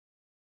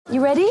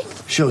You ready?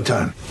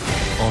 Showtime.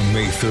 On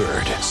May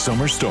 3rd,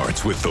 summer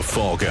starts with The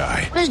Fall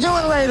Guy. Let's do it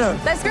later.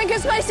 Let's drink a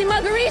spicy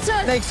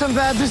margarita. Make some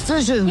bad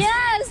decisions.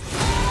 Yes.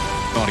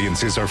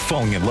 Audiences are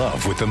falling in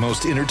love with the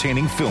most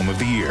entertaining film of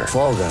the year.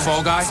 Fall Guy.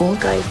 Fall Guy? Fall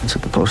Guy. That's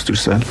what the poster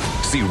said.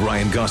 See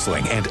Ryan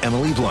Gosling and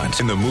Emily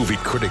Blunt in the movie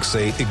critics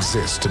say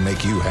exists to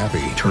make you happy.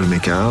 Trying to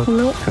make it out?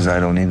 Nope. Because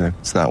I don't either.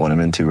 It's not what I'm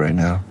into right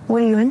now.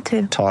 What are you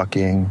into?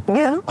 Talking.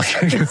 Yeah.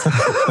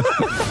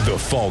 The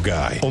Fall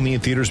Guy. Only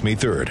in theaters May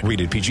 3rd.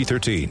 Rated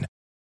PG-13.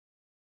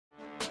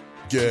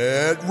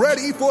 Get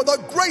ready for the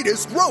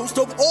greatest roast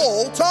of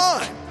all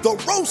time. The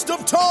Roast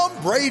of Tom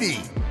Brady.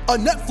 A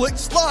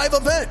Netflix live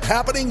event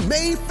happening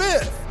May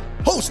 5th.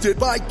 Hosted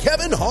by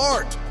Kevin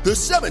Hart. The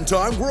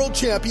 7-time world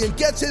champion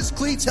gets his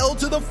cleats held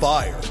to the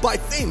fire by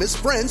famous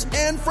friends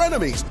and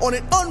frenemies on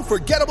an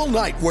unforgettable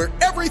night where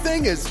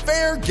everything is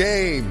fair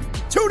game.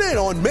 Tune in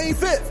on May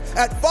 5th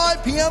at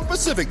 5 p.m.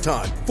 Pacific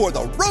time for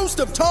the Roast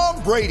of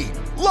Tom Brady.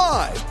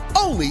 Live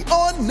only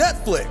on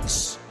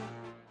Netflix.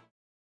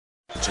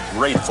 It's a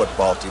great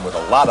football team with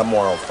a lot of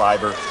moral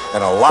fiber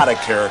and a lot of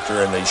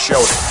character, and they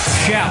showed it.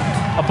 Shout,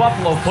 a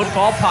Buffalo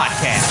football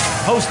podcast,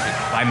 hosted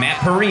by Matt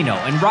Perino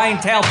and Ryan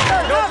Talbot.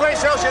 No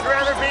place else you'd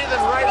rather be than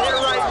right here,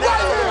 right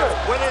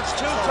now. When it's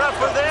too tough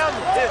for them,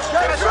 it's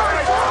just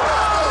right.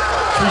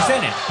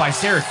 Presented by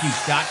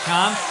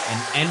Syracuse.com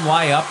and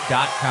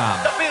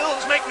NYUp.com. The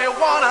Bills make me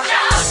wanna.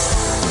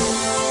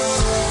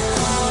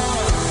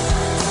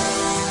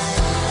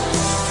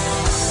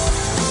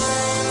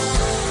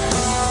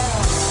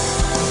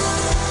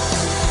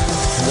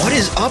 What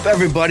is up,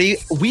 everybody?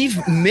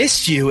 We've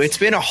missed you. It's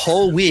been a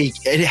whole week.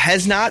 It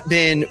has not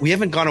been, we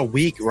haven't gone a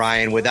week,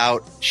 Ryan,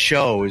 without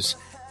shows,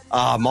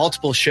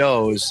 multiple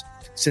shows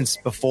since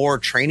before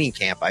training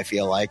camp, I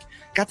feel like.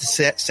 Got to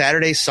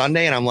Saturday,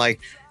 Sunday, and I'm like,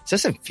 this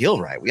doesn't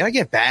feel right. We got to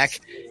get back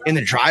in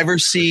the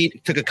driver's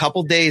seat. Took a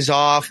couple days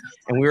off,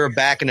 and we were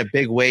back in a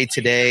big way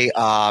today.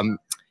 And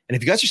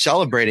if you guys are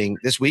celebrating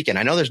this weekend,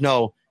 I know there's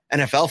no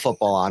NFL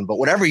football on, but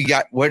whatever you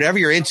got, whatever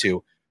you're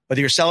into, whether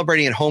you're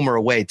celebrating at home or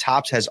away,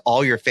 Topps has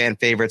all your fan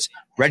favorites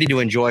ready to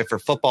enjoy for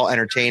football,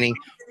 entertaining,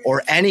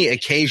 or any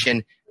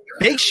occasion.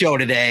 Big show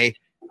today.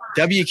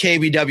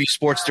 WKBW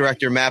Sports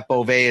Director Matt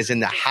Bovee is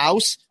in the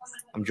house.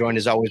 I'm joined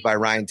as always by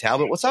Ryan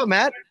Talbot. What's up,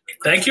 Matt?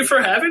 Thank you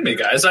for having me,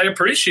 guys. I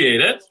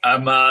appreciate it.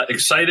 I'm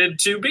excited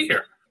to be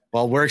here.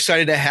 Well, we're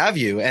excited to have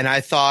you. And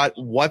I thought,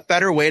 what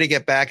better way to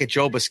get back at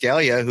Joe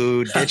Buscaglia,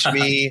 who ditched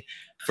me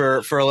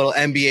for a little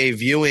NBA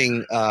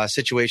viewing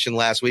situation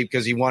last week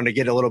because he wanted to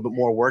get a little bit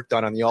more work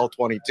done on the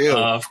All-22.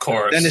 Of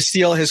course. Then to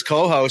steal his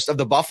co-host of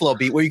the Buffalo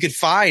Beat, where you could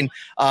find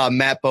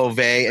Matt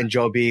Bovee and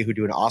Joe B, who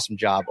do an awesome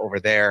job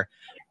over there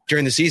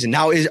during the season.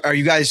 Now,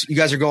 you guys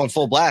are going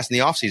full blast in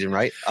the off season,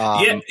 right?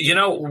 Yeah,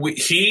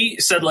 he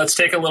said let's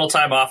take a little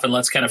time off and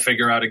let's kind of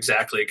figure out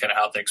exactly kind of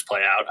how things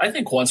play out. I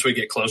think once we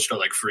get closer to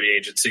like free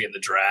agency and the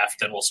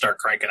draft, and we'll start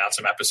cranking out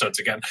some episodes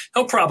again.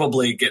 He'll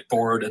probably get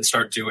bored and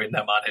start doing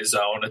them on his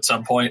own at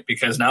some point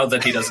because now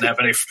that he doesn't have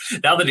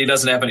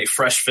any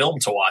fresh film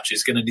to watch,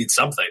 he's going to need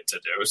something to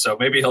do. So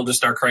maybe he'll just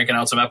start cranking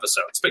out some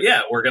episodes. But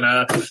yeah, we're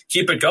gonna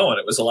keep it going.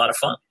 It was a lot of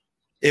fun.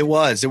 It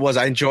was.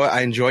 I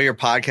enjoy your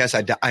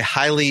podcast. I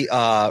highly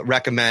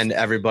recommend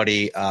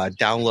everybody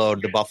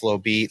download the Buffalo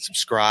Beat,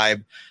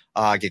 subscribe,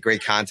 get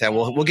great content.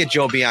 We'll get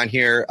Joe B on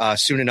here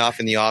soon enough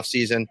in the off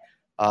season.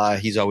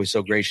 He's always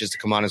so gracious to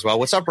come on as well.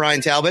 What's up,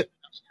 Ryan Talbot?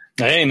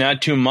 Hey,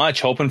 not too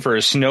much. Hoping for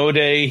a snow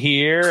day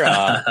here.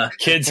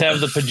 Kids have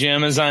the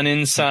pajamas on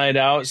inside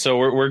out, so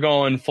we're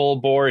going full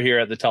bore here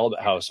at the Talbot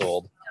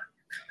household.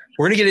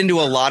 We're going to get into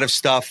a lot of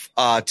stuff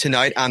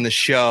tonight on the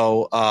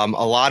show. A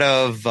lot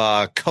of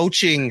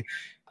coaching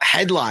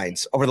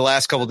headlines over the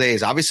last couple of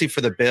days. Obviously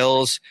for the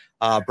Bills,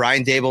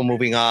 Brian Daboll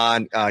moving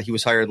on. He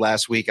was hired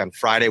last week on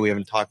Friday. We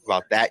haven't talked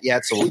about that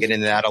yet, so we'll get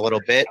into that a little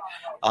bit.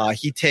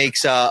 He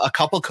takes a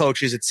couple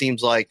coaches, it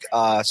seems like,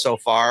 so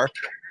far.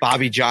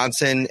 Bobby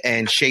Johnson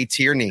and Shea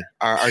Tierney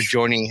are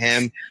joining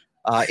him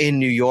in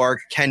New York.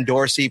 Ken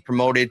Dorsey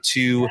promoted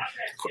to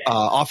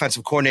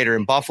offensive coordinator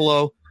in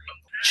Buffalo.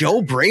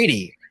 Joe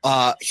Brady,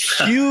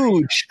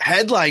 huge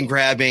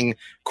headline-grabbing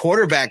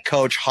quarterback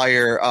coach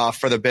hire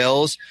for the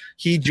Bills.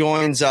 He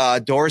joins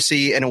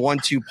Dorsey in a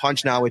 1-2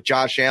 punch now with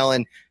Josh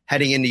Allen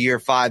heading into year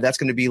 5. That's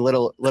going to be a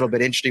little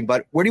bit interesting.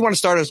 But where do you want to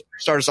start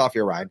us off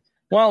here, Ryan?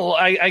 Well,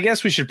 I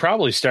guess we should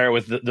probably start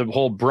with the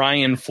whole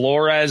Brian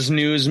Flores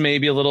news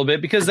maybe a little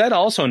bit, because that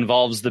also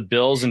involves the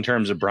Bills in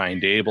terms of Brian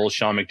Daboll,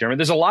 Sean McDermott.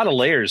 There's a lot of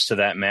layers to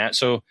that, Matt.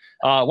 So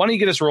why don't you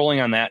get us rolling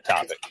on that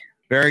topic?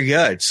 Very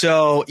good.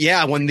 So,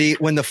 yeah, when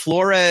the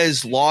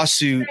Flores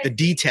lawsuit, the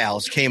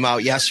details came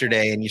out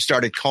yesterday and you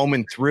started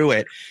combing through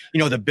it,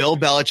 the Bill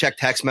Belichick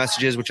text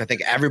messages, which I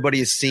think everybody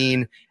has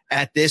seen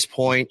at this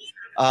point,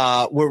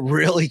 were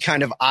really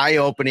kind of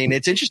eye-opening.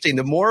 It's interesting.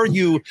 The more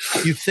you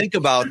think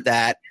about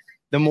that,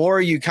 the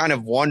more you kind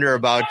of wonder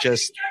about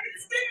just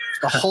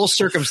the whole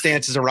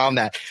circumstances around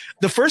that.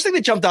 The first thing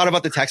that jumped out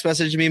about the text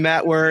message to me,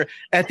 Matt, were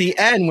at the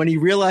end when he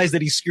realized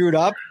that he screwed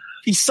up,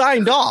 he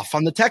signed off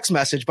on the text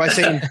message by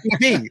saying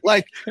 "B."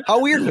 Like,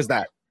 how weird was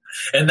that?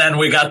 And then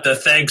we got the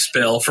thanks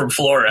bill from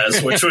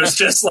Flores, which was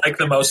just like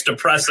the most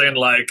depressing,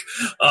 like,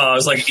 it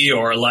was like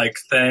Eeyore, like,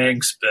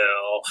 thanks,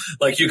 Bill.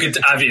 Like, you could,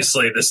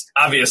 obviously this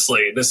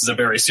is a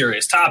very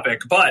serious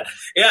topic, but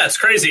yeah, it's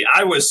crazy.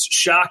 I was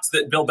shocked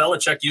that Bill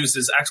Belichick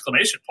uses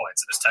exclamation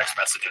points in his text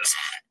messages.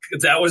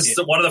 That was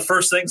one of the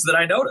first things that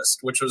I noticed,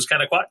 which was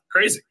kind of quite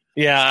crazy.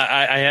 Yeah,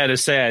 I had to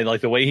say,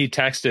 like, the way he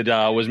texted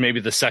was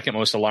maybe the second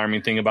most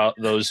alarming thing about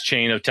those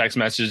chain of text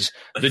messages.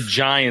 The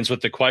Giants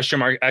with the question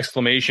mark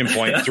exclamation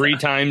point 3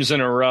 times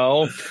in a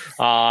row.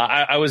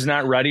 I was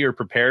not ready or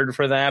prepared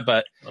for that,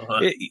 but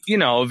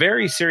a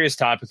very serious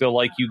topic, though,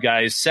 like you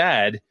guys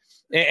said.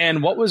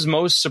 And what was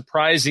most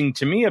surprising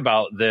to me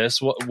about this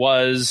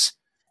was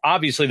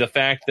obviously the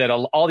fact that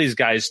all these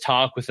guys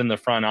talk within the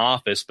front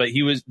office, but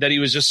he was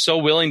just so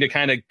willing to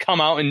kind of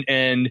come out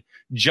and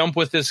jump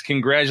with this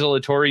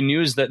congratulatory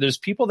news that there's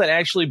people that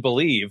actually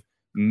believe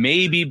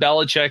maybe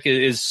Belichick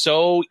is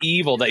so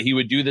evil that he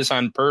would do this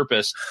on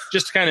purpose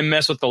just to kind of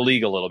mess with the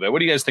league a little bit. What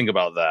do you guys think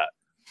about that?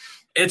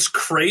 It's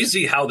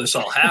crazy how this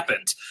all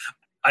happened.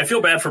 I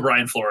feel bad for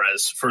Brian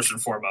Flores, first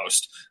and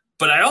foremost.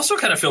 But I also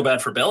kind of feel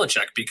bad for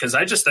Belichick because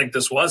I just think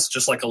this was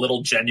just like a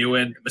little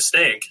genuine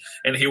mistake.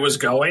 And he was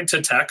going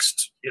to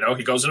text,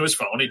 he goes into his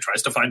phone, he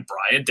tries to find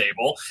Brian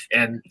Daboll,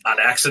 and on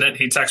accident,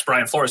 he texts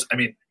Brian Flores. I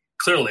mean,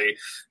 clearly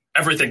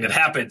everything that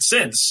happened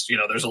since,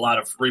 there's a lot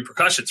of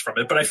repercussions from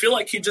it, but I feel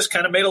like he just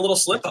kind of made a little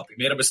slip up.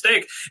 He made a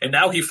mistake, and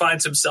now he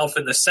finds himself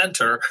in the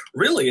center,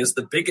 really is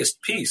the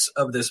biggest piece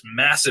of this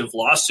massive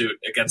lawsuit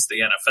against the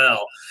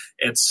NFL.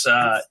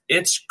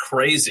 It's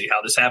crazy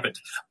how this happened.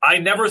 I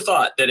never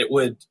thought that it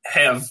would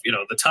have,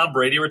 the Tom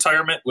Brady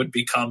retirement would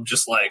become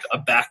just like a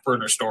back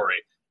burner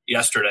story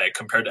yesterday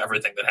compared to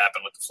everything that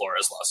happened with the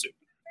Flores lawsuit.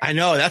 I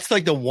know that's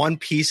like the one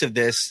piece of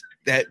this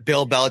that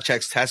Bill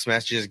Belichick's text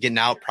messages getting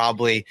out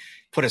probably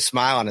put a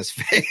smile on his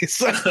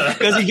face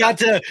because he got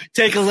to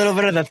take a little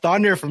bit of the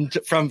thunder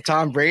from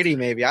Tom Brady.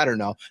 Maybe, I don't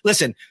know.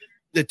 Listen,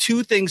 the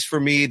two things for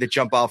me that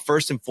jump out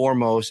first and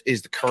foremost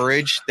is the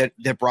courage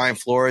that Brian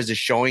Flores is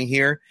showing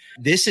here.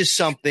 This is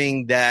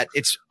something that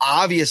it's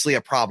obviously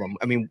a problem.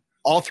 I mean,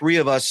 all three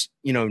of us,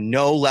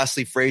 know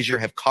Leslie Frazier,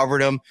 have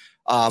covered him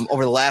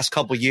over the last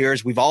couple of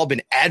years. We've all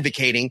been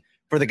advocating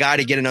for the guy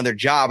to get another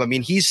job. I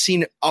mean, he's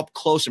seen up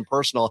close and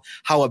personal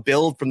how a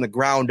build from the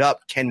ground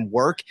up can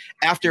work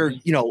after,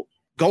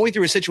 going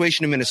through a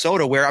situation in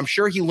Minnesota where I'm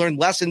sure he learned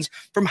lessons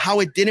from how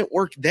it didn't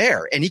work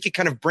there. And he could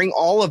kind of bring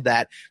all of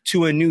that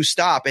to a new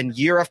stop. And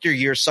year after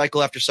year,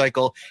 cycle after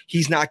cycle,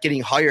 he's not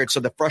getting hired.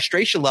 So the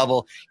frustration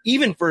level,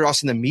 even for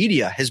us in the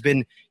media, has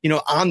been,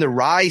 on the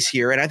rise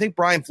here. And I think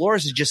Brian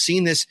Flores has just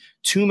seen this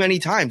too many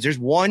times. There's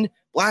one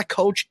black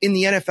coach in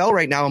the NFL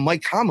right now, and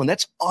Mike Tomlin.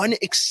 That's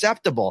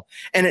unacceptable.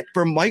 And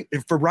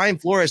for Brian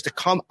Flores to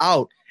come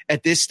out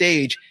at this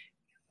stage,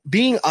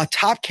 being a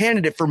top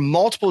candidate for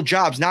multiple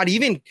jobs, not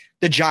even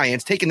the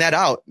Giants, taking that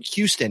out,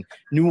 Houston,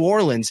 New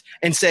Orleans,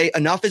 and say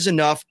enough is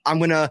enough. I'm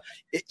going to,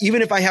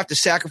 even if I have to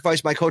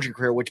sacrifice my coaching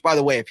career, which, by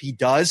the way, if he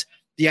does,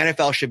 the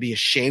NFL should be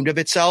ashamed of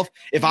itself.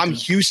 If I'm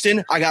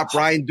Houston, I got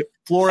Brian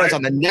Flores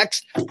on the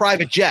next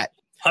private jet.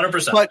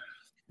 100%. But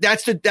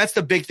that's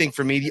the big thing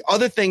for me. The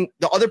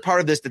other part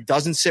of this that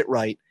doesn't sit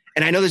right,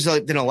 and I know there's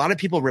been a lot of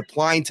people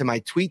replying to my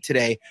tweet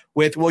today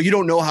with, well, you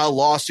don't know how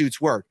lawsuits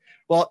work.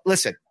 Well,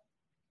 listen,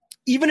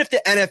 even if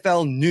the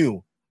NFL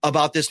knew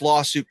about this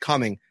lawsuit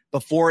coming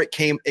before it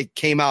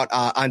came out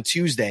on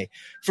Tuesday,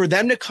 for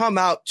them to come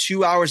out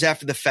 2 hours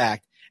after the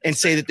fact and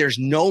say that there's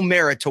no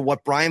merit to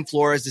what Brian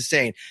Flores is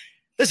saying.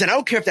 Listen, I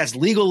don't care if that's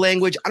legal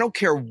language. I don't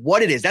care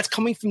what it is. That's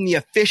coming from the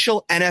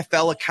official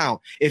NFL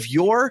account. If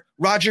you're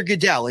Roger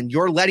Goodell and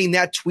you're letting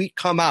that tweet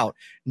come out,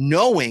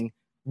 knowing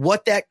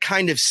what that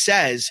kind of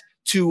says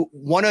to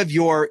one of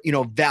your,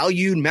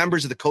 valued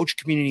members of the coach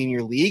community in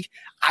your league,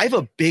 I have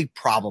a big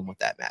problem with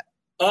that, Matt.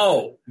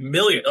 Oh,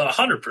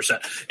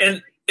 100%.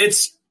 And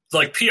it's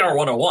like PR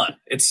 101.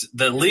 It's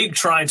the league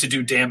trying to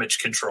do damage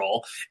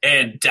control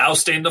and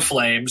dousing the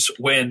flames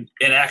when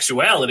in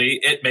actuality,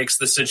 it makes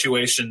the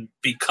situation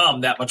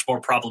become that much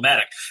more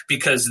problematic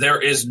because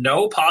there is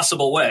no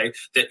possible way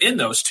that in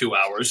those 2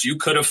 hours you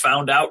could have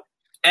found out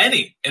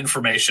any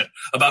information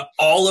about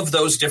all of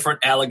those different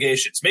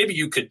allegations. Maybe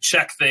you could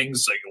check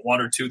things like one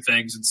or two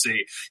things and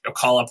see,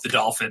 call up the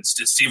Dolphins.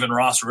 Did Stephen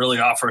Ross really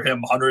offer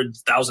him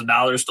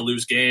 $100,000 to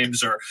lose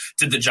games? Or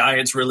did the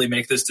Giants really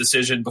make this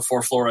decision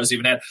before Flores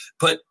even had?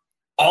 But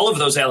all of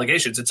those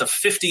allegations, it's a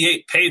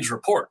 58-page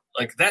report.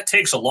 Like that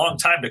takes a long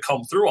time to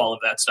comb through all of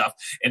that stuff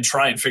and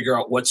try and figure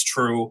out what's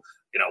true,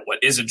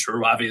 what isn't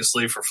true.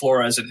 Obviously for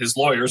Flores and his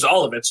lawyers,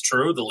 all of it's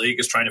true. The league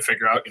is trying to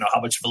figure out,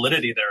 how much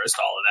validity there is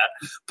to all of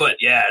that. But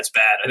yeah, it's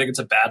bad. I think it's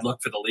a bad look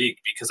for the league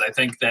because I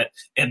think that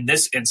in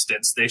this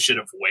instance, they should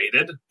have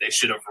waited. They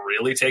should have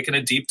really taken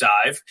a deep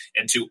dive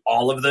into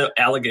all of the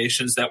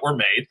allegations that were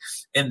made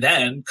and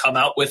then come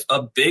out with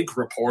a big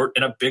report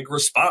and a big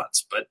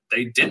response. But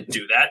they didn't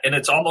do that. And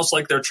it's almost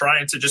like they're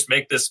trying to just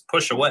make this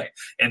push away.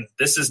 And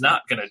this is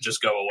not going to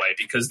just go away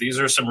because these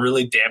are some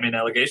really damning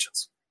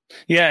allegations.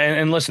 Yeah,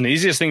 and listen, the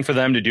easiest thing for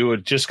them to do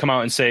would just come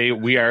out and say,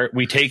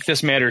 we take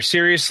this matter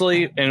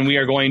seriously and we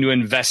are going to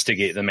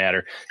investigate the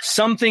matter.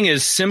 Something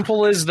as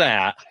simple as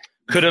that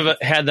could have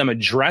had them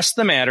address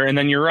the matter. And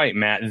then you're right,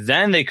 Matt,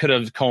 then they could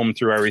have combed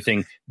through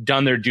everything,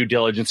 done their due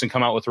diligence, and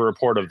come out with a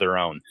report of their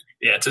own.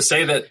 Yeah, to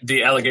say that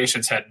the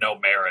allegations had no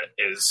merit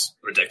is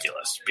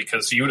ridiculous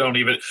because you don't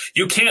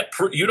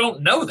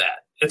know that.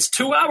 It's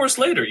 2 hours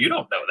later. You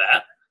don't know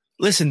that.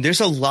 Listen, there's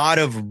a lot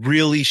of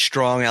really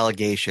strong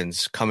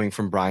allegations coming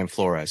from Brian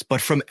Flores, but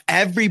from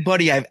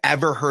everybody I've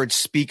ever heard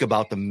speak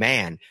about the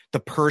man, the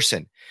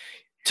person,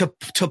 to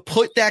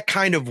put that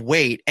kind of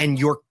weight and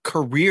your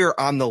career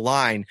on the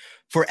line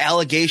for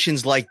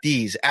allegations like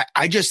these,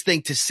 I just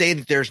think to say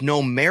that there's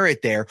no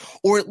merit there,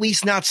 or at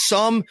least not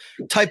some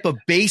type of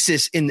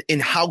basis in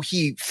how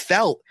he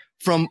felt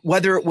from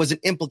whether it was an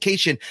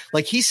implication,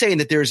 like he's saying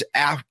that there's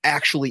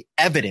actually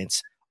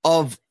evidence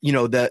of,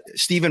 the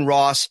Stephen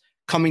Ross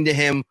coming to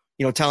him,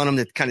 telling him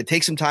to kind of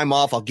take some time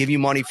off. I'll give you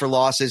money for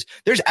losses.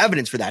 There's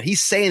evidence for that.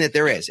 He's saying that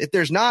there is. If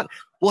there's not,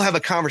 we'll have a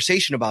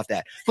conversation about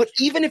that. But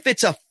even if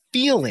it's a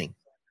feeling,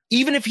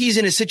 even if he's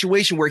in a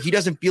situation where he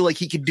doesn't feel like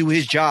he could do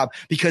his job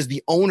because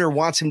the owner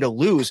wants him to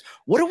lose,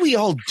 what are we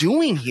all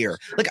doing here?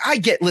 Like, I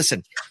get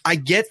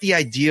the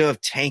idea of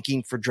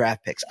tanking for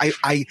draft picks.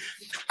 I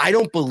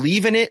don't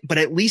believe in it, but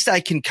at least I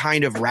can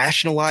kind of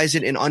rationalize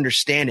it and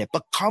understand it.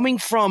 But coming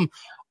from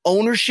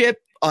ownership,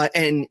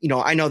 and,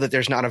 I know that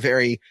there's not a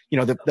very,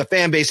 the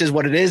fan base is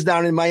what it is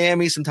down in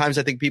Miami. Sometimes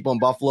I think people in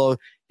Buffalo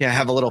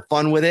have a little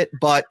fun with it.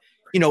 But,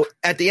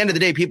 at the end of the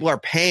day, people are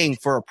paying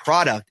for a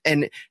product.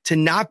 And to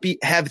not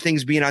have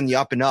things being on the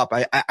up and up,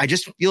 I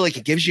just feel like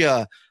it gives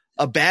you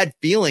a bad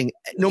feeling,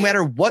 no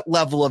matter what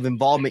level of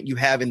involvement you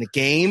have in the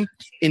game,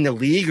 in the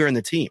league, or in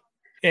the team.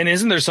 And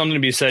isn't there something to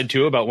be said,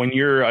 too, about when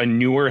you're a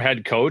newer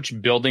head coach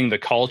building the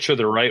culture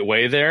the right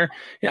way there?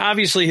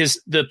 Obviously,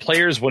 the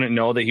players wouldn't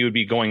know that he would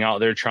be going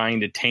out there trying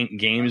to tank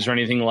games or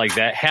anything like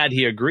that had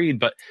he agreed.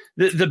 But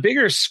the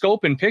bigger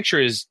scope and picture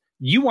is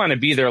you want to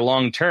be there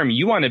long term.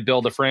 You want to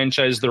build a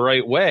franchise the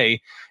right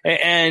way.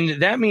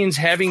 And that means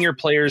having your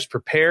players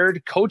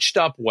prepared, coached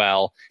up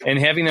well, and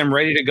having them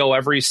ready to go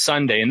every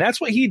Sunday. And that's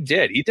what he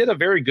did. He did a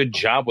very good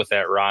job with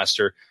that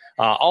roster.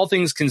 All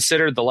things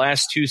considered, the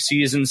last 2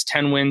 seasons,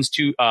 10 wins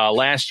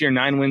last year,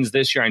 9 wins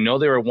this year. I know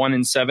they were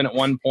 1-7 at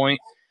one point.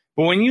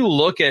 But when you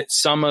look at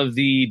some of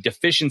the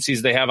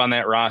deficiencies they have on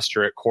that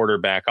roster at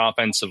quarterback,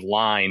 offensive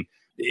line,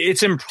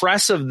 it's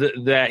impressive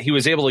that he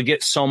was able to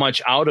get so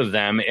much out of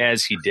them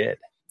as he did.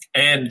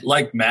 And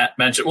like Matt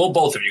mentioned, well,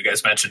 both of you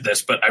guys mentioned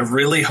this, but I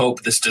really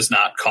hope this does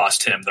not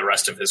cost him the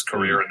rest of his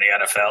career in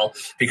the NFL,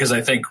 because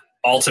I think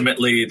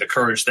ultimately the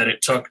courage that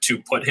it took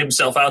to put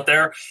himself out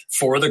there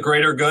for the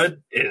greater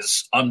good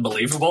is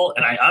unbelievable.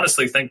 And I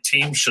honestly think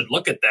teams should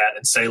look at that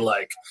and say,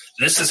 like,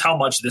 this is how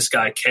much this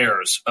guy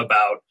cares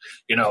about,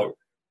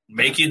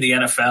 making the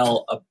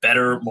NFL a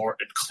better, more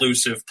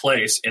inclusive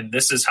place. And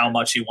this is how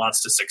much he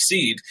wants to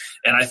succeed.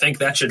 And I think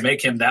that should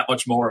make him that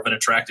much more of an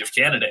attractive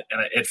candidate.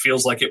 And it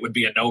feels like it would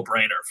be a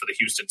no-brainer for the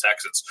Houston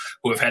Texans,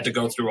 who have had to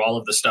go through all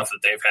of the stuff that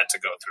they've had to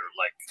go through.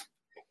 Like,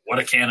 what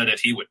a candidate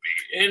he would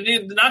be.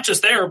 And not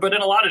just there, but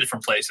in a lot of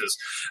different places.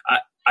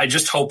 I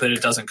just hope that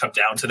it doesn't come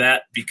down to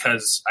that,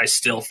 because I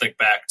still think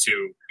back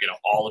to,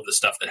 all of the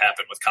stuff that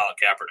happened with Colin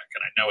Kaepernick.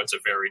 And I know it's a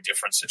very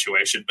different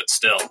situation, but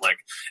still, like,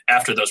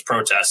 after those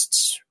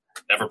protests,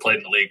 never played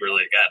in the league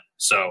really again.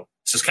 So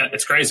it's just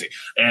it's crazy.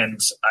 And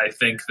I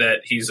think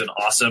that he's an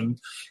awesome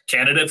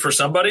candidate for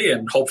somebody,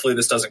 and hopefully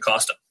this doesn't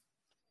cost him.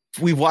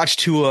 We've watched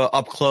Tua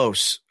up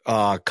close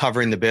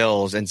covering the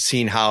Bills and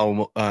seen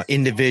how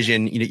in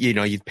division,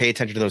 you pay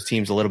attention to those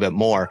teams a little bit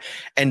more.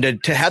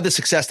 And to have the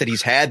success that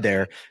he's had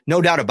there,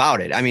 no doubt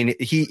about it. I mean,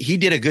 he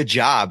did a good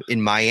job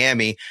in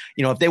Miami.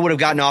 If they would have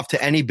gotten off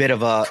to any bit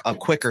of a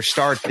quicker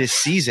start this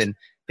season,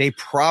 they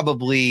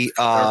probably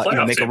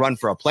make a run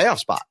for a playoff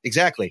spot.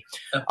 Exactly.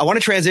 Yeah. I want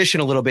to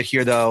transition a little bit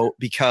here, though,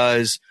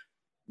 because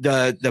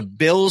the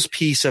Bills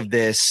piece of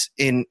this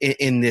in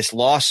this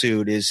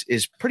lawsuit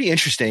is pretty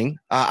interesting.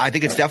 I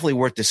think it's definitely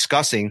worth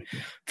discussing.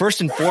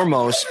 First and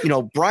foremost,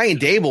 Brian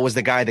Daboll was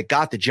the guy that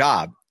got the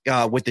job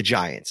with the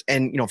Giants,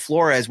 and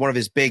Flores, one of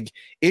his big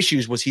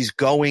issues was he's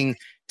going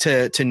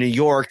to New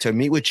York to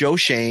meet with Joe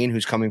Shane,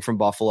 who's coming from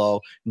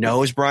Buffalo,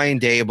 knows Brian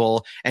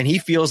Daboll, and he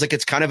feels like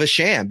it's kind of a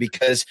sham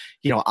because,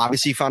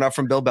 obviously he found out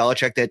from Bill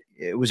Belichick that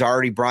it was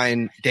already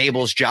Brian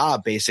Daboll's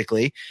job,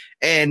 basically.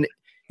 And,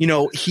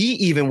 he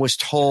even was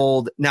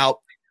told. Now,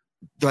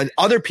 the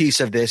other piece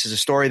of this is a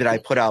story that I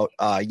put out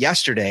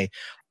yesterday.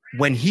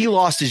 When he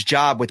lost his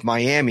job with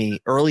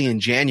Miami early in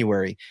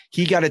January,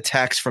 he got a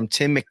text from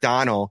Tim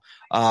McDonnell,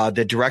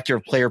 the director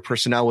of player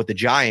personnel with the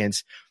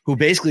Giants, who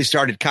basically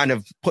started kind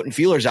of putting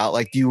feelers out,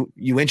 like, you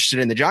interested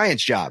in the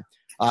Giants job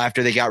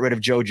after they got rid of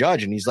Joe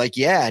Judge? And he's like,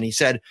 yeah. And he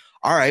said,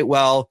 all right,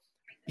 well,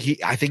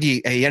 I think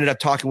he ended up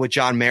talking with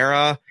John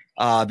Mara.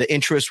 The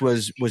interest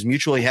was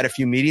mutual. He had a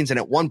few meetings. And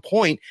at one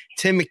point,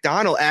 Tim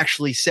McDonnell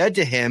actually said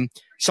to him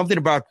something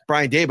about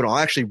Brian Daboll. I'll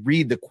actually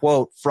read the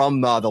quote from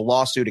the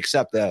lawsuit,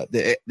 except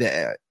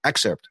the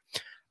excerpt.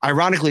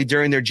 Ironically,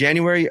 during their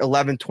January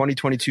 11,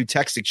 2022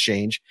 text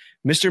exchange,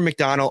 Mr.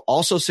 McDonald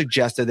also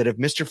suggested that if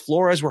Mr.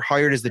 Flores were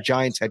hired as the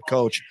Giants head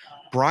coach,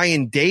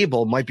 Brian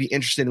Daboll might be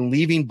interested in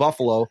leaving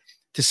Buffalo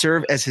to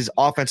serve as his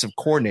offensive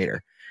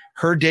coordinator.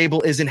 Heard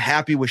Daboll isn't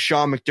happy with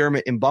Sean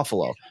McDermott in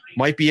Buffalo.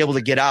 Might be able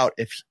to get out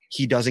if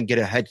he doesn't get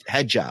a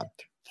head job.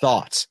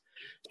 Thoughts?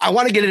 I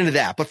want to get into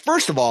that. But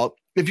first of all,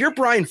 if you're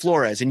Brian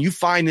Flores and you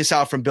find this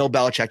out from Bill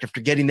Belichick after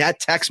getting that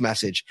text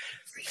message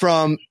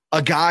from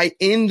a guy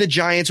in the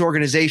Giants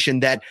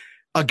organization that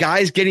a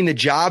guy's getting the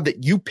job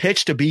that you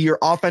pitched to be your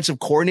offensive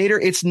coordinator,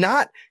 it's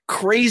not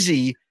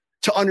crazy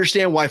to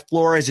understand why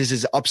Flores is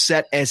as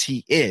upset as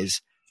he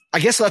is. I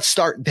guess let's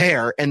start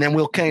there, and then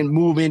we'll kind of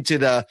move into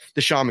the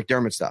Sean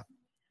McDermott stuff.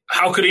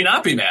 How could he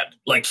not be mad?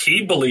 Like,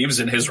 he believes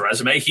in his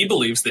resume. He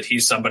believes that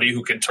he's somebody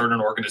who can turn an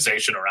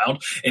organization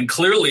around. And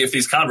clearly, if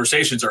these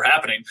conversations are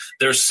happening,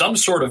 there's some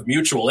sort of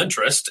mutual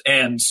interest.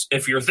 And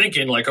if you're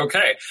thinking like,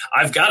 okay,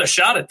 I've got a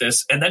shot at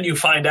this, and then you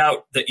find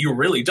out that you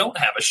really don't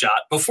have a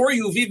shot before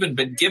you've even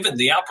been given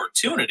the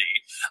opportunity.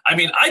 I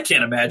mean, I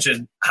can't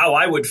imagine how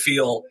I would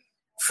feel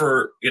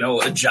for,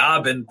 a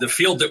job in the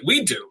field that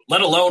we do,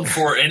 let alone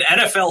for an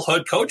NFL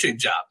head coaching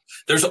job.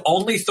 There's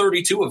only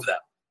 32 of them.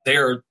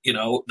 They're,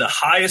 the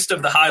highest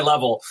of the high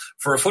level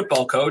for a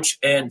football coach.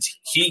 And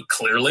he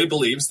clearly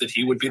believes that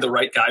he would be the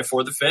right guy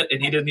for the fit.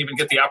 And he didn't even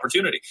get the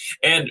opportunity.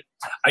 And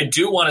I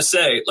do want to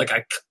say, like,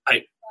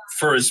 I,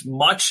 for as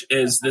much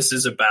as this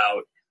is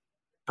about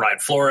Brian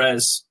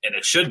Flores, and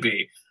it should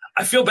be,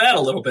 I feel bad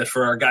a little bit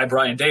for our guy,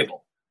 Brian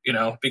Daboll,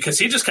 because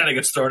he just kind of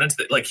gets thrown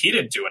into like, he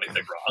didn't do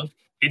anything wrong.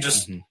 He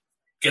just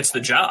gets the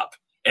job.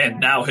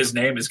 And now his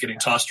name is getting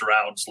tossed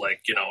around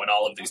like, in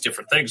all of these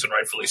different things, and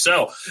rightfully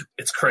so.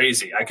 It's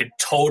crazy. I could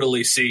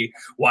totally see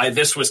why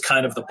this was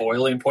kind of the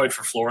boiling point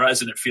for Flores,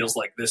 and it feels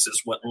like this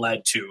is what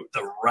led to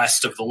the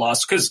rest of the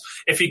loss. Because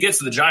if he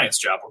gets the Giants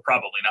job, we're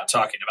probably not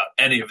talking about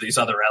any of these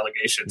other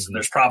allegations, and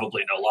there's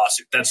probably no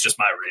lawsuit. That's just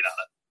my read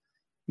on it.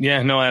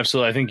 Yeah, no,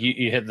 absolutely. I think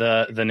you hit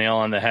the nail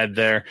on the head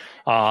there.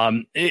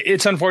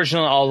 It's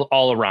unfortunate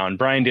all around.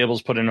 Brian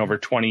Daboll's put in over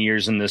 20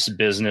 years in this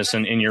business,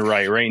 and you're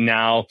right. Right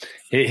now,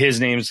 his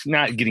name's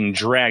not getting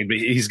dragged, but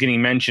he's getting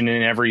mentioned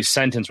in every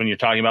sentence when you're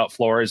talking about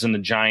Flores and the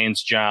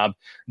Giants job.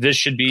 This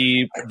should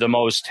be the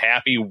most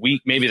happy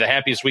week, maybe the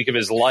happiest week of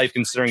his life,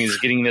 considering he's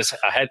getting this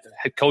head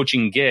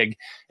coaching gig,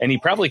 and he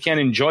probably can't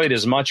enjoy it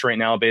as much right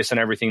now based on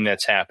everything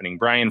that's happening.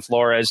 Brian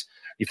Flores,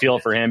 you feel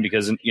for him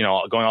because,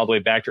 going all the way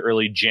back to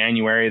early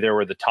January, there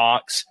were the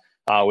talks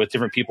with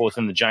different people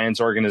within the Giants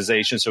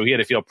organization. So he had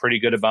to feel pretty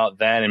good about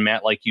that. And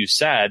Matt, like you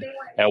said,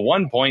 at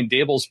one point,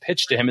 Daboll's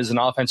pitched to him as an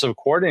offensive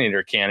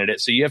coordinator candidate.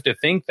 So you have to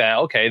think that,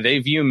 okay, they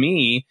view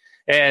me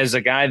as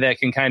a guy that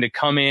can kind of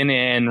come in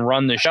and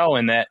run the show,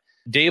 and that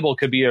Daboll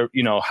could be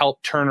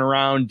help turn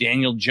around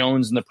Daniel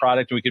Jones in the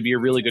product. We could be a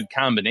really good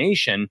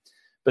combination.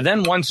 But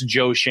then once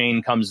Joe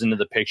Schoen comes into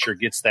the picture,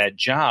 gets that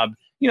job,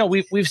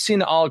 we've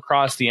seen it all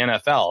across the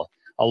NFL.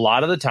 A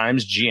lot of the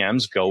times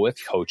GMs go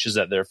with coaches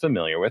that they're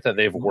familiar with, that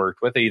they've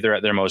worked with, either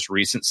at their most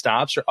recent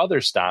stops or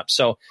other stops.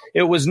 So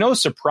it was no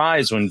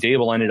surprise when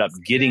Daboll ended up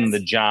getting the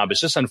job.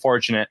 It's just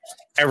unfortunate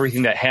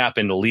everything that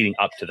happened leading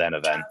up to that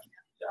event.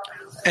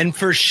 And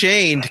for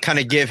Shane to kind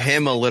of give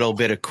him a little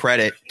bit of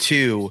credit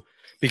too,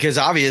 because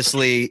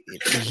obviously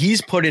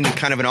he's put in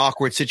kind of an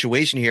awkward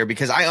situation here,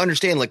 because I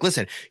understand, like,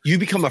 listen, you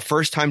become a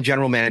first-time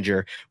general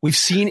manager. We've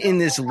seen in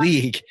this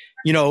league,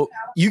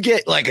 you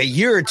get like a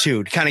year or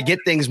two to kind of get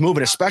things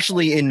moving,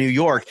 especially in New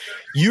York.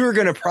 You're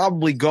going to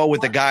probably go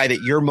with the guy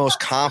that you're most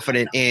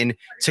confident in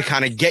to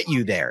kind of get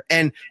you there.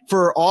 And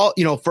for all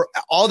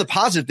the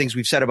positive things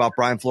we've said about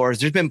Brian Flores,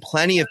 there's been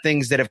plenty of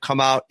things that have come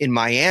out in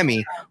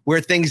Miami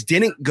where things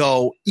didn't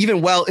go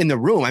even well in the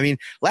room. I mean,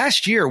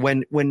 last year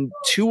when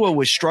Tua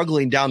was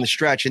struggling down the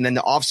stretch and then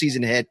the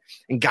offseason hit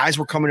and guys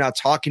were coming out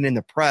talking in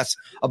the press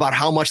about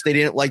how much they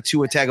didn't like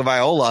Tua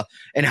Tagovailoa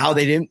and how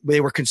they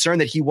were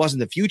concerned that he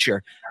wasn't the future.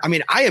 I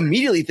mean, I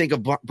immediately think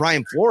of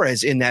Brian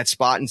Flores in that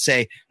spot and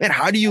say, man,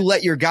 how do you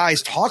let your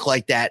guys talk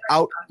like that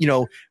out,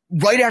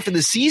 right after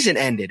the season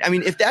ended? I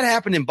mean, if that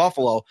happened in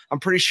Buffalo, I'm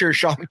pretty sure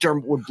Sean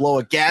McDermott would blow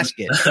a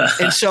gasket.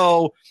 And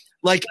so,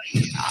 like,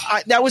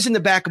 that was in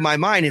the back of my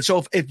mind. And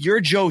so if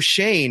you're Joe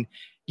Schoen,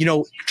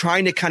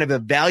 trying to kind of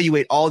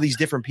evaluate all these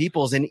different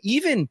peoples, and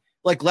even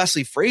like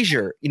Leslie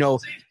Frazier,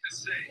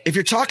 if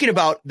you're talking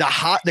about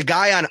the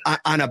guy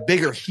on a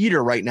bigger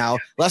heater right now,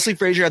 Leslie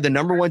Frazier had the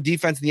number one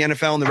defense in the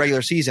NFL in the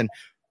regular season,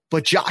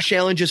 but Josh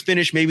Allen just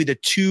finished maybe the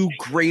two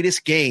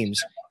greatest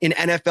games in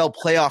NFL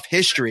playoff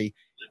history.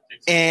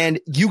 And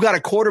you got a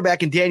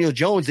quarterback in Daniel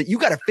Jones that you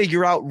got to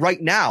figure out right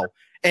now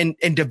and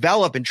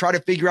develop and try to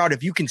figure out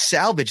if you can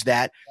salvage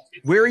that.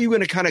 Where are you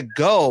going to kind of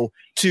go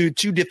to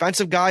two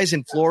defensive guys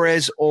in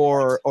Flores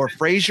or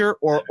Frazier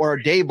or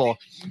Daboll?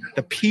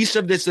 The piece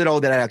of this that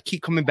I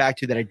keep coming back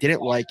to that I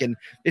didn't like, and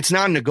it's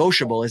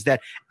non-negotiable, is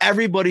that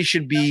everybody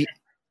should be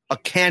a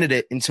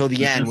candidate until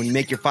the end when you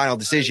make your final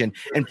decision.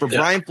 And for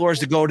Brian Flores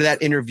to go to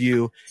that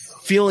interview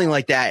feeling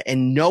like that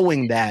and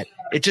knowing that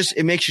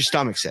it makes your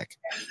stomach sick.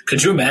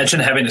 Could you imagine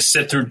having to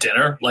sit through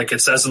dinner? Like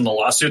it says in the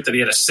lawsuit that he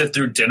had to sit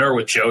through dinner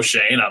with Joe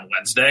Schoen on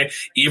Wednesday,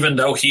 even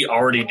though he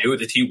already knew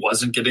that he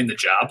wasn't getting the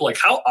job. Like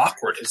how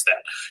awkward is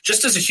that?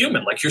 Just as a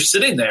human, like you're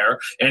sitting there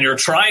and you're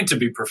trying to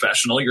be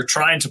professional. You're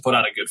trying to put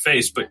on a good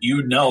face, but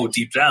you know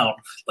deep down,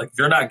 like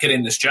you're not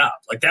getting this job.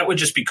 Like that would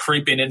just be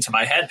creeping into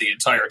my head the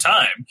entire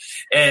time.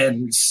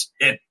 And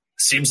it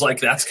seems like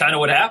that's kind of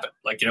what happened.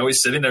 Like,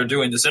 he's sitting there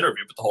doing this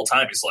interview, but the whole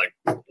time he's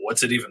like,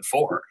 what's it even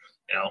for?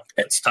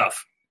 It's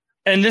tough.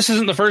 And this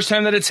isn't the first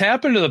time that it's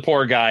happened to the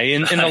poor guy.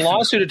 In the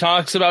lawsuit, it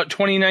talks about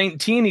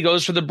 2019. He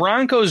goes for the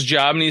Broncos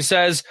job, and he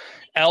says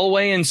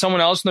Elway and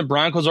someone else in the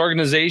Broncos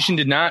organization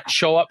did not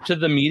show up to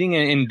the meeting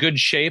in good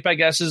shape, I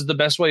guess is the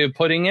best way of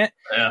putting it.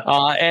 Yeah.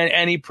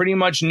 And he pretty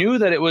much knew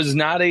that it was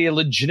not a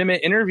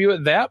legitimate interview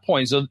at that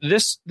point. So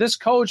this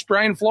coach,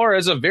 Brian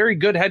Flores, a very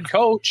good head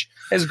coach,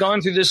 has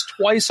gone through this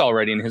twice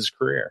already in his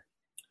career.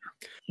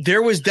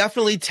 There was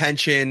definitely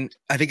tension.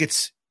 I think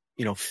it's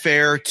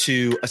fair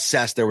to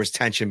assess there was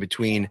tension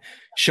between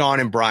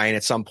Sean and Brian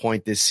at some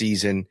point this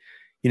season,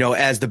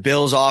 as the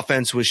Bills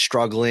offense was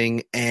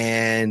struggling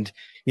and,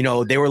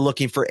 they were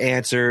looking for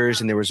answers.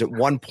 And there was at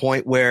one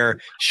point where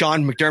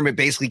Sean McDermott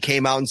basically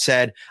came out and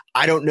said,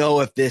 I don't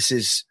know if this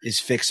is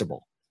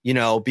fixable,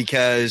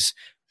 because,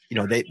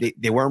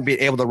 they weren't being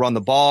able to run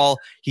the ball.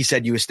 He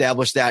said you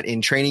established that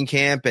in training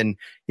camp. And,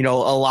 a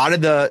lot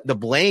of the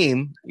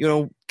blame,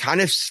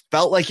 kind of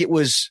felt like it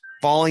was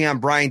falling on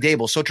Brian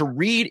Daboll. So to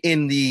read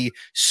in the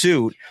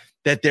suit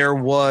that there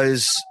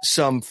was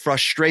some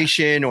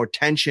frustration or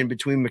tension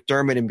between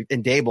McDermott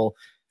and Daboll,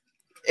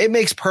 it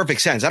makes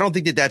perfect sense. I don't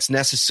think that that's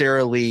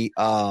necessarily,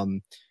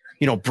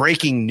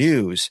 breaking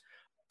news.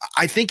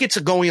 I think it's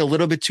going a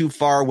little bit too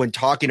far when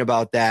talking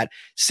about that,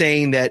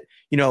 saying that,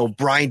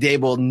 Brian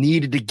Daboll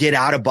needed to get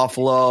out of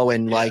Buffalo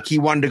and like he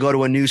wanted to go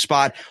to a new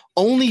spot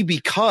only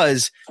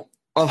because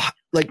of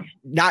like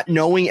not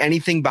knowing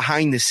anything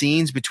behind the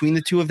scenes between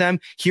the two of them.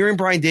 Hearing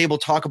Brian Daboll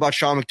talk about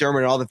Sean McDermott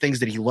and all the things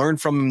that he learned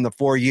from him in the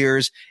 4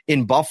 years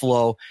in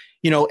Buffalo,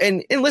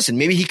 and listen,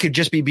 maybe he could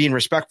just be being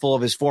respectful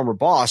of his former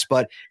boss,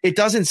 but it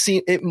doesn't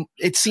seem,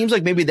 it seems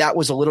like maybe that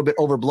was a little bit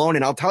overblown.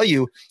 And I'll tell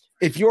you,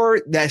 if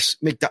you're this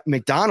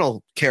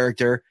McDonald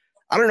character,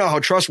 I don't know how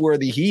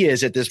trustworthy he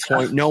is at this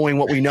point, knowing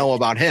what we know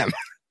about him.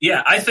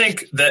 Yeah, I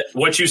think that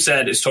what you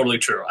said is totally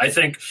true. I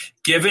think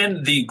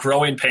given the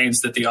growing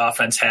pains that the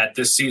offense had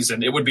this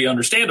season, it would be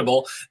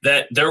understandable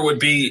that there would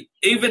be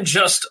even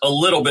just a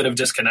little bit of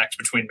disconnect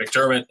between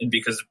McDermott and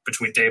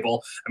between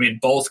Daboll. I mean,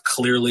 both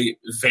clearly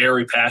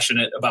very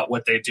passionate about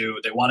what they do.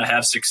 They want to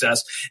have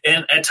success.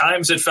 And at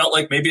times it felt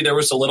like maybe there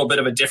was a little bit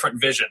of a different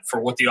vision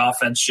for what the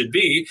offense should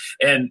be.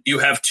 And you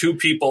have two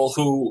people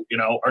who,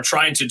 are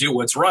trying to do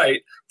what's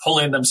right,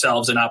 pulling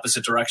themselves in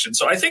opposite directions.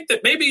 So I think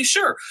that maybe,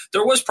 sure,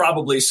 there was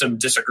probably some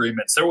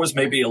disagreements. There was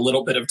maybe a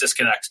little bit of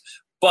disconnect.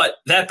 But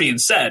that being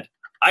said,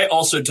 I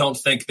also don't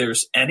think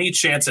there's any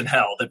chance in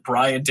hell that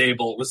Brian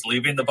Daboll was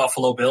leaving the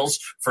Buffalo Bills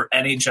for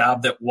any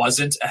job that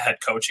wasn't a head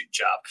coaching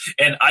job.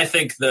 And I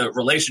think the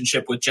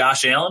relationship with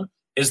Josh Allen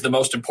is the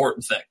most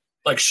important thing.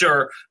 Like,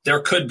 sure,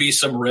 there could be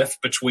some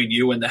rift between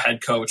you and the head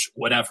coach,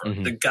 whatever.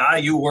 Mm-hmm. The guy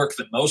you work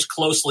the most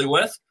closely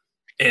with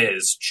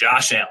is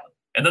Josh Allen.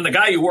 And then the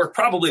guy you work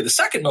probably the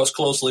second most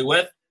closely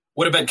with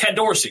would have been Ken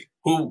Dorsey,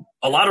 who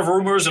a lot of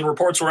rumors and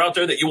reports were out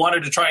there that you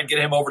wanted to try and get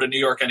him over to New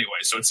York anyway.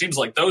 So it seems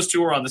like those two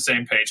were on the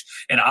same page.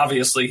 And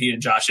obviously he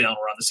and Josh Allen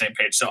were on the same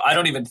page. So I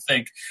don't even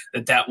think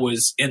that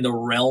was in the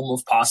realm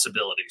of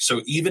possibility.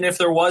 So even if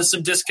there was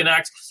some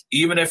disconnect,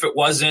 even if it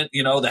wasn't,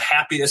 the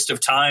happiest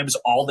of times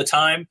all the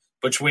time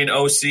between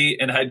OC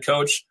and head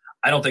coach,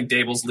 I don't think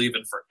Daboll's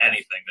leaving for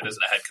anything that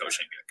isn't a head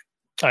coaching gig.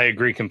 I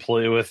agree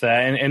completely with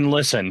that. And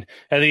listen,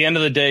 at the end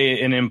of the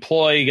day, an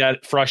employee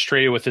got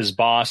frustrated with his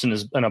boss and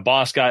a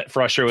boss got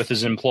frustrated with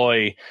his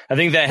employee. I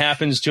think that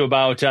happens to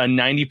about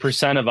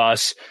 90% of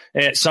us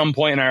at some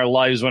point in our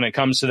lives when it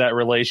comes to that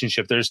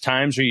relationship. There's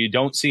times where you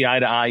don't see eye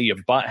to eye, you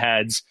butt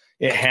heads.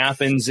 It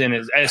happens, and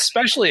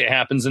especially it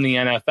happens in the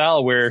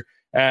NFL where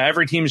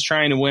every team's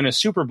trying to win a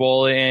Super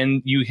Bowl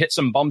and you hit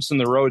some bumps in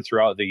the road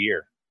throughout the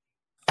year.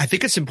 I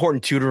think it's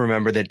important, too, to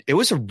remember that it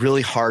was a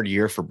really hard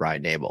year for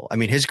Brian Daboll. I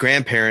mean, his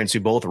grandparents,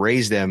 who both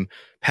raised him,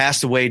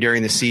 passed away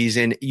during the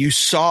season. You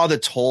saw the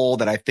toll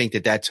that I think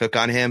that took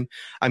on him.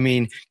 I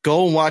mean,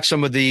 go and watch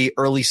some of the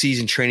early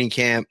season training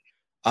camp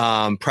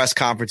press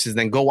conferences,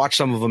 then go watch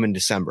some of them in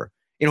December.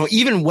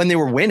 Even when they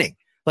were winning,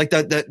 like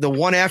the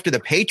one after the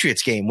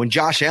Patriots game when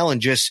Josh Allen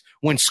just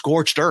went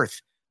scorched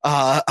earth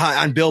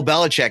on Bill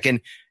Belichick.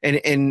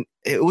 And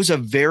it was a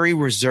very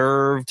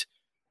reserved,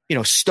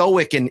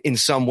 stoic in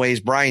some ways,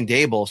 Brian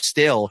Daboll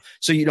still.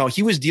 So,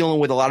 he was dealing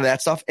with a lot of that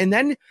stuff. And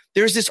then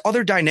there's this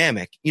other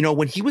dynamic,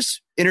 when he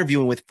was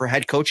interviewing for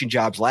head coaching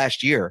jobs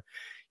last year,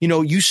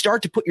 you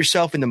start to put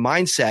yourself in the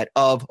mindset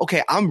of,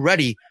 okay, I'm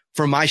ready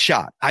for my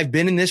shot. I've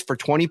been in this for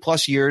 20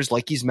 plus years.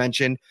 Like he's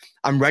mentioned,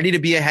 I'm ready to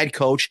be a head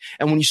coach.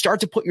 And when you start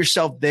to put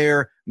yourself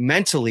there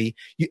mentally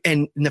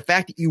and the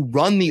fact that you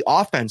run the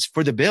offense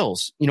for the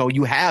Bills,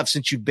 you have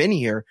since you've been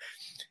here,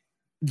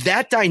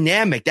 that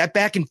dynamic, that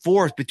back and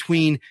forth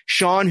between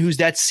Sean, who's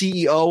that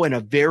CEO and a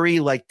very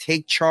like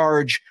take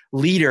charge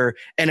leader,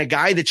 and a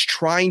guy that's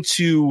trying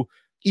to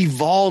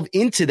evolve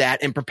into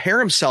that and prepare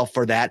himself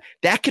for that,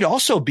 that could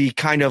also be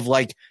kind of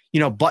like,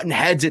 button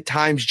heads at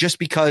times, just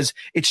because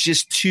it's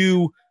just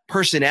two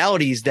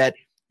personalities that,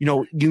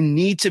 there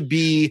needs to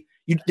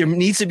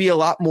be a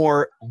lot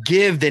more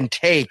give than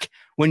take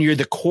when you're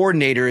the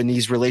coordinator in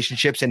these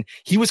relationships. And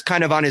he was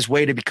kind of on his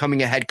way to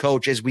becoming a head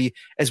coach, as we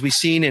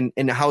seen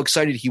and how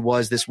excited he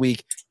was this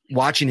week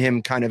watching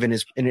him kind of in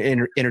his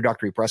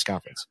introductory press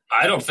conference.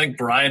 I don't think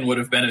Brian would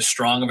have been as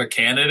strong of a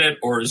candidate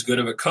or as good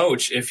of a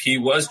coach if he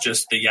was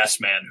just the yes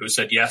man who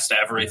said yes to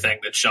everything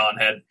that Sean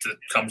had to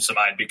come to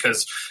mind,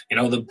 because,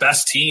 the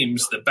best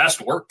teams, the best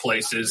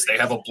workplaces, they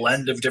have a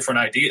blend of different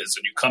ideas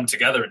and you come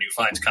together and you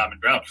find common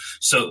ground.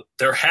 So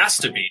there has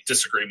to be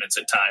disagreements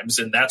at times,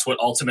 and that's what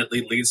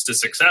ultimately leads to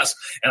success.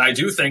 And I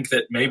do think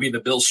that maybe the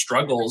Bills'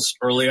 struggles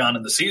early on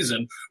in the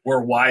season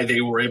were why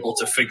they were able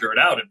to figure it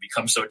out and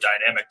become so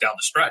dynamic down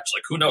the stretch.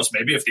 Like, who knows,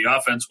 maybe if the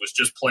offense was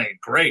just playing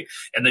great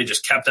and they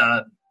just kept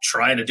on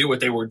trying to do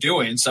what they were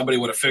doing, somebody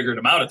would have figured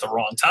them out at the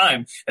wrong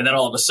time. And then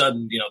all of a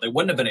sudden, they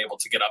wouldn't have been able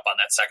to get up on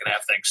that second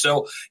half thing.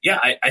 So yeah,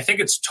 I think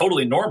it's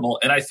totally normal.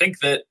 And I think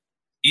that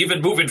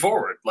even moving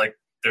forward, like,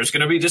 there's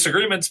going to be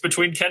disagreements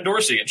between Ken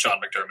Dorsey and Sean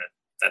McDermott.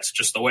 That's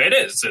just the way it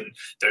is. And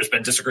there's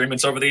been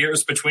disagreements over the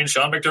years between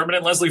Sean McDermott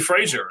and Leslie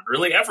Frazier and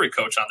really every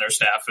coach on their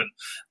staff. And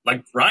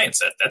like Ryan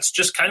said, that's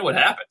just kind of what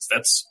happens.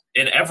 That's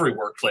in every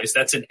workplace.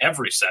 That's in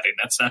every setting.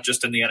 That's not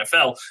just in the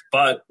NFL.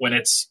 But when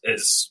it's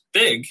as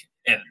big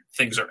and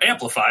things are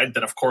amplified,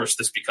 then of course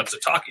this becomes a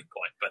talking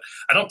point. But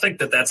I don't think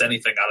that that's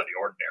anything out of the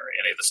ordinary,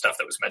 any of the stuff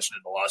that was mentioned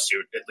in the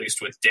lawsuit, at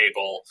least with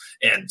Daboll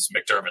and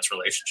McDermott's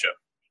relationship.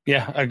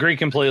 Yeah, I agree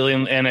completely.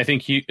 And I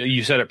think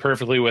you said it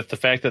perfectly with the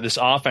fact that this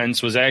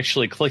offense was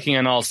actually clicking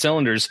on all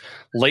cylinders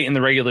late in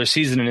the regular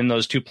season and in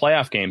those two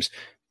playoff games,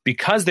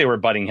 because they were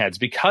butting heads,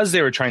 because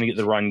they were trying to get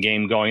the run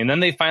game going. And then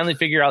they finally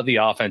figure out the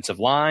offensive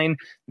line.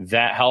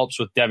 That helps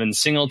with Devin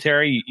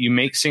Singletary. You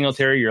make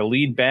Singletary your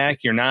lead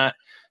back. You're not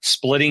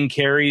splitting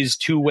carries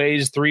 2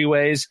 ways, 3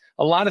 ways.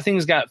 A lot of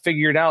things got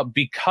figured out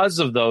because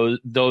of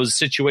those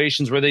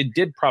situations where they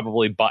did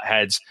probably butt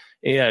heads,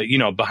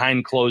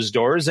 behind closed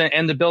doors,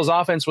 and the Bills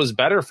offense was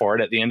better for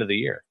it at the end of the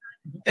year.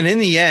 And in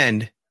the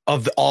end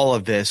of all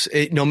of this,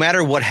 no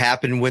matter what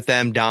happened with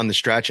them down the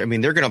stretch, I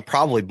mean, they're going to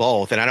probably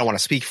both, and I don't want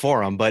to speak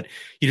for them, but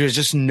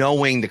just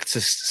knowing the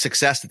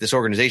success that this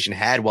organization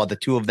had while the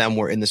two of them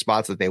were in the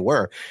spots that they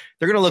were,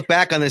 they're going to look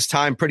back on this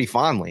time pretty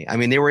fondly. I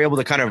mean, they were able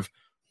to kind of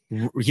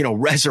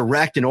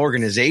resurrect an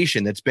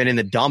organization that's been in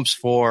the dumps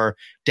for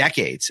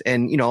decades.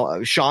 And,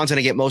 Sean's going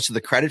to get most of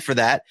the credit for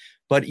that.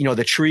 But,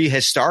 the tree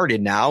has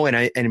started now,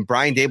 and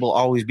Brian Daboll will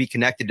always be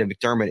connected to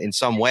McDermott in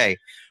some way.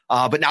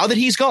 But now that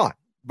he's gone,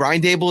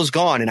 Brian Daboll is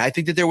gone. And I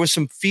think that there was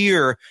some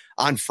fear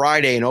on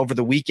Friday and over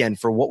the weekend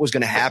for what was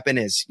going to happen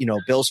as,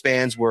 Bills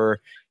fans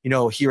were,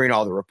 hearing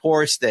all the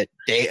reports that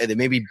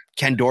maybe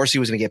Ken Dorsey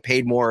was going to get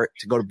paid more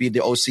to go to be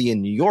the OC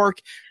in New York,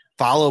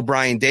 follow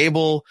Brian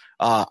Daboll.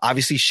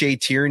 Obviously, Shea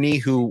Tierney,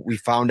 who we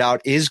found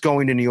out is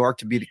going to New York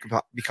to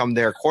become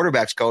their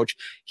quarterbacks coach.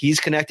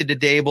 He's connected to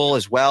Daboll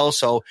as well.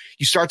 So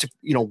you start to,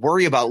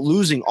 worry about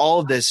losing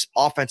all of this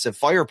offensive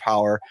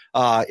firepower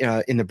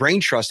in the brain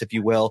trust, if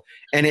you will.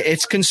 And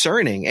it's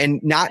concerning. And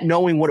not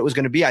knowing what it was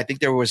going to be, I think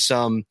there was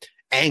some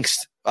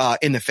angst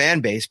in the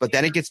fan base. But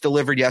then it gets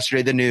delivered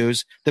yesterday,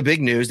 the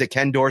big news that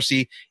Ken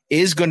Dorsey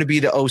is going to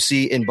be the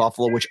OC in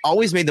Buffalo, which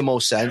always made the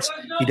most sense.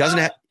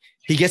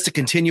 He gets to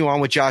continue on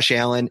with Josh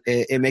Allen.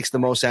 It makes the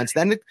most sense.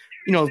 Then,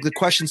 the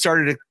question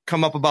started to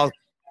come up about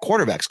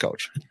quarterbacks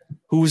coach.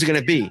 Who was it going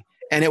to be?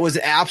 And it was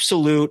an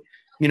absolute,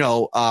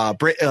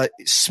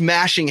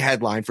 smashing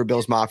headline for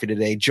Bills Mafia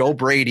today. Joe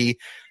Brady,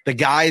 the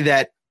guy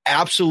that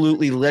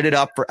absolutely lit it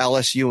up for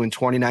LSU in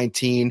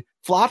 2019,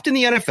 flopped in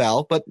the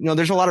NFL, but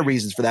there's a lot of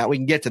reasons for that. We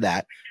can get to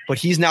that. But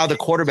he's now the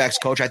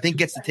quarterbacks coach. I think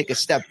gets to take a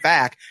step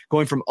back,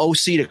 going from OC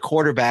to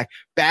quarterback,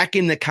 back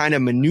in the kind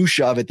of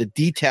minutia of it, the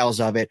details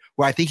of it,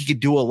 where I think he could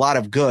do a lot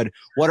of good.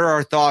 What are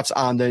our thoughts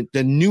on the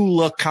new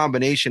look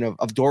combination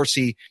of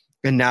Dorsey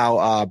and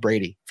now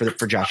Brady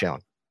for Josh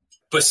Allen?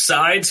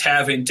 Besides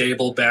having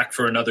Daboll back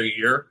for another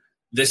year,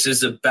 this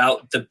is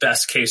about the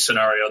best case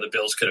scenario the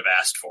Bills could have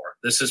asked for.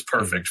 This is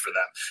perfect for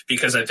them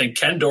because I think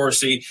Ken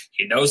Dorsey,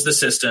 he knows the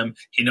system.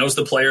 He knows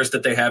the players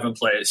that they have in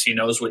place. He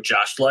knows what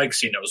Josh likes.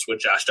 He knows what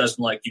Josh doesn't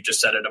like. You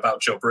just said it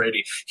about Joe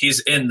Brady.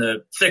 He's in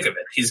the thick of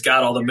it. He's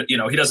got all the,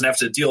 he doesn't have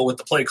to deal with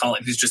the play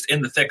calling. He's just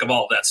in the thick of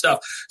all of that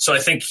stuff. So I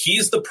think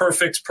he's the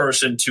perfect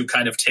person to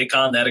kind of take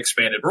on that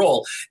expanded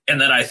role. And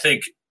then I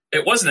think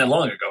it wasn't that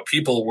long ago.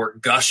 People were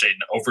gushing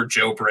over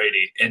Joe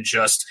Brady and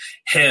just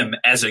him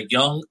as a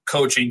young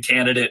coaching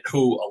candidate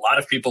who a lot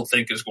of people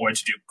think is going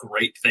to do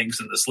great things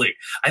in this league.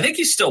 I think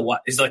he's still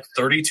he's like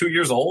 32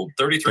 years old,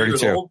 33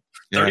 years old,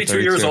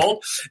 32 years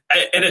old.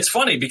 And it's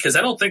funny because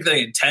I don't think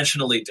they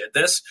intentionally did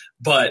this,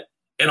 but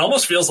it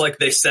almost feels like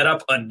they set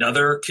up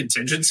another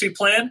contingency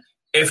plan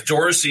if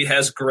Dorsey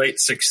has great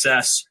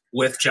success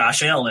with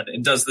Josh Allen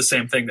and does the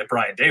same thing that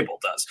Brian Daboll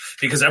does,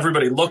 because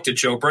everybody looked at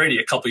Joe Brady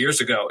a couple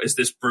years ago as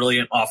this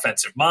brilliant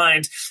offensive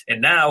mind.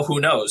 And now who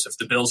knows if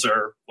the Bills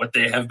are what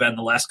they have been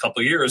the last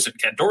couple of years and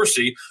Ken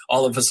Dorsey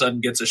all of a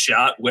sudden gets a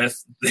shot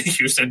with the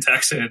Houston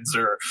Texans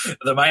or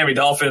the Miami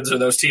Dolphins or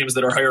those teams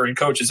that are hiring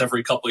coaches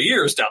every couple of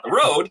years down the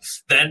road,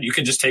 then you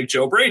can just take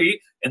Joe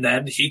Brady and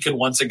then he can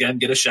once again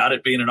get a shot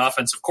at being an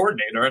offensive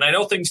coordinator. And I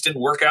know things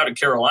didn't work out in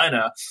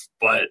Carolina,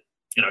 but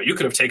you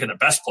could have taken the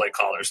best play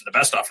callers and the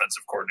best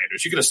offensive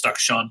coordinators. You could have stuck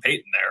Sean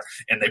Payton there,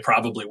 and they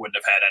probably wouldn't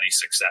have had any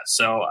success.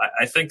 So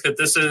I think that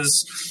this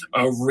is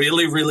a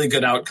really, really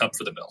good outcome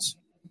for the Bills.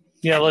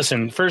 Yeah,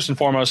 listen, first and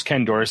foremost,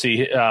 Ken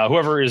Dorsey,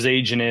 whoever his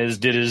agent is,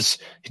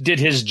 did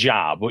his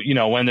job.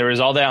 When there was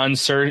all that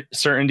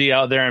uncertainty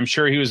out there, I'm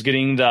sure he was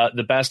getting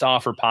the best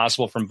offer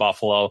possible from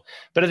Buffalo.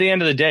 But at the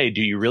end of the day,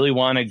 do you really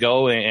want to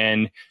go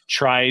and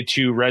try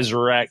to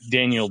resurrect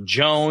Daniel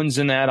Jones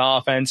in that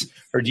offense?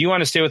 Or do you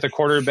want to stay with a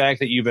quarterback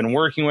that you've been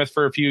working with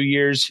for a few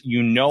years?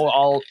 You know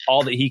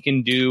all that he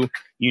can do.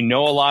 You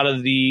know a lot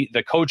of the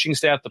coaching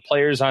staff, the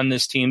players on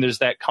this team. There's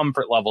that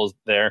comfort level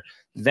there.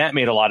 That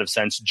made a lot of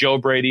sense. Joe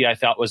Brady, I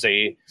thought, was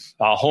a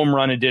home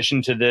run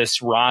addition to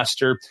this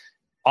roster.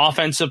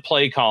 Offensive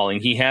play calling,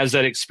 he has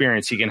that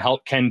experience. He can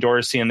help Ken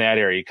Dorsey in that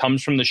area. He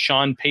comes from the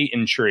Sean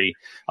Payton tree,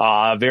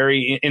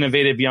 very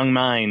innovative young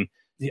mind.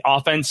 The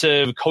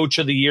Offensive Coach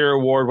of the Year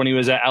award when he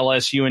was at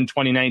LSU in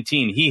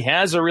 2019. He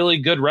has a really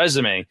good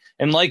resume.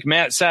 And like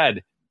Matt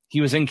said,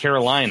 he was in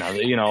Carolina.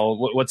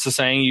 What's the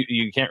saying?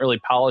 You can't really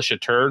polish a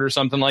turd or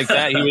something like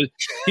that.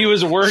 He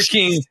was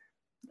working.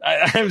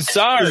 I'm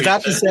sorry. Is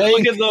that the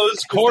saying? Look at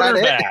those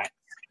quarterbacks.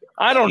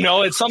 I don't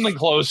know. It's something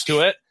close to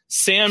it.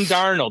 Sam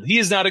Darnold. He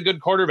is not a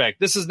good quarterback.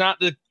 This is not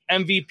the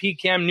MVP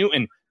Cam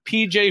Newton.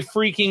 PJ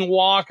freaking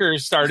Walker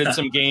started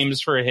some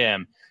games for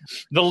him.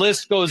 The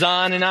list goes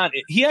on and on.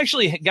 He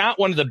actually got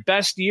one of the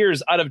best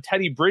years out of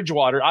Teddy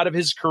Bridgewater out of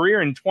his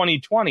career in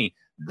 2020.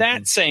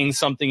 That's saying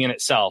something in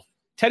itself.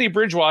 Teddy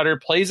Bridgewater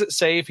plays it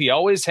safe. He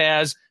always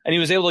has, and he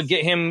was able to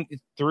get him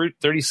through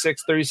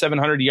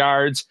 3,700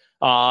 yards.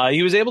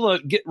 He was able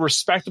to get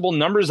respectable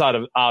numbers out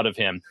of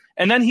him.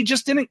 And then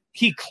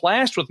he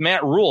clashed with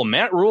Matt Rule.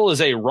 Matt Rule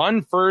is a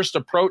run first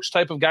approach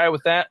type of guy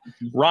with that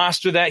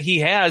roster that he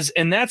has.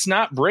 And that's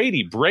not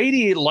Brady.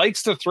 Brady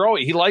likes to throw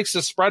it. He likes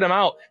to spread them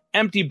out,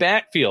 empty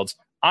backfields.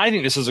 I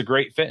think this is a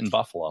great fit in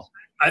Buffalo.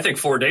 I think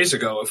 4 days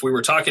ago, if we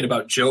were talking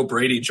about Joe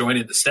Brady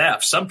joining the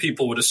staff, some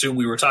people would assume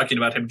we were talking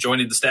about him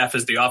joining the staff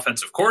as the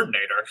offensive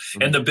coordinator,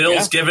 and the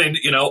Bills giving,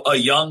 a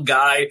young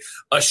guy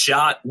a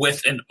shot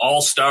with an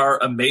all-star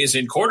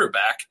amazing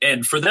quarterback.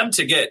 And for them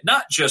to get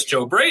not just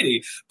Joe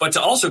Brady, but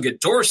to also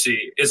get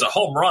Dorsey is a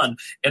home run.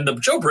 And the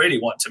Joe Brady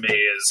one to me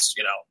is,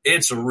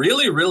 it's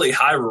really, really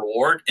high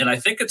reward. And I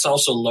think it's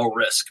also low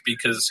risk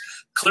because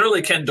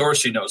clearly Ken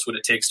Dorsey knows what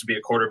it takes to be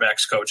a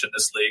quarterback's coach in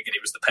this league, and he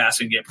was the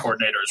passing game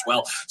coordinator as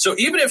well. So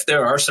even if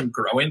there are some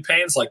growing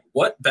pains, like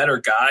what better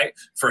guy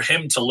for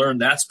him to learn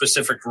that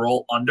specific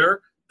role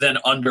than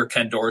under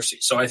Ken Dorsey?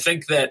 So I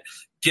think that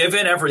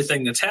given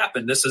everything that's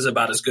happened, this is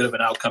about as good of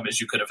an outcome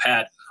as you could have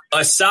had,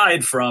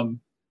 aside from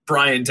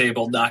Brian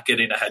Daboll not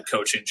getting a head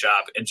coaching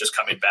job and just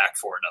coming back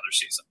for another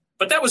season.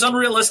 But that was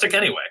unrealistic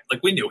anyway.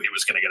 Like, we knew he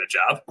was going to get a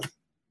job.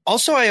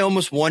 Also, I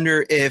almost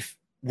wonder if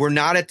we're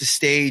not at the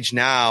stage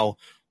now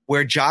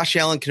where Josh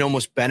Allen can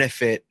almost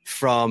benefit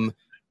from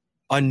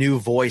a new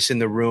voice in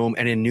the room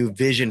and a new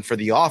vision for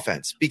the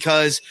offense,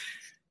 because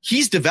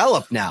he's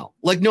developed now.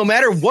 Like, no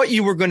matter what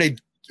you were going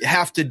to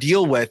have to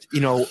deal with,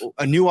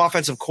 a new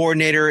offensive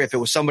coordinator, if it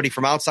was somebody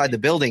from outside the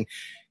building,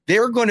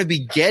 they're going to be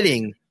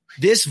getting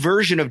this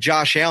version of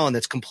Josh Allen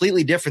that's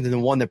completely different than the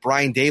one that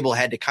Brian Daboll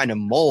had to kind of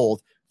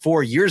mold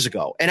 4 years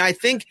ago. And I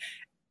think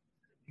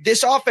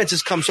this offense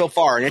has come so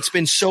far, and it's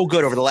been so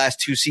good over the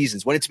last 2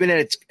 seasons. When it's been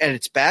at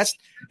its best,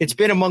 it's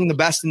been among the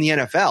best in the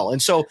NFL.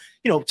 And so,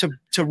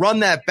 to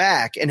run that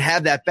back and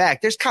have that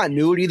back, there's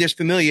continuity, there's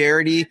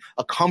familiarity,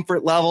 a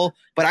comfort level.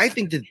 But I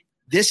think that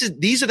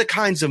these are the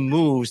kinds of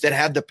moves that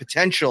have the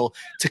potential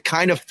to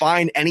kind of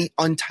find any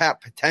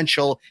untapped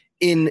potential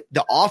in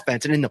the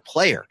offense and in the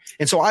player.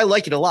 And so I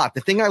like it a lot.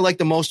 The thing I like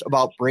the most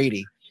about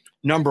Brady,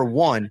 number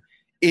one,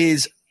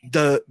 is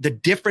the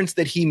difference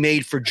that he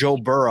made for Joe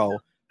Burrow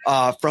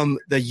from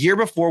the year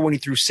before when he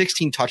threw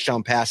 16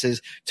 touchdown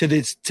passes to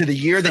the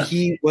year that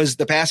he was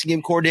the passing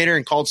game coordinator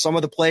and called some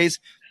of the plays.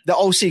 The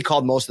OC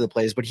called most of the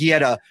plays, but he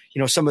had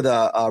some of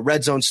the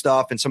red zone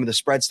stuff and some of the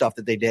spread stuff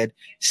that they did.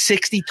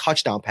 60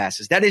 touchdown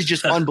passes. That is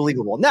just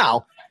unbelievable.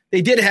 Now,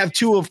 they did have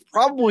two of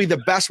probably the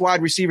best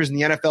wide receivers in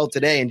the NFL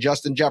today, in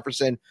Justin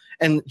Jefferson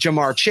and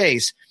Jamar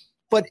Chase.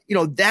 But,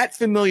 that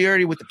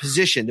familiarity with the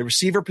position, the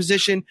receiver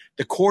position,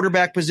 the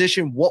quarterback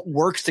position, what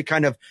works to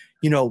kind of,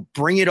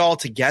 bring it all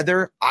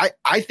together.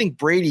 I think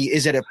Brady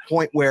is at a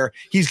point where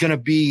he's going to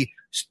be,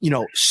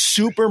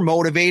 super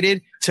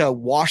motivated to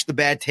wash the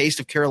bad taste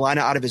of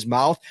Carolina out of his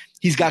mouth.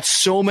 He's got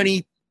so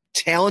many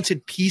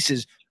talented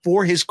pieces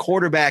for his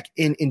quarterback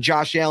in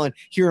Josh Allen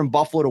here in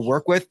Buffalo to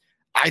work with.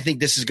 I think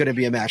this is going to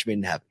be a match made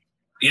in heaven.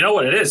 You know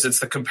what it is? It's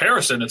the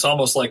comparison. It's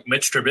almost like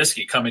Mitch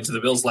Trubisky coming to the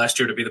Bills last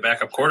year to be the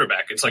backup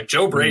quarterback. It's like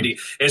Joe Brady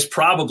is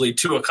probably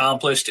too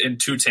accomplished and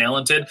too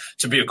talented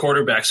to be a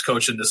quarterback's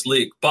coach in this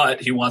league,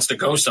 but he wants to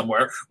go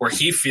somewhere where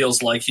he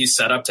feels like he's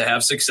set up to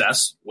have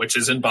success, which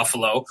is in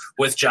Buffalo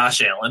with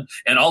Josh Allen,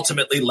 and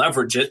ultimately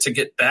leverage it to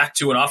get back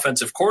to an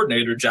offensive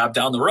coordinator job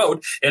down the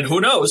road. And who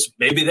knows,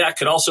 maybe that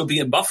could also be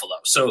in Buffalo.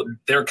 So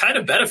they're kind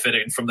of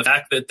benefiting from the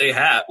fact that they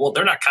have, well,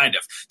 they're not kind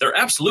of, they're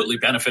absolutely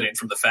benefiting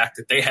from the fact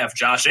that they have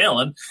Josh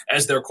Allen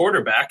as their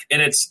quarterback.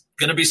 And it's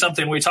going to be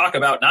something we talk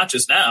about not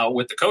just now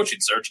with the coaching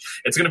search.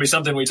 It's going to be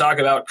something we talk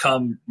about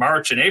come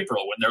March and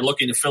April when they're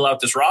looking to fill out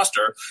this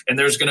roster. And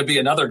there's going to be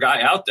another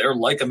guy out there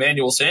like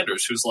Emmanuel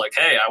Sanders who's like,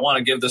 hey, I want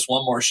to give this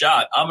one more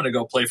shot. I'm going to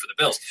go play for the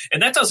Bills.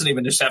 And that doesn't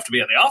even just have to be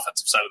on the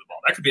offensive side of the ball.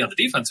 That could be on the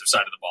defensive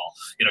side of the ball.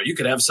 You know, you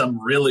could have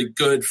some really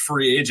good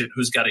free agent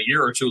who's got a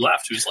year or two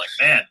left who's like,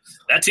 man,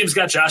 that team's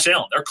got Josh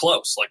Allen. They're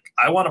close. Like,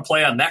 I want to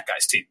play on that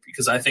guy's team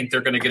because I think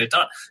they're going to get it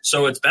done.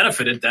 So it's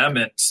benefited them.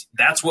 And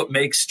that's what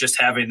makes just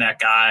having that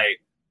guy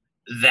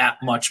that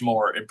much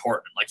more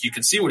important. Like, you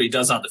can see what he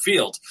does on the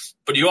field,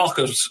 but you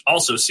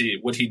also see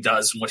what he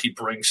does and what he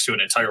brings to an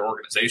entire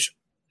organization.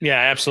 Yeah,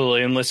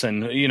 absolutely. And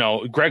listen, you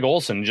know, Greg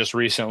Olsen just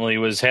recently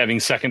was having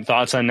second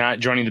thoughts on not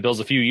joining the Bills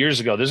a few years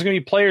ago. There's going to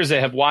be players that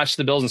have watched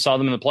the Bills and saw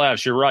them in the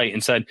playoffs. You're right.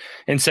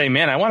 And say,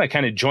 man, I want to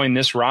kind of join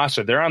this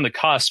roster. They're on the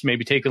cusp,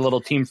 maybe take a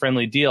little team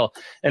friendly deal.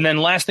 And then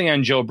last thing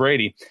on Joe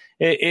Brady,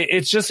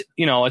 it's just,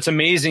 you know, it's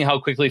amazing how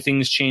quickly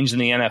things change in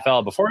the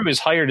NFL. Before he was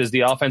hired as the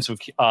offensive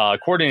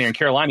coordinator in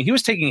Carolina, he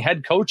was taking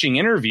head coaching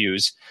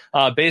interviews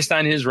based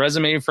on his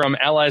resume from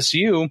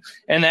LSU,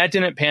 and that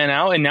didn't pan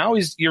out. And now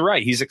you're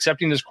right, he's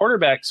accepting this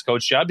quarterback's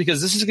coach job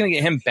because this is going to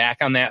get him back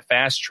on that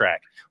fast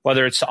track,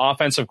 whether it's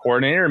offensive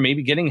coordinator or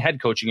maybe getting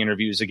head coaching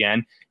interviews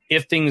again,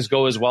 if things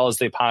go as well as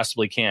they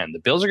possibly can. The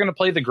Bills are going to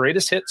play the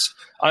greatest hits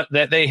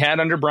that they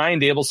had under Brian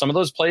Daboll. Some of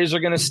those plays are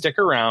going to stick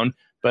around,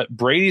 but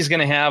Brady's going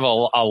to have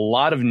a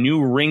lot of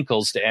new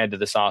wrinkles to add to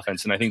this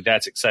offense, and I think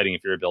that's exciting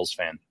if you're a Bills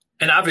fan.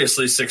 And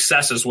obviously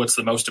success is what's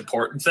the most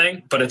important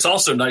thing, but it's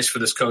also nice for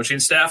this coaching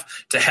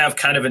staff to have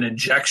kind of an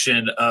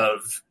injection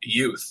of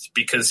youth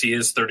because he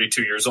is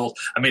 32 years old.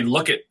 I mean,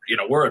 look at, you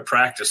know, we're at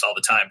practice all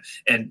the time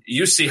and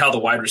you see how the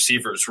wide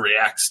receivers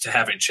react to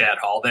having Chad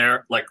Hall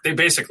there. Like, they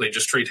basically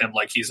just treat him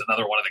like he's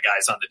another one of the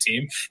guys on the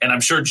team. And I'm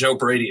sure Joe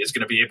Brady is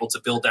going to be able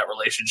to build that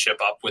relationship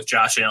up with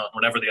Josh Allen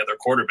whenever the other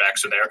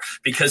quarterbacks are there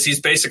because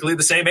he's basically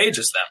the same age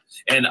as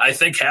them. And I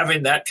think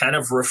having that kind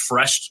of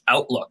refreshed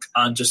outlook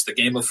on just the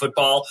game of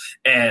football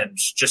and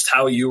just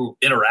how you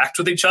interact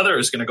with each other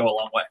is going to go a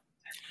long way.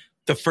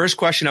 The first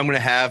question I'm going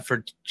to have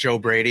for Joe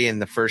Brady and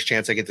the first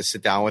chance I get to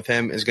sit down with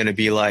him is going to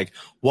be like,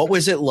 what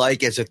was it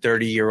like as a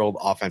 30-year-old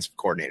offensive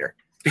coordinator?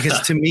 Because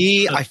to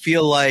me, I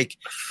feel like,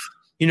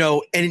 you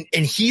know, and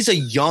he's a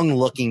young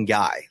looking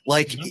guy.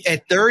 Like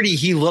at 30,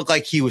 he looked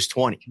like he was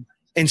 20.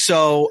 And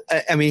so,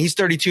 I mean, he's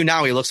 32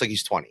 now. He looks like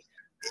he's 20.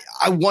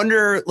 I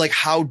wonder like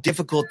how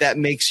difficult that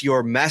makes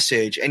your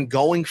message and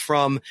going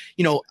from,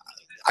 you know,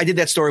 I did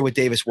that story with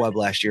Davis Webb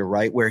last year,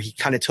 right? Where he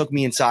kind of took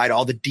me inside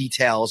all the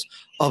details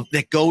of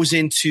that goes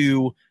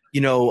into,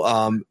 you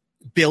know,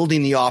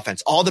 building the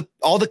offense, all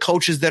the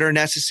coaches that are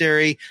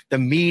necessary, the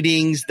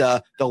meetings,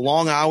 the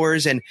long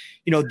hours. And,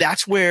 you know,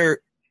 that's where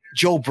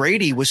Joe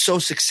Brady was so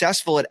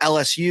successful at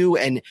LSU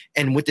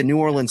and with the New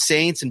Orleans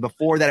Saints. And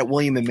before that at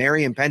William and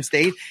Mary and Penn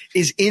State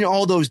is in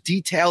all those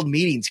detailed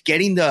meetings,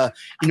 getting the,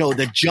 you know,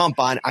 the jump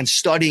on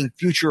studying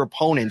future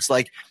opponents.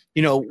 Like,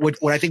 you know,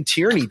 what I think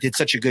Tierney did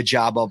such a good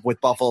job of with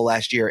Buffalo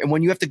last year. And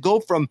when you have to go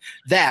from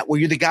that, where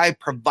you're the guy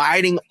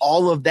providing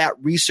all of that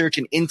research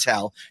and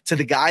intel to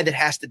the guy that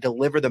has to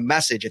deliver the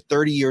message at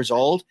 30 years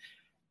old,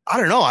 I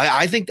don't know.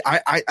 I think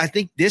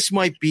this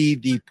might be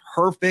the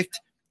perfect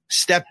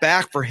step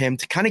back for him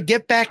to kind of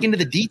get back into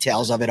the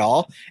details of it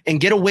all and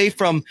get away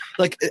from,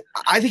 like,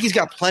 I think he's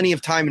got plenty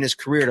of time in his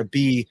career to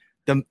be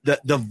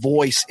the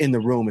voice in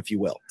the room, if you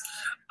will.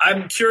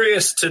 I'm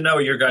curious to know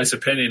your guys'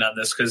 opinion on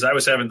this because I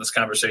was having this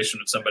conversation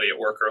with somebody at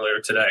work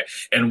earlier today,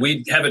 and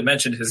we haven't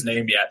mentioned his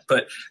name yet.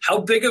 But how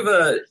big of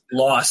a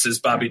loss is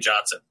Bobby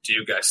Johnson, do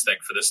you guys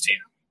think, for this team?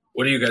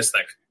 What do you guys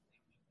think?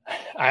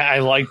 I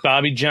like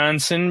Bobby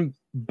Johnson,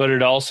 but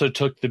it also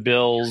took the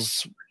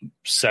Bills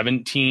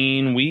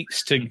 17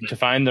 weeks to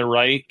find the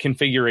right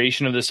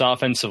configuration of this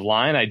offensive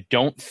line. I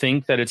don't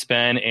think that it's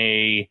been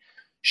a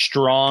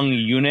strong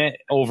unit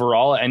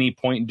overall at any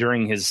point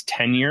during his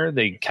tenure.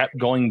 They kept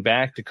going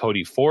back to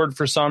Cody Ford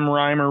for some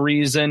rhyme or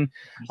reason.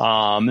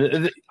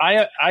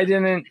 I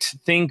didn't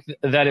think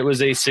that it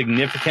was a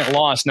significant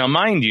loss. Now,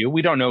 mind you,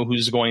 we don't know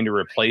who's going to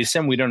replace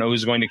him. We don't know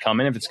who's going to come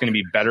in, if it's going to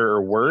be better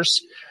or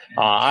worse.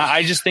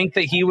 I just think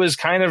that he was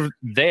kind of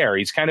there.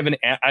 He's kind of an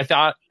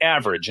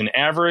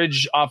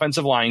average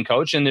offensive line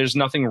coach, and there's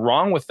nothing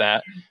wrong with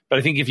that. But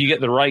I think if you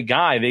get the right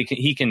guy,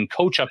 he can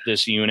coach up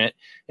this unit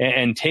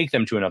and take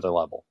them to another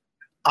level.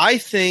 I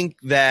think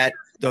that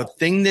the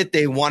thing that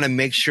they want to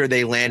make sure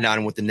they land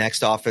on with the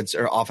next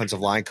offensive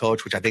line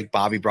coach, which I think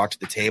Bobby brought to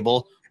the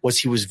table, was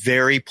he was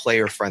very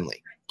player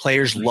friendly.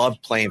 players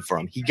loved playing for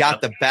him. He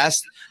got the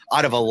best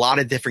out of a lot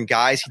of different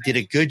guys. He did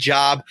a good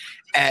job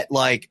at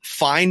like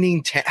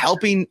finding,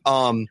 helping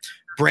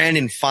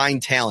Brandon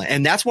find talent.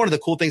 And that's one of the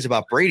cool things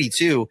about Brady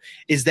too,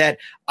 is that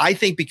I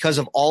think because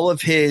of all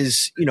of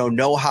his,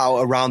 know-how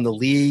around the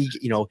league,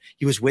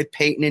 he was with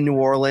Peyton in New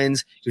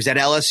Orleans, he was at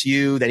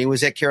LSU, then he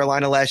was at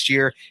Carolina last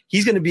year.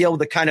 He's going to be able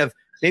to kind of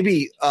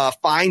maybe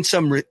find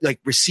some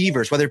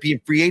receivers, whether it be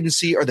in free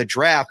agency or the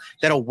draft,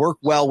 that'll work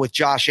well with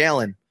Josh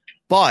Allen.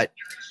 But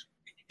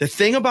the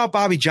thing about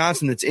Bobby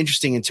Johnson that's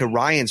interesting, and to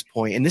Ryan's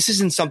point, and this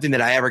isn't something that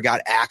I ever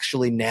got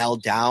actually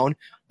nailed down,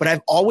 but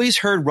I've always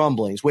heard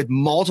rumblings with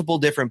multiple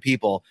different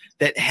people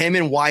that him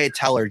and Wyatt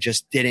Teller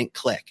just didn't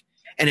click.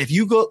 And if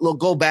you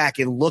go back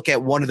and look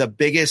at one of the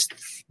biggest,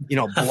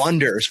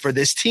 blunders for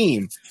this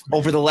team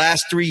over the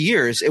last 3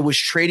 years, it was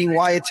trading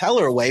Wyatt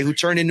Teller away, who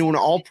turned into an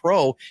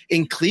all-pro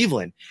in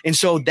Cleveland. And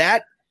so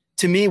that,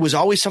 to me, was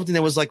always something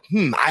that was like,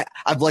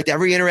 I've liked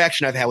every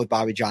interaction I've had with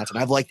Bobby Johnson.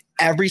 I've liked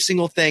every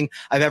single thing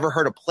I've ever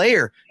heard a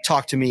player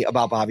talk to me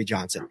about Bobby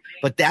Johnson.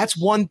 But that's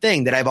one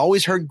thing that I've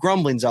always heard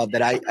grumblings of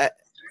that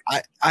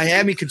I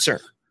am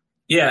concerned.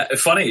 Yeah,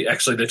 funny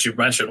actually that you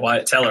mentioned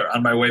Wyatt Teller.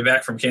 On my way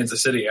back from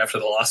Kansas City after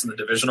the loss in the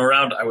divisional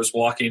round, I was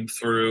walking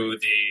through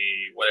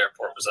what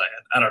airport was I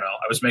in? I don't know.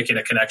 I was making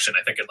a connection,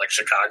 I think in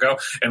Chicago,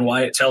 and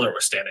Wyatt Teller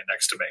was standing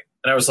next to me.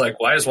 And I was like,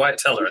 why is Wyatt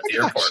Teller at the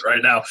airport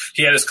right now?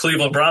 He had his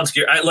Cleveland Browns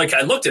gear. I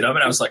looked at him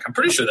and I was like, I'm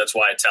pretty sure that's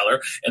Wyatt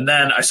Teller. And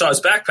then I saw his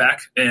backpack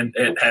and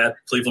it had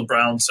Cleveland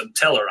Browns and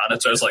Teller on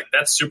it. So I was like,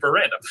 that's super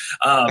random.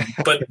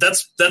 But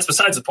that's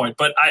besides the point.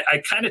 But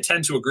I kind of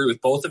tend to agree with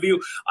both of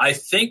you. I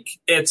think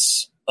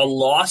it's a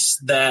loss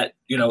that,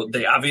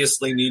 they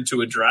obviously need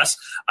to address.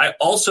 I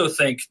also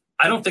think,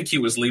 I don't think he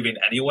was leaving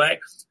anyway.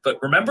 But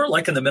remember,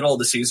 in the middle of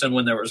the season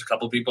when there was a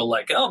couple of people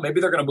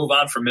maybe they're going to move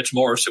on from Mitch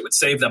Morse. It would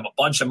save them a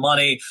bunch of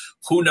money.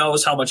 Who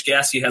knows how much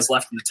gas he has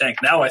left in the tank.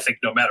 Now I think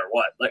no matter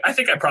what, I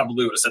think I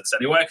probably would have said this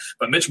anyway,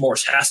 but Mitch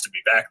Morse has to be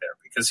back there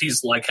because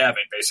he's like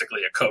having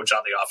basically a coach on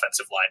the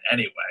offensive line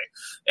anyway.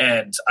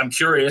 And I'm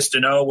curious to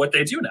know what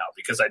they do now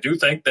because I do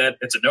think that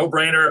it's a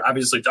no-brainer.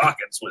 Obviously,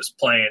 Dawkins was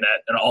playing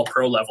at an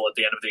all-pro level at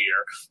the end of the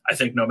year. I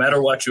think no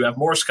matter what, you have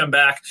Morse come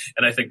back,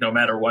 and I think no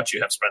matter what,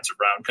 you have Spencer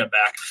Brown come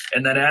back.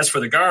 And then as for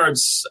the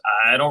guards,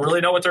 I don't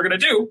really know what they're going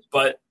to do,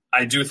 but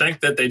I do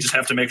think that they just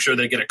have to make sure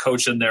they get a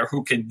coach in there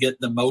who can get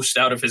the most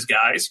out of his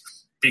guys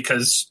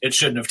because it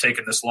shouldn't have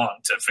taken this long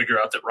to figure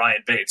out that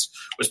Ryan Bates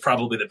was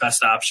probably the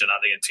best option on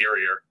the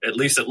interior. At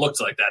least it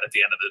looked like that at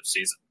the end of the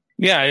season.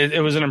 Yeah,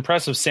 it was an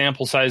impressive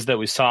sample size that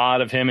we saw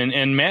out of him.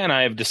 And Matt and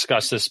I have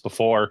discussed this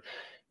before.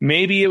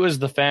 Maybe it was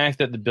the fact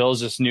that the Bills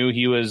just knew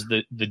he was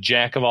the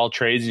jack of all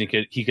trades and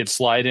he could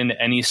slide into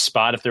any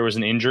spot if there was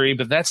an injury,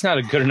 but that's not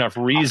a good enough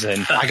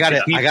reason. I got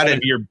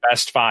your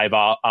best five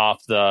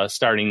off the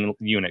starting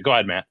unit. Go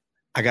ahead, Matt.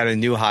 I got a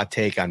new hot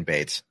take on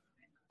Bates.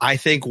 I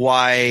think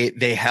why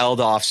they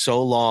held off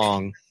so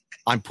long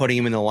on putting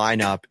him in the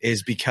lineup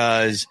is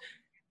because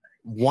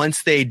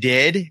once they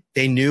did,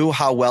 they knew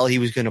how well he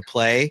was going to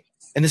play.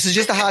 And this is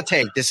just a hot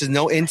take. This is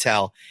no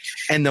intel.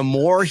 And the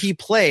more he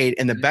played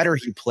and the better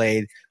he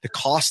played, the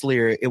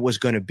costlier it was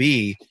going to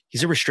be.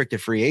 He's a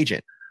restricted free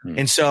agent.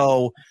 And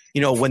so,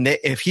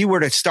 if he were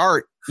to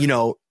start,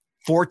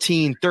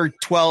 13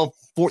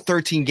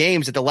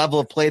 games at the level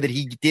of play that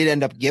he did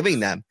end up giving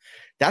them,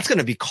 that's going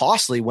to be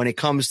costly when it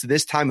comes to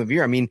this time of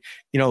year. I mean,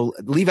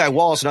 Levi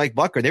Wallace and Ike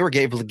Bucker, they were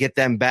able to get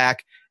them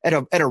back at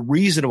a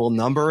reasonable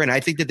number. And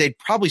I think that they'd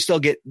probably still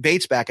get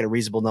Bates back at a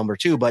reasonable number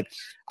too. But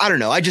I don't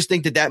know. I just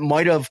think that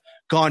might have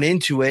gone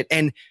into it.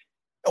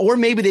 Or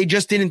maybe they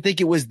just didn't think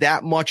it was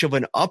that much of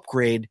an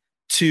upgrade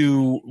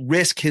to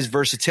risk his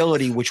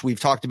versatility, which we've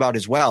talked about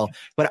as well.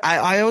 But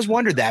I always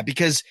wondered that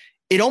because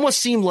it almost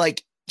seemed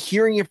like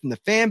hearing it from the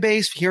fan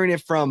base, hearing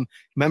it from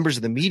members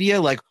of the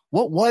media,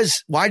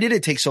 why did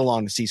it take so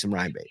long to see some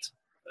Ryan Bates?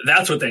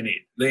 That's what they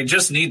need. They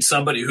just need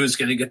somebody who's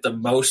going to get the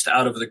most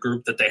out of the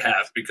group that they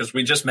have because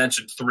we just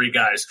mentioned three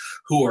guys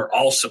who are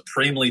all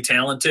supremely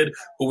talented,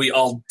 who we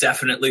all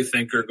definitely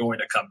think are going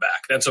to come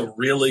back. That's a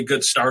really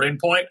good starting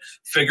point.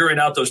 Figuring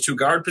out those two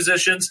guard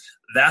positions,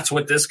 that's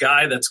what this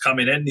guy that's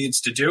coming in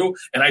needs to do.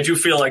 And I do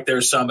feel like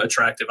there's some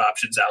attractive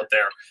options out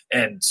there.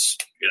 And,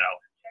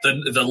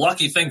 the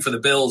lucky thing for the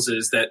Bills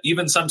is that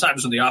even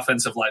sometimes when the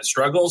offensive line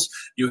struggles,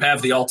 you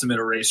have the ultimate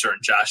eraser in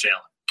Josh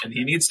Allen. And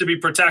he needs to be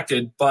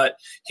protected, but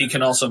he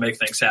can also make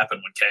things happen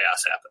when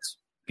chaos happens.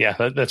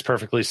 Yeah, that's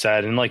perfectly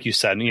said. And like you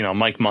said,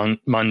 Mike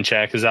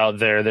Munchak is out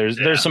there.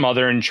 There's some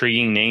other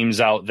intriguing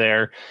names out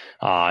there.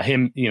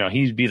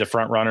 He'd be the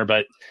front runner,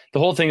 but the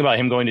whole thing about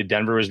him going to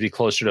Denver was be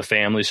closer to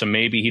family. So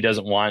maybe he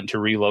doesn't want to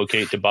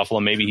relocate to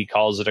Buffalo. Maybe he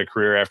calls it a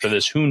career after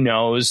this. Who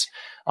knows?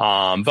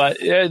 But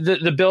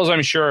the Bills,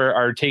 I'm sure,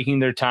 are taking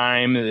their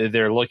time.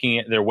 They're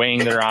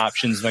weighing their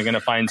options. And they're going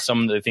to find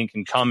someone that they think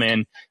can come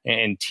in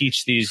and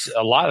teach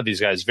a lot of these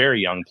guys,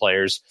 very young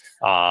players,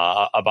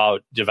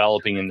 about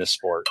developing in this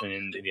sport and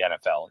in the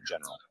NFL in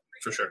general.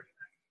 For sure.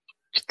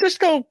 Just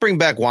don't bring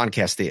back Juan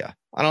Castilla.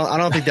 I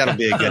don't think that'll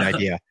be a good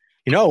idea.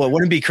 It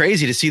wouldn't be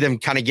crazy to see them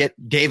kind of get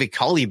David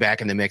Culley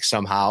back in the mix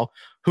somehow,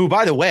 who,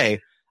 by the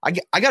way, I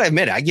got to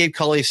admit, I gave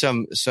Cully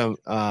some stuff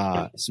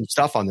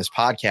on this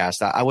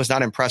podcast. I was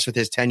not impressed with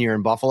his tenure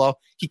in Buffalo.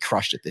 He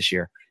crushed it this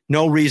year.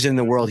 No reason in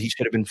the world he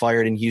should have been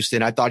fired in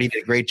Houston. I thought he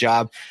did a great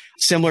job,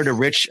 similar to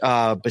Rich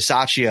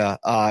Bisaccia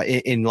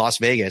in Las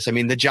Vegas. I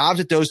mean, the jobs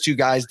that those two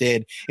guys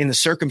did in the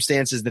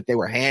circumstances that they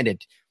were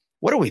handed.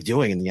 What are we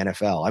doing in the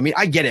NFL? I mean,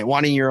 I get it,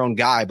 wanting your own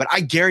guy, but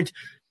I guarantee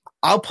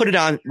I'll put it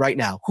on right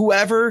now.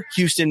 Whoever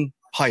Houston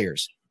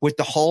hires with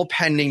the whole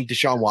pending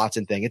Deshaun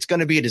Watson thing, it's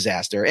going to be a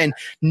disaster. And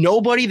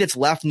nobody that's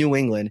left New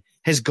England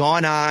has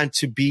gone on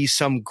to be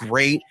some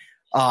great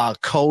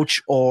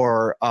coach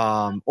or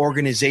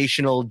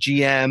organizational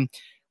GM.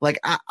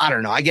 Like, I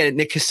don't know. I get it.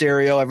 Nick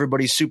Caserio,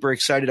 everybody's super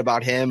excited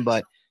about him,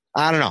 but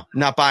I don't know. I'm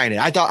not buying it.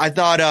 I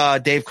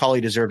thought Dave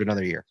Culley deserved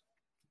another year.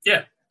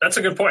 Yeah. That's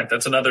a good point.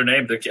 That's another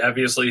name that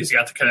obviously he's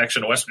got the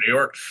connection to West New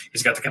York.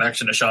 He's got the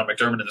connection to Sean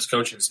McDermott and his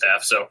coaching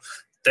staff. So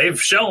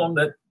they've shown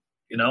that,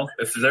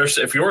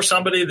 if you're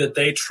somebody that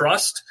they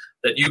trust,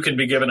 that you can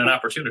be given an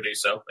opportunity.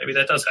 So maybe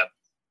that does happen.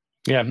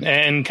 Yeah,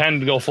 and kind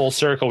of to go full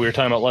circle, we were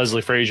talking about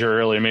Leslie Frazier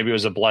earlier. Maybe it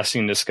was a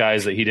blessing in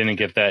disguise that he didn't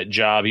get that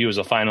job. He was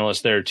a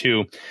finalist there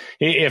too.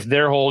 If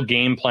their whole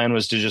game plan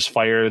was to just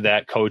fire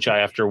that coach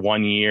after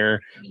 1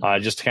 year,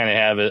 just to kind of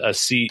have a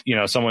seat,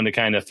 someone to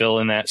kind of fill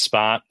in that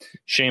spot,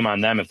 shame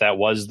on them if that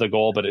was the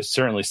goal, but it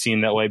certainly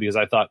seemed that way because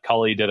I thought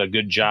Culley did a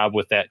good job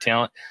with that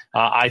talent.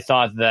 I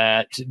thought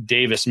that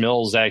Davis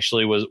Mills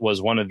actually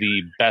was one of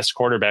the best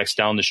quarterbacks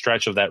down the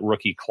stretch of that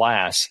rookie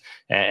class,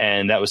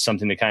 and that was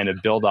something to kind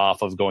of build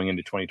off of going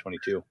into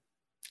 2022.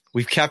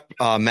 We've kept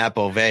Matt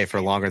Bove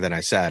for longer than I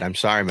said. I'm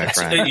sorry, my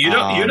friend. You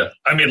don't.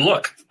 I mean,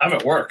 look, I'm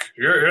at work.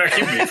 You're not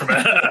keeping me from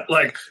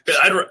like.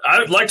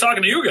 I'd like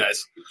talking to you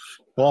guys.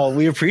 Well,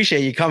 we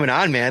appreciate you coming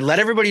on, man. Let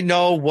everybody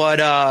know what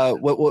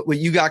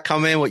you got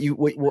coming,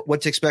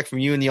 what to expect from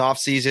you in the off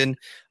season,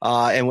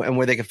 and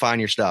where they can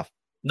find your stuff.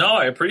 No,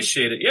 I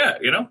appreciate it. Yeah,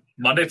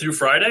 Monday through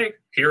Friday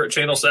here at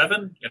Channel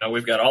 7.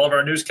 We've got all of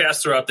our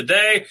newscasts throughout the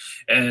day,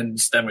 and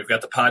then we've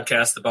got the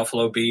podcast, The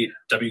Buffalo Beat,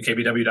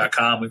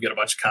 WKBW.com. We've got a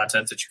bunch of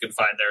content that you can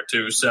find there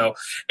too. So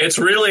it's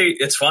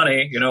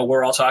funny.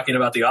 We're all talking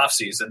about the off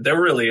season. There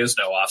really is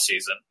no off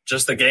season,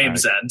 just the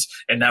games end.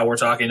 And now we're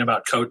talking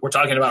about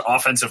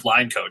offensive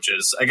line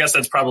coaches. I guess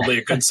that's probably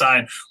a good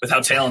sign with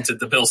how talented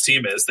the Bills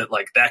team is that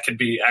can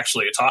be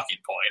actually a talking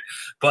point.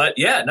 But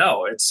yeah,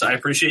 no, I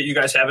appreciate you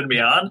guys having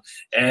me on.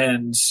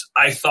 And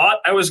I thought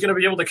I was going to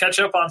be able to catch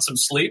up on some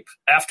sleep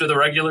after the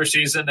regular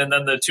season and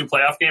then the 2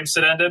 playoff games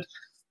that ended.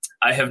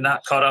 I have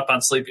not caught up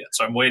on sleep yet,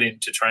 so I'm waiting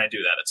to try and do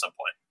that at some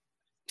point.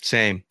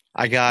 Same.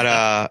 I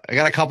got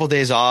a couple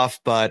days off,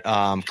 but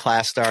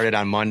class started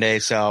on Monday,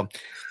 so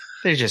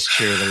they're just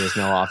true that there's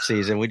no off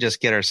season. We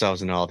just get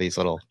ourselves into all these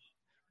little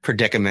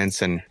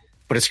predicaments,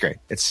 but it's great.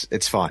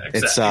 It's fun.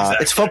 Exactly.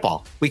 It's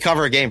football. We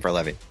cover a game for a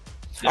living.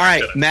 Yeah, all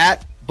right,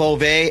 Matt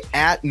Bove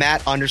at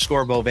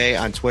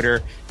Matt_Bove on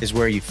Twitter is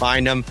where you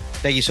find him.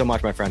 Thank you so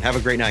much, my friend. Have a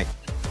great night.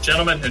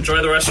 Gentlemen,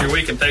 enjoy the rest of your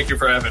week, and thank you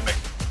for having me.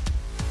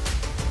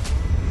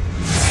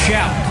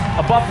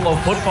 Shout, a Buffalo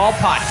football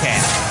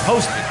podcast,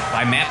 hosted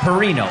by Matt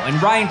Perino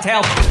and Ryan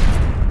Talbot.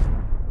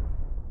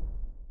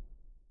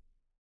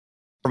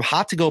 From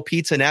hot-to-go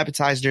pizza and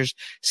appetizers,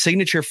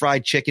 signature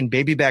fried chicken,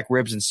 baby back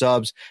ribs and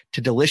subs, to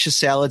delicious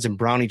salads and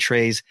brownie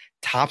trays,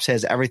 Tops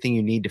has everything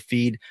you need to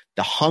feed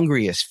the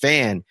hungriest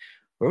fan.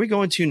 Where are we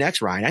going to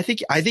next, Ryan? I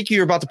think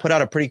you're about to put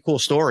out a pretty cool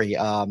story.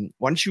 Why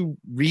don't you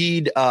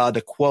read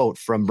the quote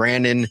from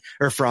Joe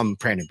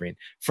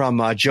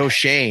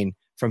Schoen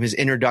from his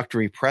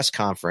introductory press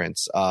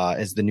conference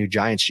as the new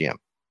Giants GM?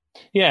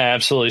 Yeah,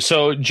 absolutely.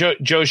 So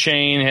Joe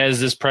Schoen has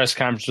this press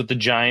conference with the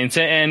Giants,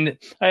 and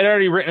I had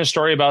already written a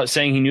story about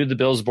saying he knew the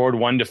Bills board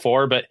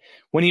 1-4, but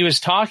when he was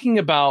talking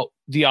about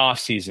the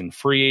offseason,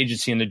 free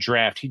agency, and the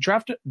draft, he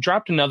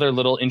dropped another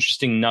little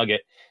interesting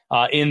nugget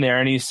in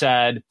there, and he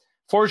said,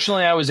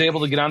 fortunately, I was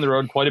able to get on the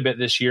road quite a bit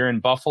this year. In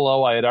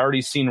Buffalo, I had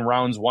already seen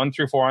rounds 1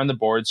 through 4 on the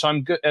board, so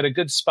I'm at a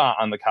good spot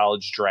on the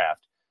college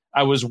draft.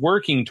 I was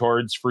working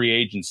towards free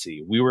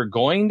agency. We were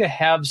going to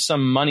have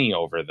some money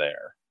over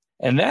there.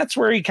 And that's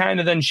where he kind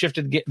of then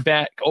shifted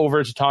back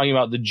over to talking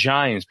about the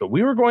Giants. But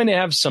we were going to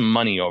have some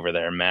money over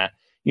there, Matt.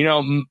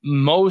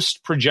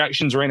 Most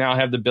projections right now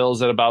have the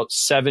Bills at about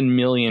 $7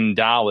 million,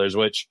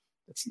 which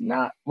it's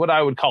not what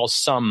I would call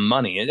some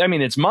money. I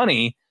mean, it's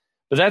money,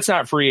 but that's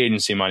not free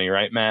agency money,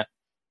 right, Matt?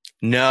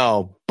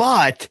 No,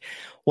 but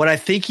what I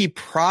think he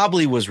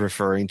probably was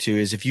referring to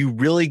is if you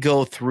really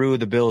go through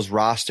the Bills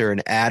roster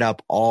and add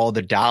up all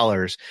the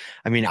dollars.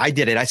 I mean, I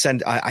did it. I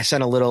sent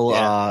a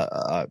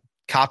little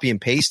copy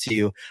and paste to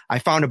you. I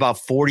found about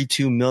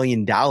 $42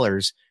 million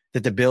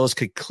that the Bills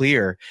could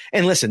clear.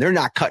 And listen, they're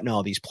not cutting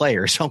all these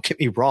players. Don't get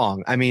me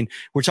wrong. I mean,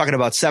 we're talking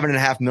about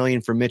 $7.5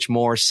 million for Mitch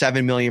Moore,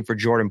 $7 million for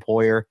Jordan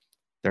Poyer.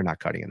 They're not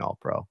cutting an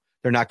all-pro.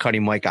 They're not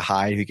cutting Micah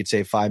Hyde, who you could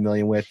save $5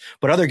 million with,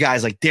 but other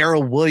guys like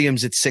Darrell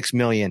Williams at $6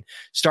 million,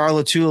 Star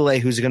Lotulelei,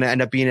 who's going to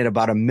end up being at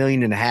about $1.5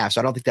 million.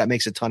 So I don't think that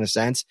makes a ton of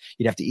sense.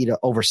 You'd have to eat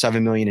over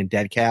 $7 million in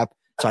dead cap.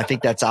 So I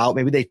think that's out.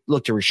 Maybe they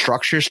look to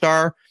restructure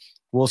Star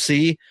We'll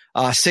see.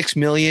 $6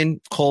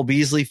 million, Cole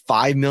Beasley,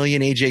 $5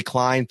 million, AJ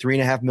Klein,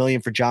 $3.5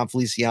 million for John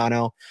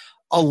Feliciano.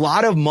 A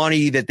lot of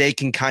money that they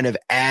can kind of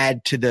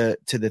add to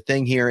the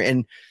thing here.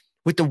 And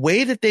with the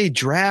way that they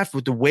draft,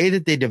 with the way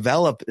that they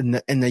develop and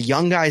the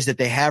young guys that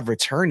they have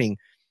returning,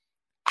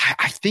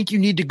 I think you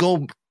need to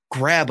go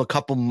grab a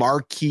couple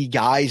marquee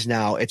guys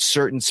now at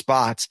certain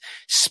spots,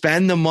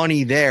 spend the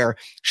money there,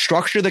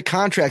 structure the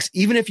contracts,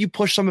 even if you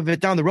push some of it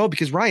down the road.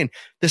 Because Ryan,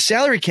 the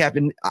salary cap,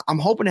 and I'm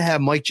hoping to have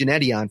Mike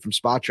Giannetti on from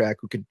Spot Track,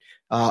 who could,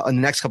 in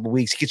the next couple of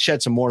weeks, he could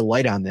shed some more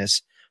light on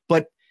this.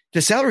 But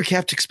the salary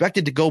cap's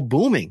expected to go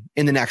booming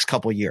in the next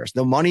couple of years.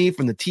 The money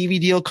from the TV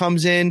deal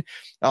comes in,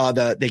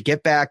 they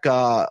get back,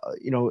 out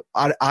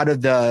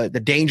of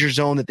the danger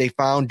zone that they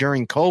found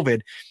during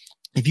COVID.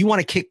 If you want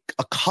to kick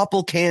a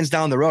couple cans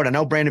down the road, I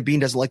know Brandon Beane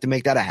doesn't like to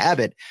make that a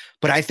habit,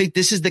 but I think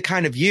this is the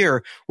kind of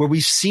year where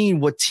we've seen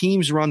what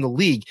teams around the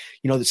league,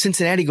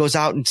 Cincinnati goes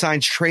out and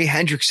signs Trey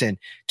Hendrickson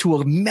to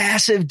a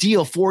massive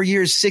deal, 4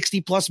 years,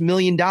 $60+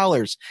 million.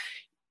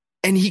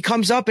 And he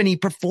comes up and he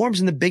performs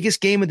in the biggest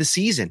game of the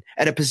season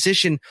at a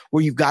position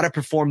where you've got to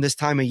perform this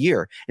time of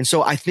year. And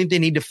so I think they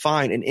need to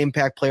find an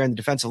impact player in the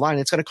defensive line.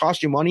 It's going to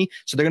cost you money,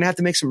 so they're going to have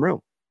to make some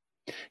room.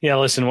 Yeah,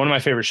 listen, one of my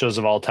favorite shows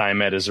of all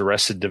time, Ed, is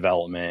Arrested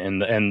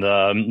Development. And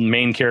the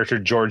main character,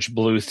 George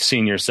Bluth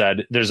Sr.,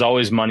 said, there's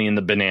always money in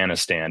the banana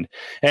stand.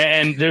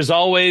 And there's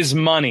always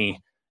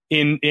money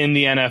in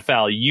the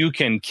NFL. You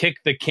can kick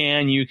the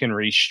can, you can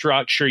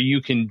restructure,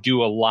 you can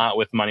do a lot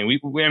with money.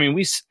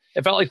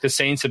 It felt like the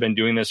Saints have been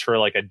doing this for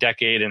like a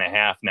decade and a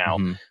half now,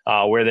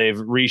 where they've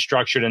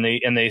restructured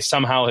and they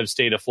somehow have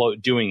stayed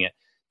afloat doing it.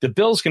 The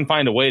Bills can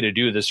find a way to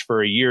do this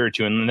for a year or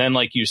two. And then,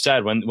 like you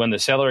said, when the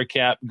salary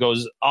cap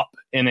goes up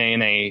in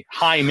a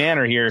high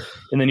manner here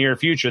in the near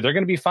future, they're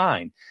going to be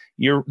fine.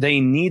 They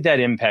need that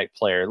impact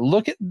player.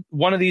 Look at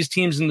one of these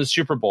teams in the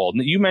Super Bowl.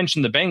 You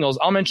mentioned the Bengals.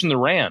 I'll mention the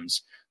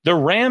Rams. The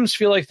Rams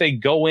feel like they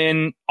go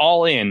in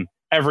all in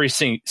every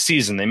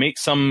season. They make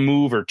some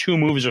move or two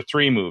moves or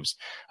three moves.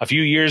 A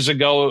few years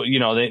ago,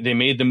 they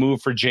made the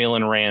move for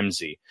Jalen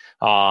Ramsey.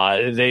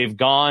 They've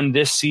gone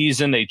this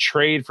season. They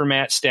trade for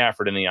Matt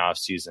Stafford in the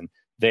offseason.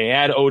 They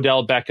add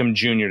Odell Beckham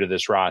Jr. to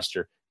this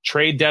roster.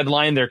 Trade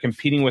deadline, they're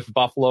competing with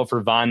Buffalo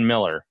for Von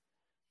Miller.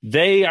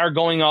 They are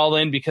going all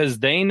in because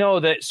they know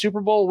that Super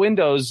Bowl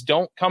windows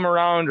don't come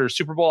around, or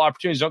Super Bowl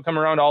opportunities don't come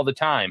around all the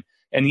time.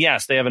 And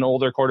yes, they have an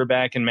older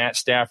quarterback in Matt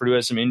Stafford who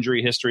has some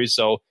injury history.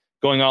 So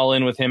going all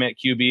in with him at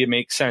QB, it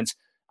makes sense.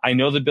 I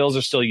know the Bills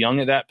are still young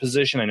at that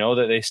position. I know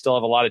that they still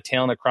have a lot of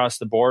talent across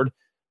the board,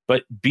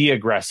 but be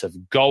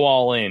aggressive. Go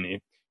all in.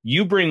 If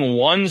you bring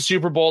one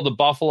Super Bowl to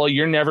Buffalo,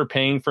 you're never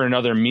paying for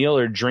another meal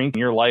or drink in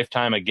your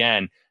lifetime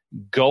again.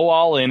 Go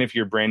all in if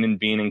you're Brandon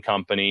Beane and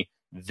company.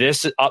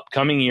 This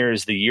upcoming year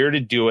is the year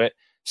to do it.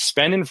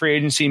 Spend in free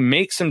agency,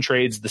 make some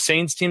trades. The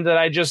Saints team that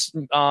I just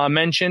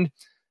mentioned,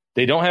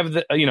 they don't have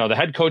the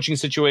head coaching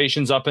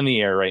situation's up in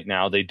the air right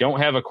now. They don't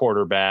have a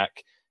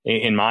quarterback.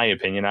 In my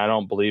opinion, I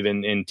don't believe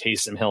in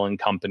Taysom Hill and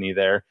company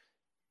there.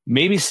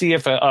 Maybe see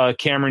if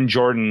Cameron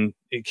Jordan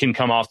can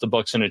come off the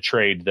books in a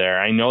trade there.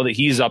 I know that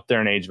he's up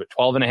there in age, but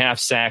 12.5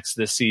 sacks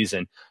this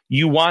season.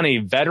 You want a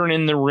veteran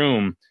in the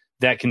room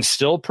that can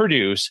still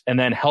produce and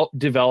then help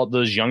develop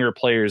those younger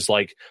players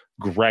like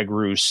Greg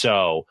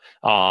Rousseau,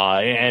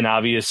 and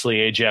obviously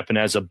AJ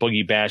Epineza,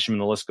 Boogie Basham,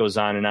 and the list goes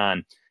on and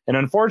on. And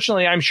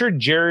unfortunately, I'm sure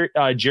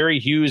Jerry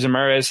Hughes and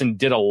Mario Edison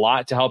did a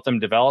lot to help them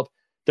develop.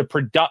 The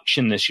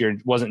production this year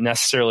wasn't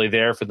necessarily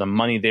there for the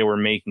money they were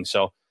making.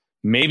 So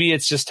maybe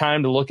it's just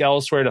time to look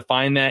elsewhere to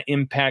find that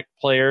impact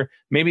player.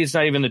 Maybe it's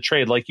not even the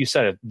trade. Like you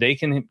said, if they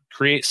can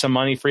create some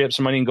money, free up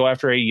some money, and go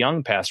after a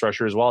young pass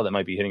rusher as well that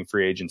might be hitting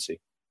free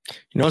agency.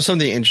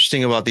 Something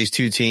interesting about these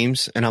two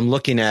teams, and I'm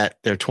looking at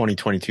their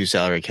 2022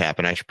 salary cap,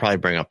 and I should probably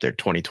bring up their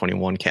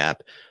 2021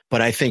 cap,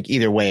 but I think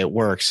either way it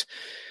works.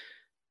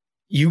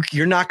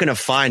 You're not going to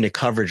find a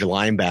coverage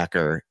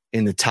linebacker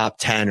in the top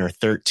 10 or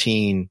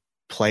 13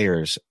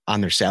 players on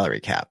their salary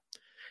cap.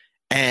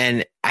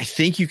 And I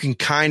think you can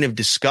kind of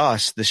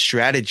discuss the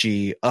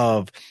strategy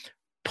of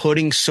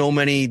putting so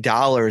many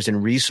dollars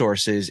and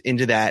resources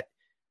into that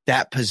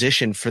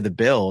position for the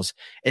Bills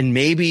and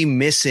maybe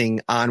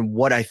missing on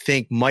what I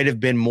think might have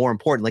been more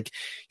important. Like,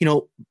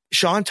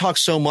 Sean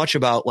talks so much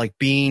about like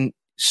being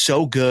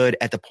so good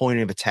at the point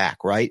of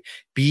attack, right?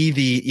 Be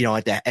the,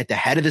 at the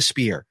head of the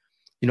spear.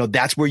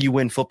 That's where you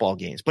win football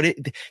games, but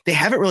they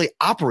haven't really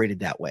operated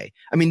that way.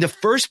 I mean, the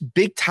first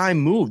big time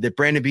move that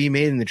Brandon Beane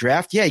made in the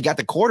draft, he got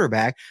the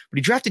quarterback, but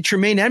he drafted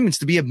Tremaine Edmonds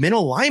to be a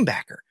middle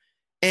linebacker.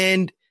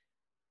 And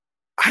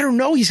I don't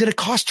know, he's going to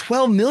cost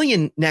 $12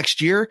 million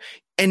next year,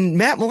 and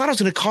Matt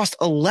Milano's going to cost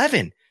 $11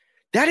 million.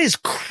 That is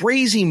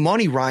crazy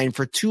money, Ryan,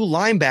 for two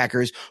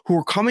linebackers who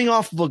are coming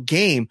off of a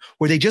game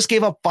where they just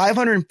gave up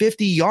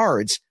 550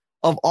 yards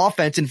of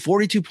offense and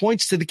 42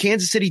 points to the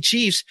Kansas City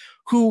Chiefs,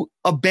 who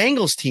a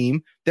Bengals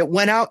team that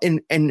went out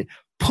and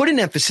put an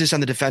emphasis on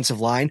the defensive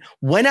line,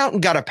 went out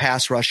and got a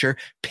pass rusher,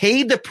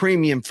 paid the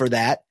premium for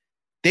that.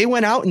 They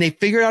went out and they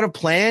figured out a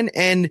plan,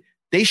 and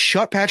they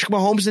shut Patrick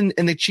Mahomes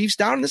and the Chiefs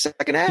down in the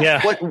second half.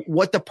 Yeah.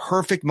 What the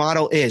perfect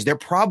model is. There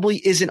probably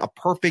isn't a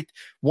perfect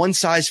one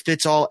size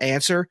fits all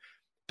answer,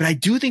 but I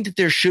do think that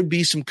there should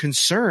be some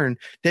concern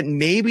that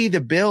maybe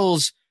the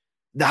Bills,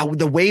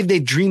 the way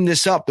they've dreamed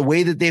this up, the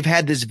way that they've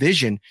had this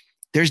vision,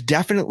 there's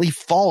definitely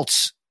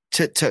faults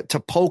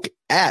to poke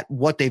at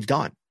what they've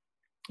done.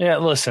 Yeah,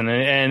 listen,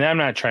 and I'm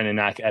not trying to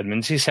knock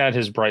Edmonds. He's had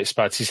his bright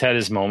spots. He's had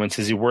his moments.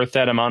 Is he worth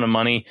that amount of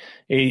money?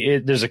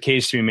 There's a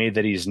case to be made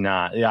that he's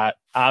not.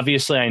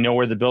 Obviously, I know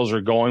where the Bills were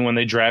going when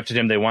they drafted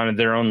him. They wanted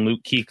their own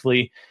Luke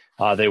Kuechly.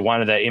 They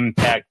wanted that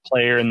impact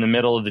player in the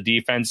middle of the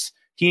defense.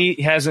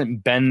 He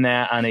hasn't been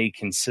that on a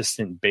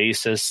consistent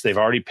basis. They've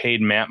already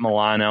paid Matt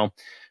Milano.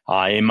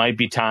 It might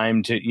be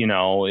time to,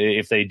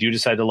 if they do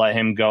decide to let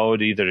him go,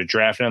 to either to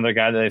draft another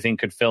guy that I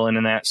think could fill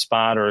in that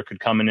spot, or could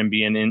come in and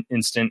be an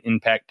instant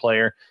impact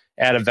player,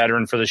 add a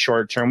veteran for the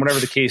short term, whatever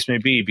the case may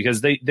be,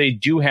 because they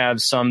do have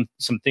some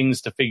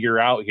things to figure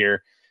out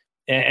here.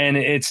 And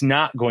it's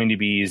not going to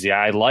be easy.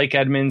 I like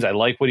Edmonds. I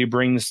like what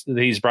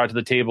he's brought to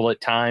the table at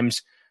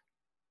times,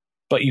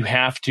 but you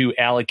have to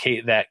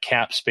allocate that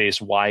cap space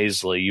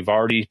wisely. You've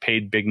already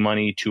paid big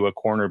money to a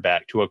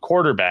cornerback, to a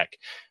quarterback.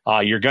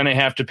 You're going to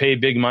have to pay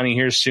big money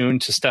here soon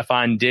to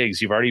Stephon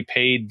Diggs. You've already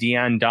paid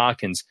Deion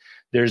Dawkins.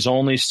 There's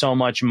only so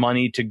much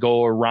money to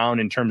go around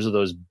in terms of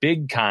those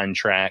big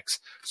contracts.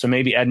 So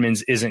maybe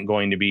Edmonds isn't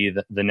going to be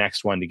the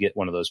next one to get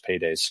one of those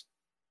paydays.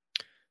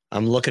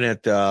 I'm looking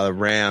at the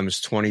Rams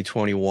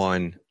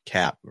 2021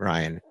 cap,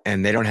 Ryan,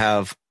 and they don't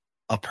have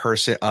a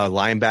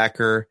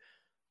linebacker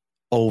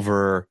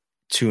over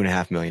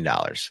 $2.5 million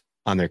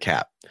on their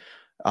cap.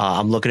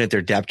 I'm looking at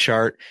their depth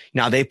chart.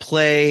 Now they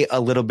play a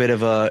little bit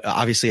of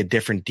obviously a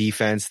different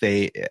defense.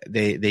 They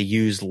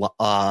use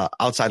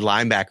outside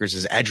linebackers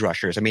as edge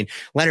rushers. I mean,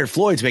 Leonard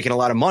Floyd's making a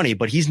lot of money,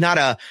 but he's not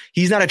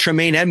a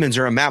Tremaine Edmonds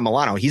or a Matt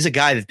Milano. He's a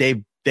guy that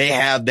they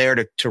have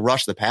there to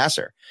rush the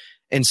passer.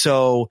 And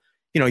so,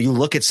 you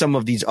look at some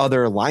of these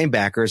other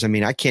linebackers. I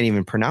mean, I can't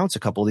even pronounce a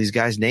couple of these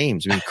guys'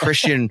 names. I mean,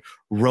 Christian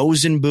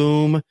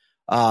Rosenboom,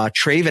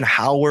 Traven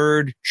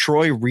Howard,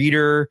 Troy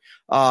Reeder,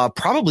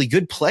 probably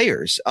good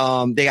players.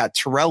 They got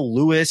Terrell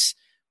Lewis.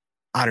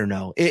 I don't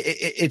know.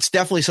 It's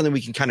definitely something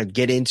we can kind of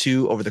get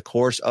into over the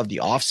course of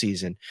the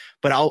offseason.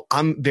 But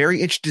I'm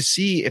very interested to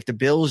see if the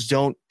Bills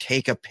don't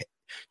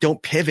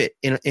pivot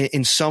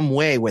in some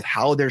way with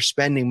how they're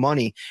spending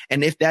money,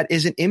 and if that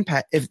isn't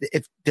impact,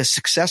 if the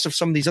success of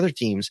some of these other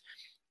teams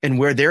and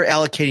where they're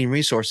allocating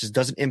resources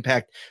doesn't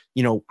impact,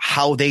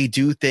 how they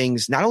do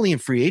things, not only in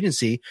free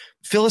agency,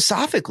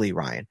 philosophically,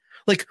 Ryan.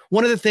 Like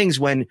one of the things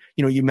when,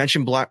 you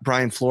mentioned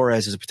Brian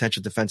Flores as a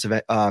potential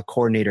defensive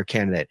coordinator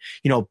candidate,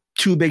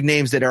 two big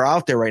names that are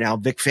out there right now,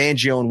 Vic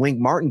Fangio and Wink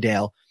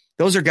Martindale.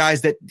 Those are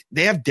guys that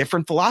they have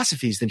different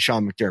philosophies than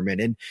Sean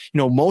McDermott. And,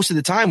 most of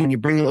the time when you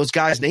bring those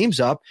guys' names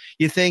up,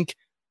 you think,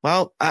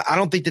 well, I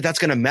don't think that that's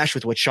going to mesh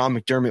with what Sean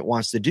McDermott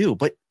wants to do.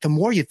 But the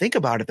more you think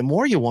about it, the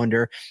more you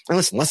wonder, and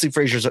listen, Leslie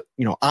Frazier's,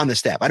 on the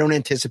staff. I don't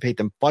anticipate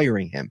them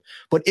firing him.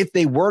 But if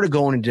they were to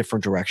go in a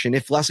different direction,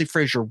 if Leslie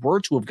Frazier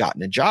were to have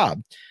gotten a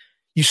job,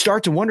 you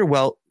start to wonder,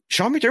 well,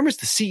 Sean McDermott's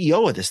the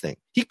CEO of this thing.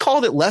 He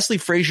called it Leslie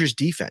Frazier's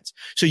defense.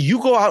 So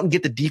you go out and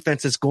get the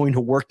defense that's going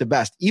to work the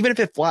best, even if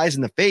it flies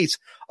in the face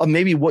of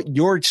maybe what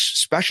your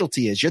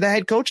specialty is. You're the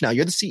head coach now.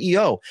 You're the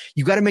CEO.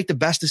 You got to make the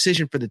best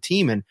decision for the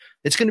team. And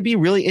it's going to be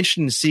really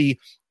interesting to see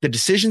the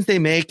decisions they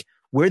make,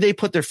 where they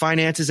put their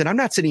finances. And I'm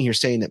not sitting here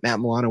saying that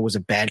Matt Milano was a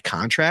bad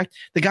contract.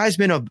 The guy's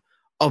been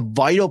a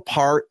vital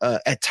part,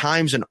 at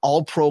times, an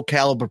all-pro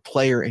caliber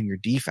player in your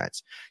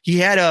defense. He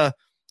had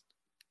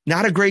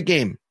not a great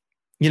game.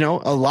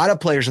 A lot of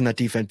players on that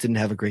defense didn't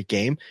have a great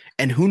game,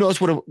 and who knows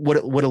what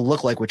it'll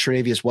look like with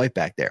Tre'Davious White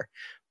back there.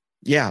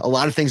 Yeah, a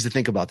lot of things to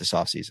think about this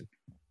offseason.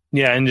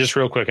 Yeah, and just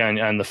real quick on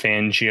the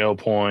Fangio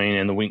point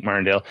and the Wink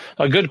Martindale,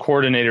 a good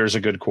coordinator is a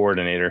good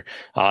coordinator.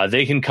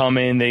 They can come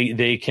in,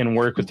 they can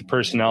work with the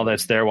personnel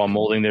that's there while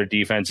molding their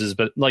defenses.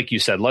 But like you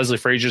said, Leslie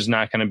Frazier's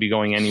not going to be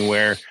going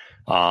anywhere.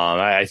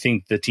 I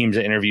think the teams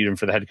that interviewed him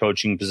for the head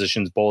coaching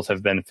positions both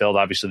have been filled.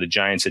 Obviously, the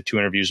Giants had 2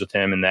 interviews with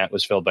him, and that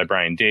was filled by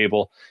Brian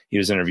Dable. He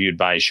was interviewed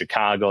by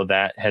Chicago.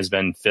 That has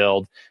been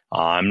filled.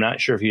 I'm not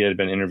sure if he had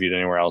been interviewed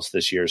anywhere else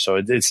this year. So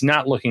it's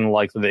not looking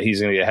likely that he's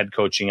going to get a head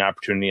coaching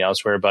opportunity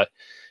elsewhere. But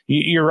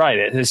you're right.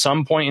 At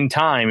some point in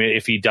time,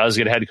 if he does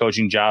get a head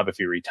coaching job, if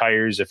he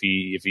retires, if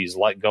he's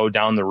let go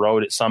down the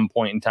road at some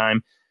point in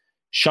time,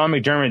 Sean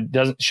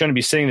McDermott shouldn't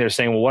be sitting there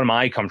saying, well, what am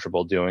I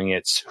comfortable doing?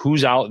 It's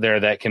who's out there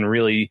that can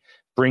really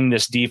bring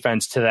this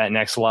defense to that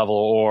next level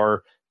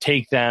or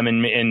take them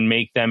and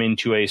make them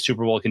into a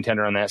Super Bowl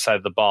contender on that side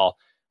of the ball.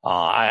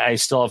 I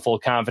still have full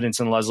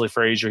confidence in Leslie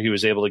Frazier. He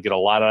was able to get a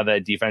lot out of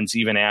that defense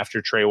even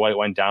after Trey White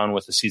went down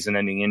with a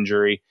season-ending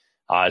injury.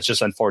 It's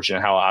just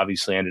unfortunate how it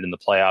obviously ended in the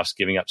playoffs,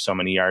 giving up so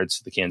many yards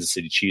to the Kansas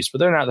City Chiefs. But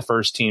they're not the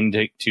first team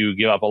to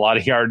give up a lot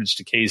of yardage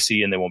to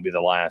KC, and they won't be the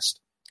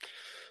last.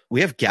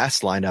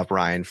 guests lined up,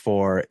 Ryan,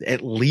 for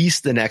at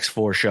least the next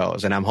 4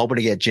 shows. And I'm hoping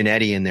to get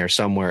Janetti in there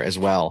somewhere as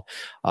well.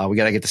 We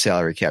got to get the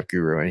salary cap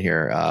guru in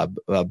here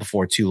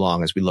before too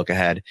long as we look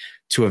ahead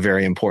to a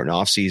very important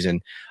offseason.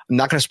 I'm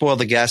not going to spoil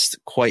the guest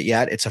quite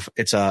yet. It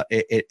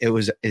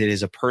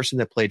is a person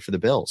that played for the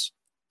Bills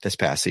this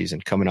past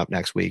season coming up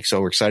next week. So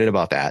we're excited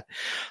about that.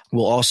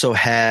 We'll also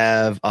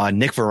have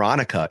Nick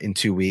Veronica in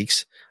 2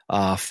 weeks,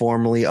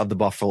 formerly of the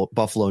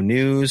Buffalo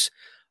News,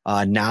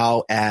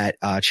 now at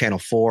Channel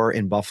 4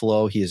 in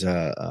Buffalo. He is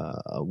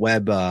a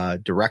web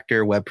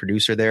director, web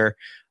producer there,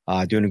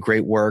 doing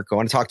great work. I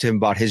want to talk to him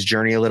about his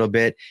journey a little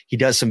bit. He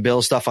does some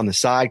Bills stuff on the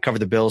side, covered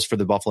the Bills for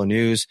the Buffalo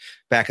News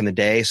back in the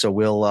day. So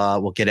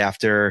we'll get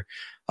after,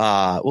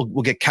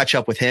 we'll get catch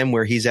up with him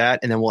where he's at.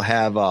 And then we'll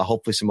have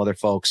hopefully some other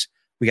folks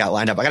we got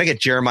lined up. I got to get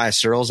Jeremiah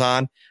Searles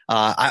on.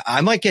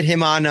 I might get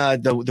him on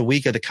the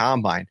week of the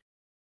Combine.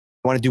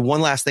 I want to do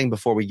one last thing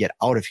before we get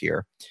out of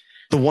here.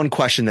 The one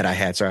question that I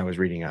had, sorry, I was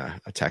reading a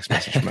text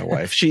message from my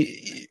wife.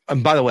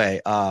 By the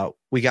way,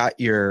 we got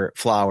your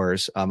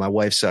flowers. My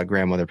wife's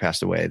grandmother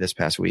passed away this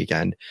past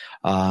weekend.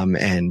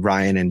 And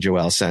Ryan and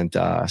Joelle sent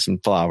some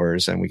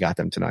flowers and we got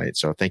them tonight.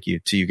 So thank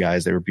you to you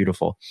guys. They were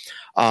beautiful.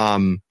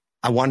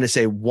 I wanted to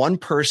say one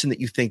person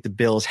that you think the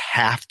Bills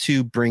have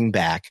to bring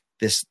back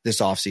this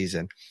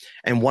offseason,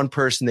 and one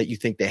person that you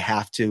think they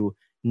have to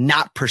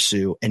not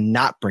pursue and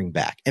not bring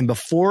back. And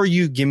before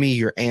you give me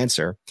your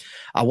answer,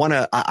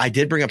 I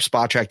did bring up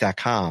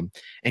SpotTrack.com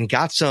and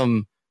got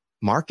some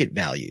market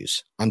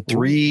values on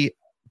 3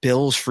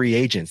 Bills free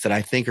agents that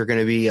I think are going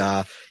to be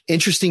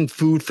interesting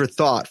food for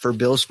thought for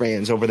Bills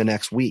fans over the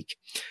next week,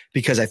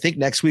 because I think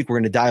next week we're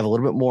going to dive a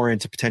little bit more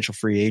into potential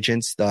free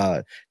agents,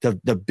 the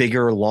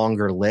bigger,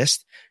 longer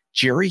list.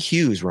 Jerry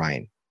Hughes,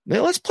 Ryan,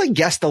 let's play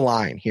guess the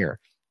line here,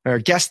 or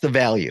guess the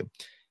value.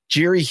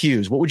 Jerry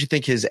Hughes, what would you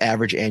think his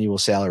average annual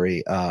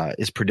salary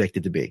is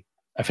predicted to be?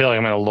 I feel like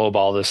I'm going to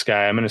lowball this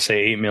guy. I'm going to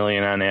say $8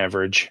 million on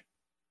average.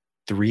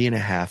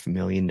 $3.5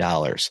 million.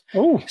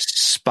 Oh,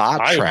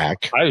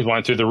 SpotTrack. I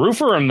went through the roof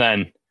for him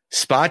then.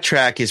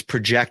 SpotTrack is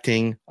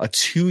projecting a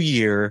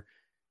 2-year,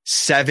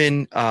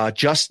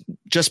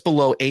 just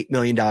below $8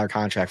 million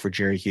contract for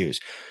Jerry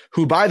Hughes,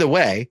 who, by the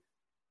way,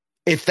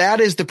 if that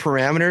is the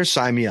parameters,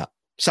 sign me up.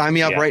 Sign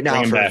me up right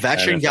now for a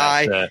veteran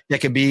guy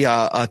that could be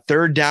a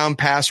third down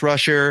pass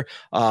rusher,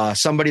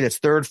 somebody that's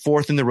third,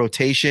 fourth in the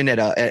rotation at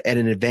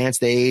an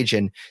advanced age,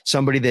 and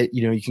somebody that,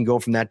 you can go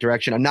from that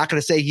direction. I'm not going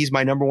to say he's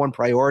my number one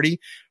priority,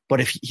 but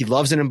if he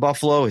loves it in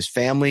Buffalo, his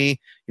family,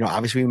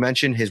 obviously we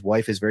mentioned his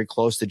wife is very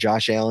close to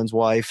Josh Allen's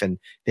wife, and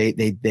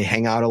they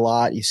hang out a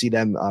lot. You see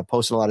them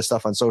posting a lot of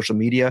stuff on social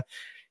media.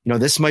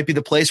 This might be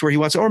the place where he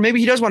wants to, or maybe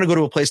he does want to go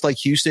to a place like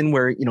Houston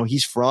where,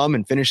 he's from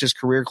and finish his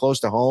career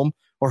close to home,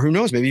 or who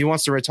knows, maybe he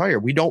wants to retire.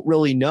 We don't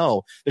really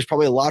know. There's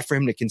probably a lot for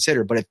him to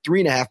consider, but at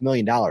 $3.5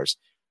 million,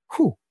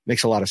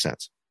 makes a lot of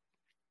sense.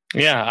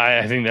 Yeah,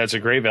 I think that's a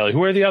great value.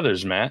 Who are the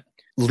others, Matt?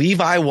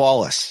 Levi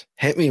Wallace.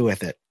 Hit me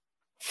with it.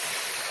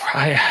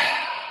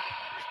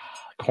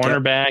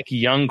 Cornerback,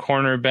 young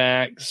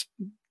cornerbacks,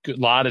 a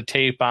lot of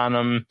tape on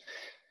them.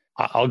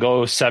 I'll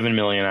go $7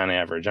 million on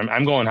average.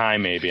 I'm going high,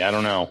 maybe. I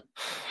don't know.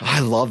 I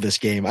love this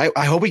game. I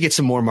hope we get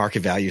some more market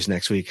values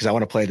next week, because I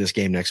want to play this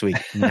game next week.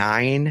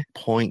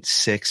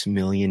 $9.6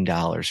 million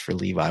for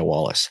Levi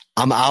Wallace.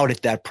 I'm out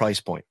at that price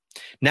point.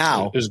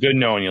 Now, it was good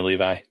knowing you,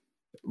 Levi.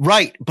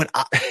 Right, but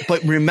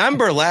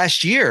remember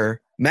last year,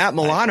 Matt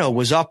Milano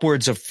was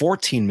upwards of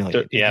 $14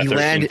 million. Yeah, he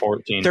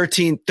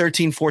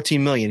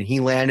 14 million. He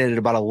landed at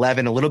about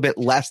 11, a little bit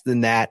less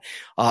than that,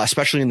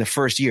 especially in the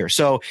first year.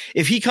 So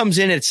if he comes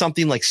in at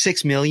something like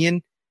 $6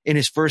 million in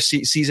his first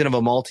season of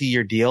a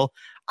multi-year deal,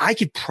 I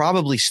could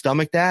probably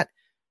stomach that.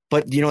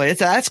 But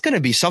that's going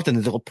to be something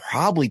that they'll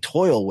probably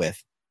toil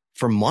with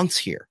for months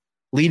here,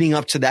 leading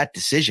up to that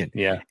decision.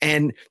 Yeah.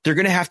 And they're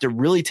going to have to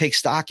really take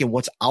stock in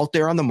what's out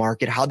there on the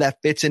market, how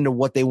that fits into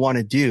what they want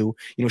to do.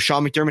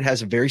 Sean McDermott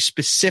has a very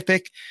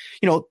specific,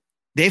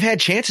 they've had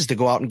chances to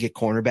go out and get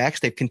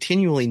cornerbacks. They've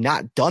continually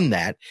not done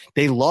that.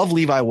 They love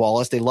Levi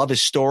Wallace. They love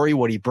his story,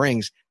 what he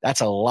brings. That's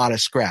a lot of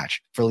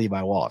scratch for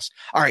Levi Wallace.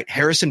 All right.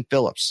 Harrison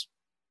Phillips.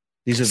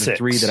 These are the 6.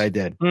 3 that I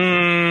did.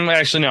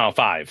 Actually, no,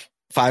 5.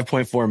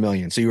 5.4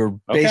 million. So you were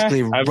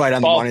basically right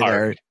on the money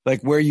there.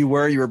 Like where you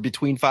were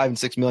between 5 and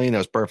 6 million. That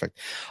was perfect.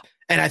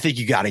 And I think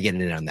you got to get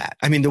in on that.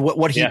 I mean,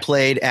 what he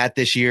played at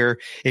this year,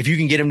 if you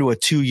can get him to a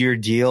 2-year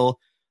deal,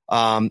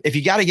 if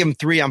you got to give him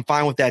 3, I'm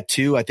fine with that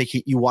too. I think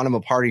you want him a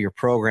part of your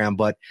program,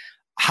 but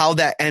how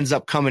that ends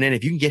up coming in,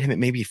 if you can get him at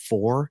maybe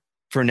 4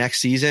 for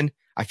next season,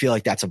 I feel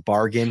like that's a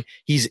bargain.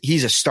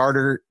 He's a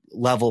starter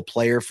level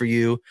player for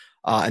you.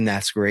 And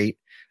that's great.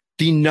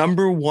 The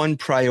number one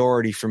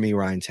priority for me,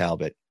 Ryan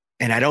Talbot,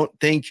 and I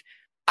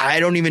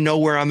don't even know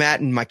where I'm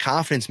at in my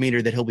confidence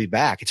meter that he'll be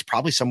back. It's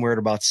probably somewhere at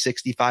about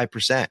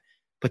 65%.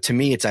 But to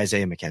me, it's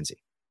Isaiah McKenzie.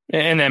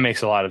 And that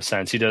makes a lot of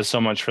sense. He does so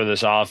much for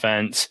this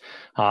offense.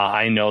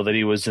 I know that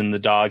he was in the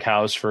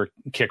doghouse for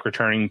kick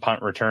returning,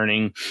 punt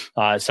returning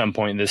at some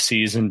point this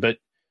season. But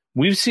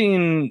we've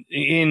seen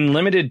in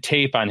limited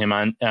tape on him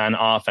on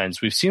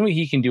offense, we've seen what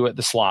he can do at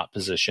the slot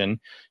position.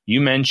 You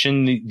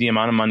mentioned the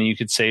amount of money you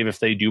could save if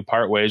they do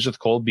part ways with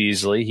Cole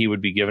Beasley. He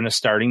would be given a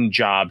starting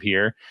job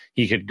here.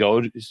 He could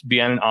go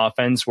be on an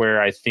offense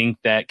where I think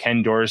that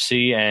Ken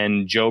Dorsey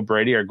and Joe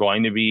Brady are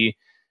going to be,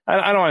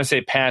 I don't want to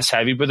say pass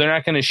heavy, but they're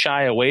not going to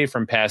shy away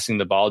from passing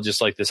the ball,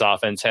 just like this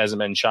offense hasn't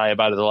been shy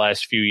about it the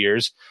last few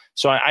years.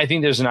 So I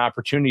think there's an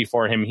opportunity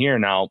for him here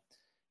now.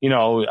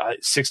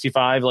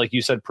 65, like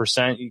you said,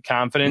 percent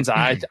confidence.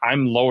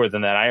 I'm lower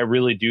than that. I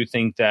really do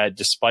think that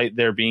despite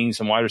there being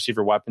some wide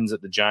receiver weapons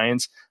at the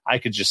Giants, I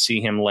could just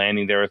see him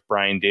landing there with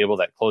Brian Daboll,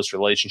 that close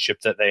relationship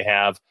that they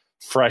have,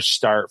 fresh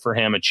start for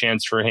him, a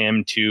chance for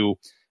him to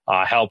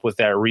help with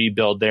that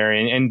rebuild there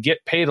and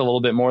get paid a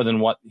little bit more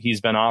than what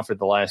he's been offered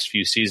the last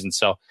few seasons.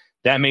 So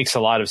that makes a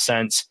lot of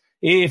sense.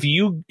 If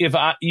you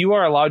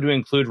are allowed to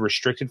include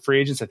restricted free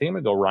agents, I think I'm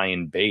going to go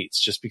Ryan Bates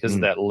just because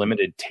of that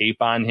limited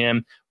tape on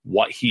him,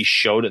 what he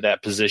showed at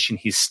that position.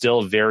 He's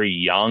still very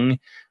young.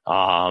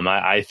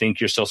 I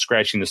think you're still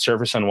scratching the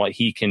surface on what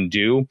he can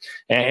do.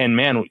 And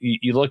man,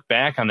 you look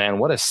back on that and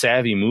what a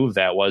savvy move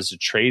that was to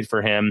trade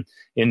for him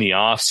in the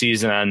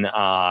offseason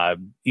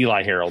on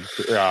Eli Harold,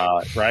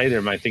 right?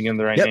 Am I thinking of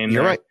the right name?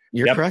 You're there? right.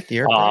 You're correct.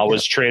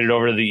 Was traded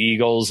over to the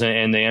Eagles,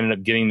 and they ended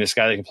up getting this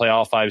guy that can play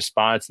all 5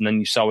 spots. And then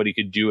you saw what he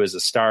could do as a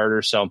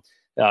starter. So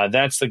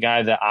that's the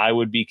guy that I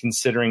would be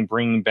considering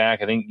bringing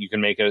back. I think you can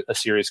make a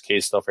serious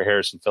case, though, for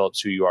Harrison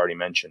Phillips, who you already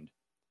mentioned.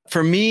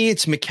 For me,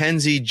 it's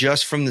McKenzie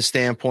just from the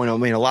standpoint, I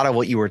mean, a lot of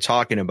what you were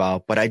talking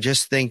about, but I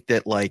just think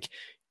that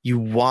you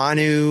want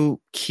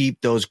to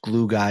keep those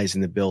glue guys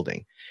in the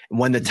building.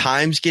 When the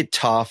times get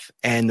tough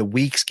and the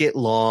weeks get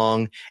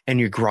long and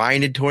you're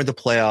grinded toward the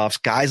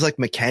playoffs, guys like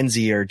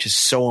McKenzie are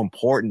just so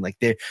important. Like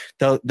the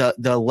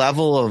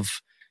level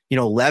of,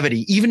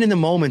 levity, even in the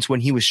moments when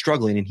he was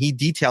struggling, and he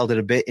detailed it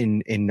a bit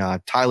in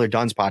Tyler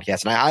Dunn's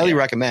podcast. And I highly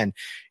recommend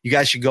you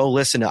guys should go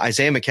listen to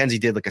Isaiah McKenzie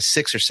did like a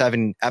 6 or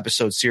 7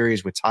 episode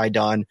series with Ty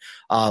Dunn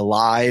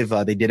live.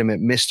 They did him at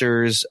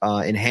Mister's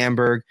in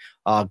Hamburg.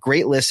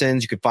 Great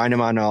listens. You could find him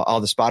on all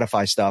the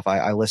Spotify stuff.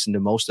 I listened to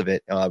most of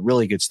it.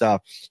 Really good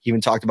stuff. He even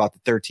talked about the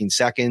 13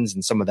 seconds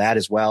and some of that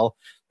as well,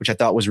 which I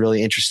thought was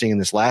really interesting in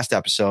this last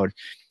episode.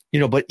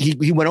 But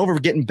he went over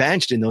getting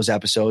benched in those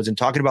episodes and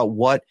talking about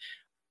what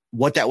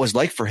that was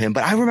like for him.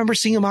 But I remember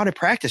seeing him out at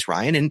practice,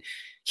 Ryan, and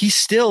he's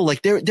still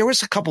there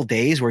was a couple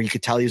days where you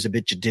could tell he was a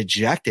bit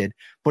dejected,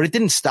 but it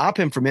didn't stop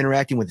him from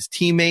interacting with his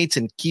teammates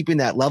and keeping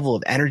that level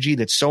of energy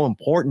that's so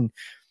important.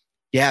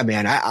 Yeah,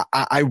 man,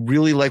 I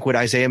really like what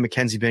Isaiah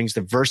McKenzie brings,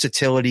 the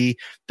versatility,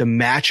 the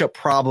matchup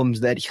problems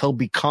that he'll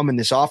become in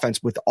this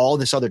offense with all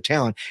this other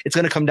talent. It's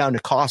going to come down to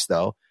cost,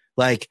 though.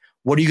 Like,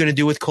 what are you going to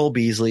do with Cole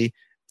Beasley?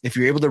 If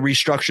you're able to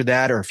restructure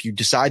that, or if you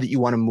decide that you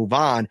want to move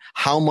on,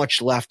 how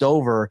much left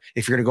over?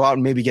 If you're going to go out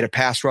and maybe get a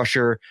pass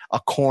rusher,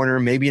 a corner,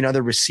 maybe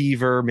another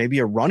receiver, maybe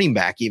a running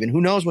back even, who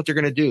knows what they're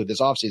going to do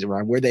this offseason,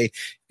 Ryan, where they,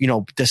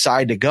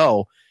 decide to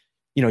go.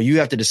 You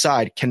have to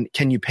decide,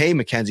 can you pay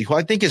McKenzie, who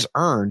I think is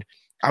earned?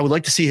 I would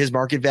like to see his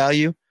market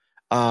value.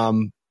 But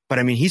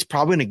I mean, he's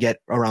probably going to get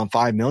around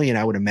 $5 million,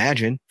 I would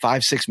imagine,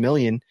 $5-6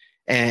 million.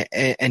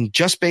 And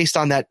just based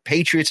on that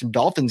Patriots and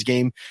Dolphins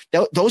game,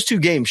 those 2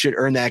 games should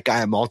earn that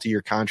guy a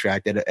multi-year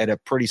contract at a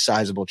pretty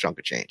sizable chunk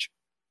of change.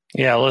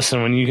 Yeah,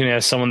 listen, when you can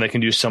have someone that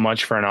can do so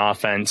much for an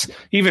offense,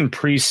 even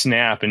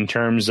pre-snap in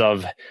terms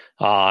of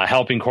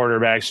helping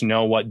quarterbacks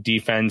know what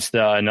defense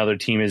another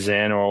team is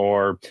in,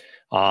 or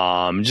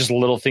just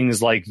little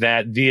things like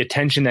that, the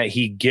attention that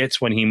he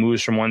gets when he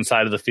moves from one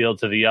side of the field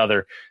to the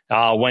other,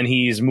 when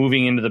he's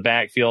moving into the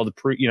backfield,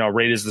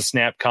 right as the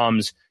snap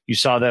comes. You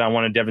saw that on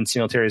one of Devin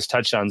Singletary's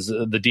touchdowns.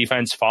 The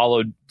defense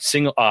followed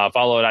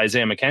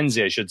Isaiah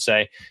McKenzie, I should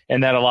say,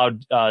 and that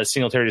allowed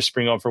Singletary to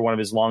spring over for one of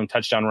his long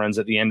touchdown runs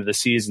at the end of the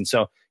season.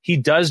 So he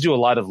does do a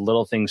lot of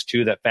little things,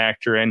 too, that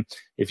factor in.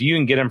 If you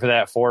can get him for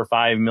that $4 or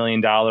 $5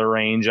 million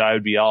range, I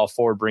would be all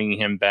for bringing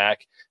him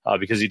back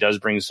because he does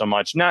bring so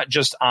much, not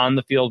just on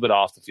the field, but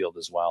off the field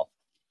as well.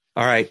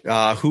 All right.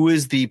 Who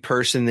is the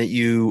person that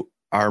you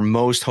are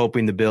most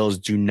hoping the Bills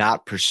do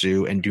not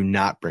pursue and do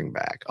not bring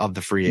back of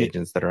the free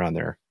agents that are on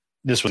there?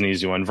 This was an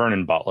easy one.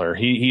 Vernon Butler.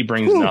 He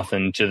brings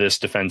nothing to this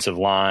defensive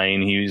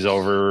line. He's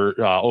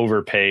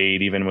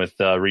overpaid, even with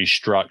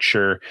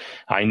restructure.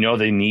 I know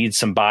they need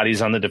some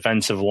bodies on the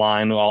defensive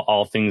line,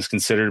 all things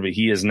considered, but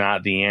he is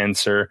not the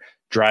answer.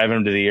 Drive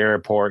him to the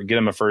airport, get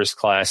him a first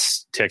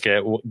class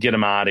ticket, get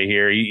him out of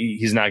here.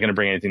 He's not going to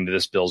bring anything to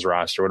this Bills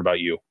roster. What about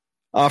you?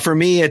 For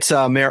me, it's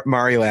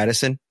Mario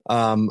Addison.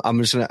 I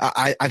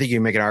think you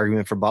can make an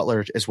argument for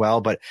Butler as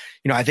well, but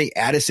I think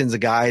Addison's a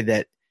guy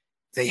that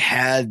they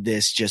had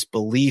this just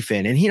belief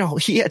in, and he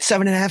had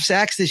 7.5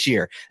 sacks this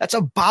year. That's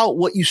about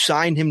what you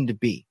signed him to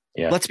be.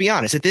 Yeah. Let's be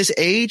honest. At this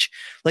age,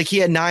 he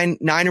had nine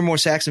or more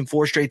sacks in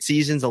 4 straight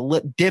seasons.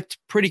 Dipped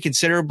pretty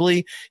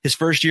considerably his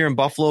first year in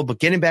Buffalo, but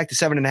getting back to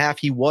 7.5,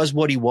 he was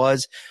what he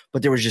was.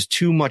 But there was just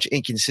too much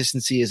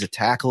inconsistency as a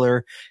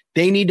tackler.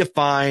 They need to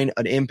find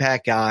an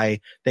impact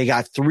guy. They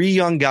got 3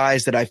 young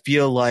guys that I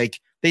feel like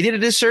they did a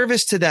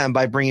disservice to them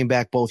by bringing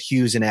back both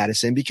Hughes and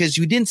Addison because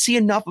you didn't see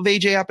enough of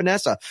AJ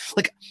Epinesa.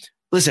 Like,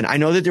 listen, I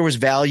know that there was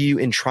value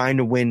in trying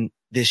to win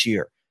this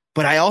year,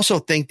 but I also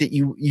think that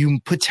you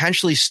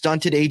potentially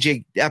stunted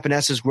AJ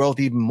Epinesa's growth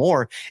even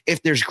more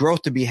if there's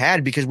growth to be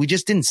had because we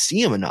just didn't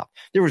see him enough.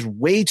 There was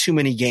way too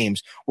many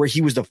games where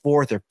he was the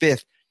fourth or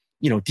fifth,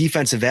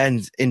 defensive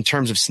end in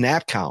terms of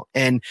snap count.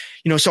 And,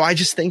 so I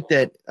just think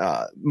that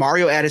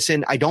Mario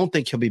Addison, I don't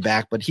think he'll be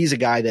back, but he's a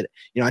guy that,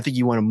 I think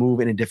you want to move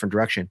in a different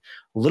direction.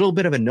 A little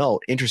bit of a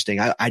note. Interesting.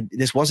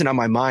 This wasn't on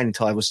my mind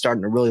until I was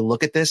starting to really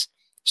look at this.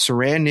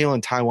 Siran Neal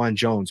and Taiwan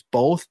Jones,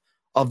 both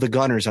of the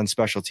gunners on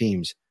special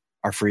teams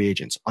are free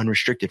agents,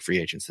 unrestricted free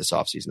agents this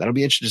offseason. That'll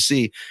be interesting to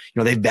see.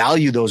 They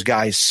value those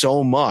guys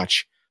so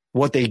much,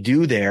 what they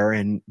do there,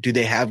 and do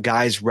they have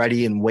guys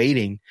ready and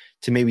waiting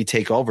to maybe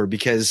take over?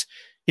 Because,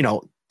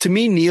 to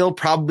me, Neal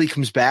probably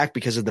comes back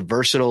because of the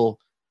versatile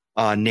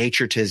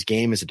nature to his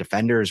game as a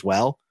defender as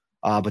well.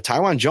 But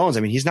Taiwan Jones,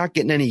 he's not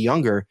getting any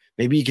younger.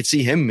 Maybe you could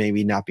see him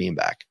maybe not being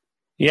back.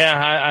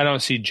 Yeah, I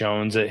don't see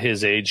Jones at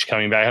his age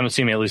coming back. I don't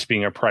see him at least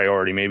being a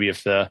priority. Maybe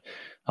if the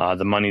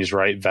money's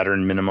right,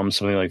 veteran minimum,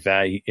 something like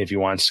that. If he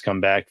wants to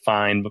come back,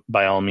 fine,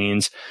 by all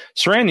means.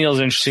 Siran Neal is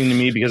interesting to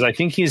me because I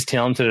think he's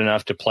talented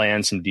enough to play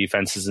on some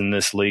defenses in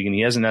this league, and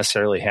he hasn't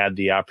necessarily had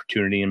the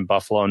opportunity in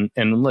Buffalo.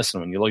 And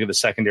listen, when you look at the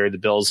secondary the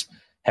Bills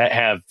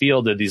have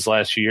fielded these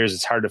last few years,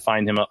 it's hard to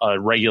find him a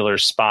regular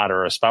spot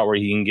or a spot where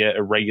he can get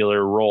a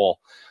regular role.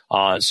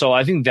 So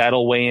I think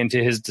that'll weigh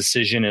into his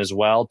decision as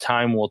well.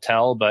 Time will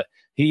tell, but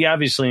he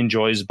obviously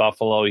enjoys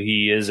Buffalo.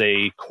 He is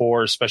a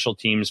core special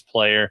teams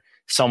player,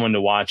 someone to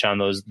watch on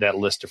that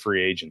list of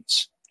free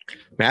agents.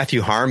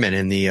 Matthew Harmon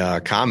in the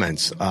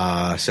comments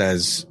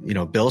says,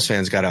 Bills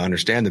fans got to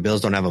understand the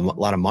Bills don't have a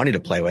lot of money to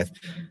play with.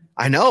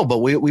 I know, but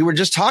we were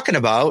just talking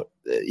about,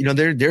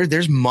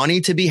 there's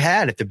money to be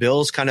had if the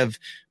Bills kind of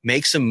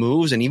make some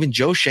moves. And even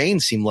Joe Shane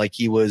seemed like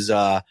he was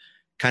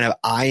kind of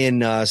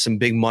eyeing some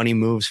big money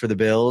moves for the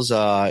Bills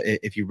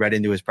if you read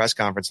into his press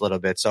conference a little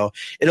bit. So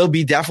it'll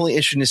be definitely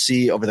interesting to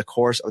see over the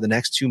course of the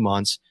next 2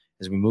 months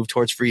as we move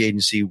towards free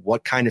agency,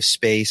 what kind of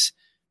space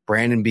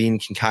Brandon Beane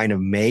can kind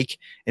of make.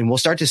 And we'll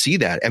start to see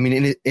that.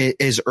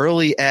 As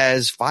early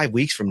as 5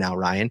 weeks from now,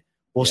 Ryan,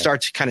 we'll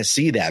start to kind of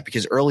see that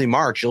because early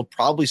March, you'll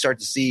probably start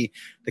to see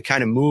the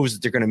kind of moves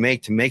that they're going to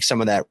make some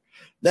of that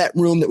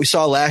room that we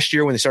saw last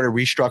year when they started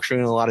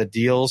restructuring a lot of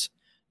deals.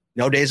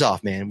 No days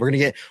off, man. We're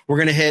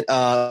going to hit,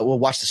 we'll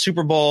watch the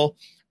Super Bowl.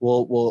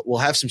 We'll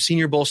have some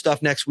Senior Bowl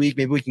stuff next week.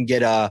 Maybe we can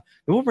get, maybe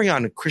we'll bring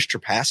on Chris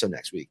Trapasso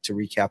next week to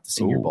recap the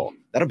Senior Bowl.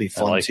 That'll be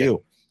fun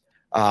too.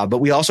 But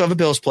we also have a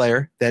Bills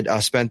player that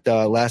spent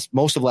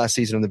most of last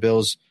season on the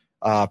Bills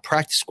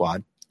practice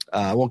squad.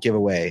 I won't give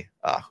away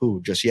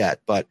who just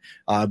yet, but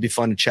it'd be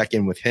fun to check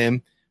in with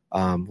him.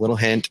 Little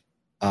hint.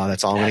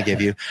 That's all I'm going to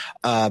give you.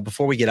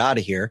 Before we get out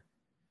of here,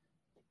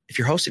 if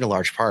you're hosting a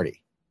large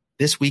party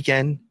this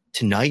weekend,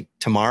 tonight,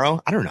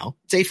 tomorrow, I don't know,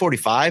 it's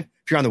 8:45. If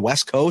you're on the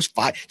West Coast,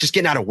 just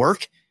getting out of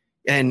work.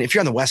 And if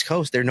you're on the West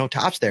Coast, there are no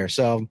tops there.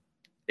 So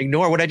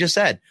ignore what I just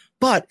said.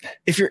 But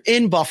if you're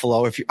in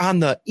Buffalo, if you're on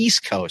the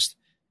East Coast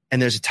and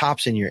there's a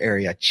Tops in your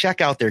area, check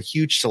out their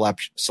huge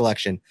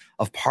selection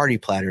of party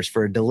platters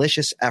for a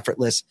delicious,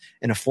 effortless,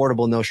 and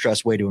affordable,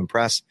 no-stress way to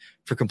impress.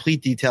 For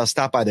complete details,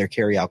 stop by their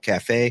carry-out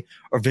cafe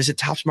or visit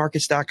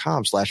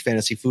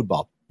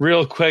topsmarkets.com/fantasyfootball.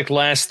 Real quick,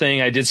 last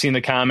thing I did see in the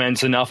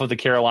comments, enough of the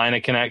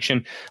Carolina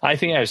connection. I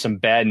think I have some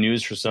bad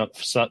news for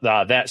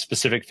that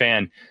specific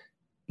fan.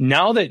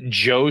 Now that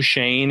Joe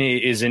Shane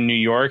is in New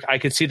York, I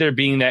could see there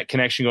being that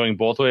connection going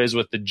both ways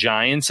with the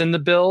Giants and the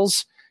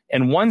Bills.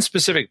 And one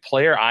specific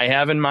player I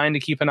have in mind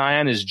to keep an eye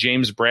on is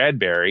James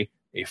Bradbury,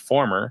 a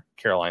former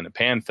Carolina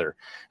Panther.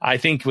 I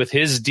think with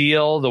his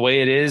deal, the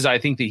way it is, I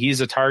think that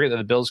he's a target that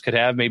the Bills could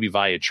have maybe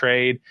via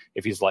trade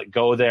if he's let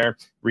go there,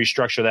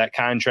 restructure that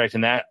contract,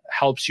 and that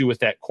helps you with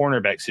that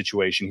cornerback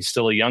situation. He's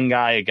still a young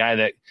guy, a guy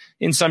that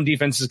in some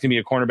defenses can be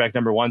a cornerback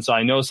number one. So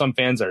I know some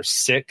fans are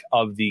sick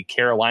of the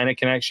Carolina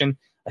connection.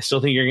 I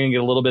still think you're going to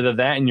get a little bit of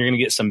that, and you're going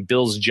to get some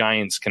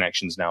Bills-Giants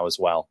connections now as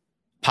well.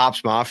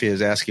 Pops Mafia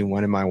is asking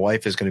when my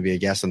wife is going to be a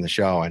guest on the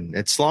show, and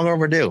it's long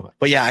overdue.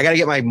 But yeah, I got to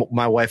get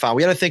my wife on.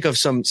 We got to think of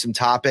some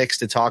topics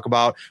to talk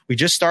about. We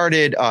just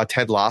started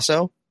Ted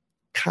Lasso,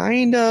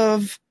 kind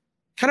of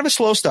a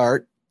slow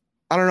start.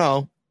 I don't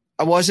know.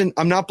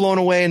 I'm not blown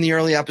away in the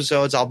early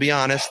episodes. I'll be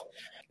honest.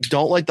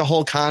 Don't like the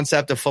whole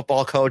concept of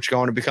football coach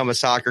going to become a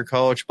soccer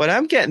coach, but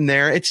I'm getting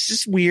there. It's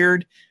just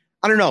weird.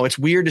 I don't know. It's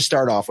weird to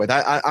start off with.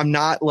 I'm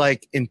not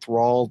like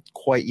enthralled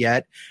quite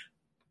yet,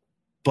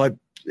 but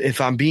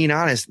if I'm being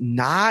honest,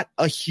 not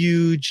a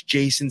huge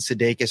Jason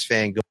Sudeikis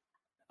fan.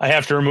 I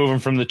have to remove him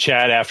from the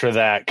chat after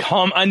that.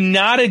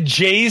 Not a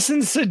Jason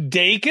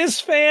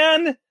Sudeikis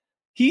fan?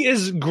 He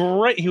is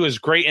great. He was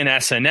great in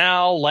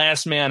SNL,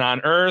 Last Man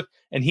on Earth,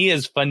 and he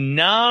is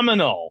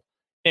phenomenal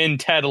in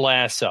Ted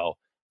Lasso.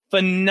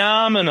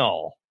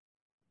 Phenomenal.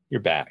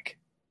 You're back.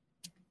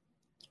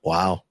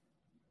 Wow.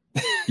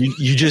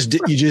 You just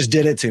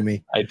did it to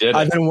me. I did.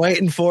 I've been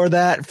waiting for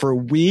that for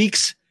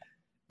weeks.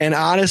 And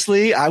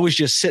honestly, I was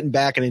just sitting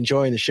back and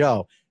enjoying the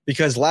show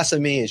because less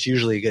of me is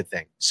usually a good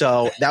thing.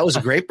 So that was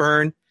a great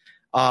burn.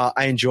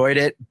 I enjoyed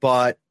it.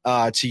 But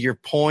to your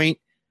point,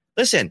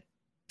 listen,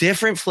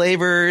 different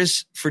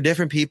flavors for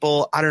different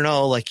people. I don't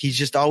know. Like, he's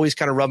just always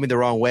kind of rubbed me the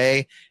wrong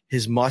way.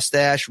 His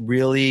mustache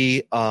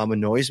really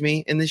annoys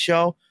me in the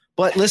show.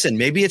 But listen,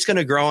 maybe it's going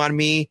to grow on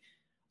me.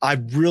 I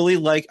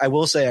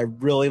will say I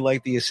really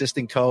like the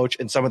assistant coach,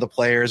 and some of the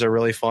players are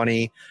really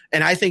funny.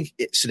 And I think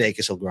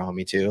Sudeikis will grow on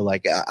me too.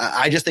 Like,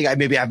 I just think I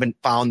haven't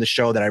found the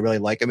show that I really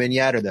like him in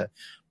yet, or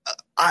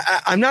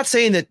I'm not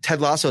saying that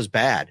Ted Lasso is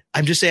bad.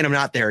 I'm just saying I'm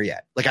not there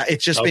yet. Like,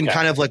 it's just been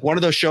kind of like one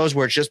of those shows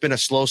where it's just been a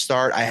slow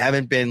start. I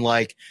haven't been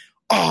like,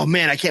 oh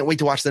man, I can't wait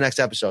to watch the next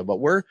episode, but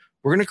we're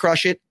going to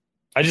crush it.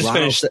 I just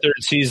finished the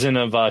third season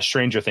of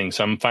Stranger Things.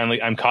 So I'm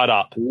caught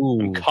up.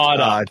 I'm caught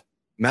up.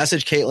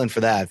 Message Caitlin for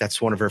that.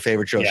 That's one of her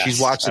favorite shows. Yes,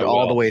 she's watched it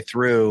all the way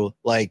through.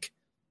 Like,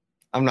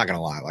 I'm not going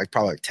to lie, like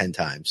probably 10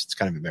 times. It's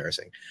kind of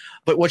embarrassing.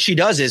 But what she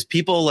does is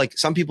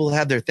some people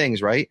have their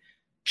things, right?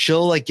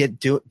 She'll like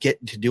get to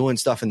doing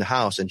stuff in the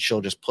house, and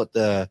she'll just put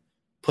the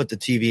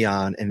TV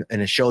on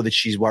and a show that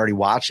she's already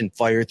watched and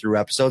fire through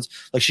episodes.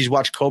 Like, she's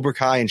watched Cobra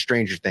Kai and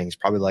Stranger Things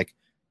probably like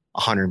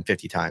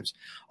 150 times.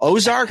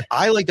 Ozark,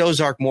 I liked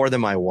Ozark more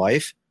than my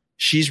wife.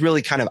 She's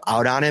really kind of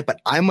out on it,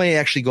 but I might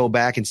actually go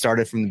back and start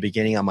it from the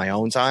beginning on my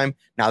own time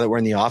now that we're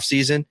in the off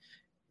season.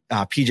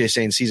 PJ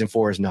saying season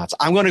 4 is nuts.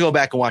 I'm going to go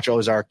back and watch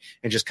Ozark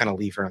and just kind of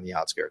leave her on the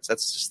outskirts.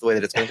 That's just the way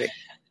that it's going to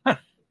be.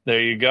 There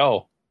you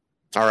go.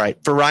 All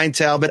right. For Ryan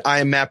Talbot,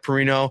 I am Matt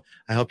Perino.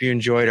 I hope you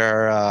enjoyed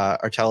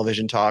our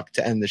television talk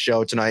to end the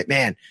show tonight.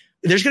 Man,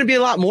 there's going to be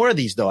a lot more of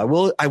these, though.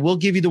 I will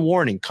give you the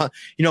warning.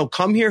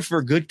 Come here for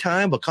a good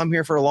time, but come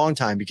here for a long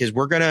time, because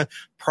we're going to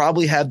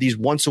probably have these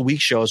once a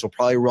week shows. We'll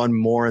probably run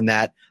more in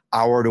that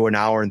hour to an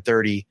hour and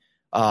 30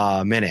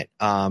 minute.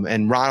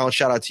 And Ronald,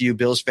 shout out to you,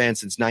 Bills fan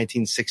since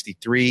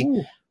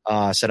 1963.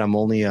 Said I'm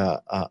only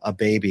a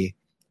baby.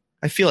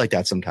 I feel like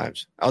that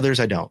sometimes. Others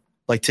I don't.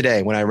 Like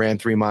today when I ran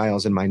 3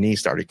 miles and my knee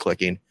started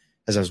clicking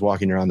as I was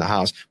walking around the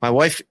house. My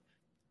wife,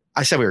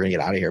 I said we were going to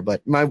get out of here,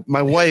 but my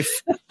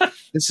wife,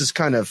 this is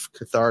kind of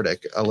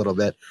cathartic a little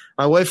bit.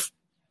 My wife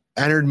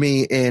entered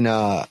me in,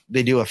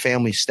 they do a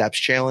family steps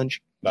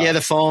challenge. Wow. Yeah,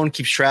 the phone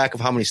keeps track of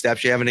how many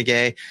steps you have in a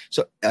day.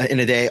 So in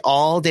a day,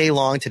 all day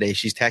long today,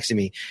 she's texting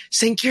me,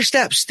 think your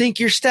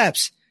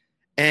steps.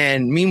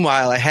 And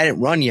meanwhile, I hadn't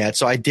run yet.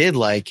 So I did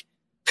like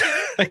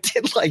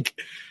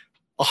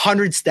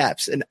 100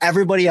 steps, and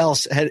everybody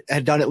else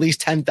had done at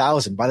least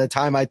 10,000 by the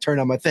time I turned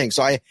on my thing.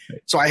 So I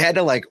had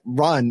to like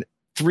run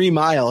 3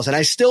 miles, and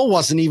I still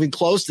wasn't even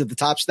close to the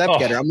top step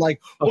getter. I'm like,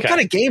 what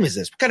kind of game is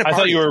this? What kind of I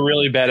thought you were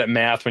really bad at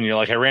math when you're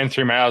like, I ran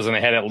 3 miles and I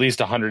had at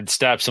least 100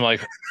 steps. I'm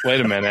like,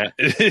 wait a minute.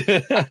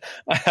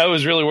 I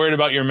was really worried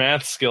about your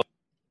math skill.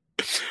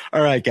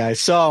 All right, guys.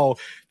 So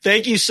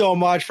thank you so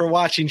much for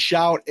watching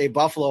Shout, a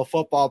Buffalo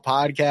football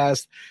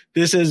podcast.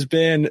 This has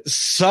been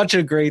such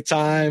a great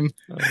time.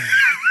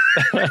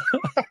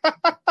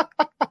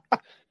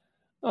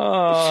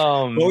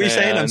 Oh, what were you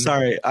saying? I'm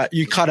sorry.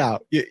 You cut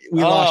out. We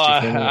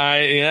lost you.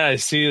 I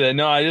see that.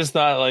 No, I just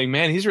thought like,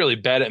 man, he's really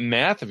bad at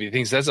math if he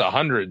thinks that's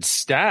 100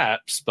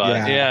 steps.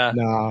 But yeah.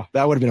 No,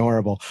 that would have been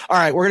horrible. All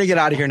right, we're going to get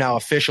out of here now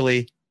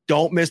officially.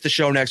 Don't miss the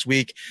show next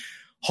week.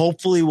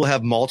 Hopefully we'll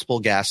have multiple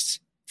guests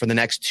for the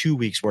next 2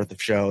 weeks worth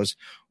of shows.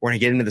 We're going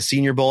to get into the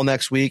Senior Bowl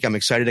next week. I'm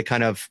excited to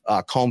kind of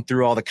comb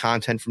through all the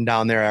content from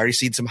down there. I already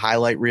seen some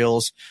highlight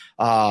reels,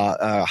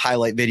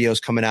 highlight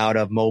videos coming out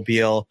of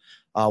Mobile.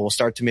 We'll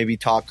start to maybe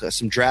talk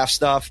some draft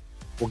stuff.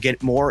 We'll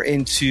get more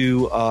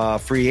into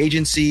free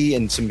agency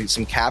and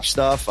some cap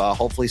stuff.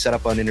 Hopefully set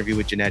up an interview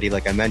with Janetti,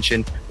 like I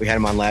mentioned. We had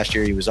him on last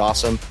year. He was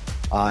awesome.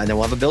 And then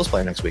we'll have a Bills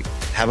player next week.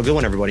 Have a good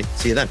one, everybody.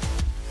 See you then.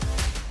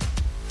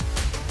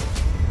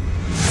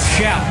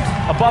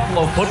 Shout, a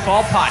Buffalo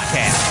football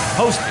podcast,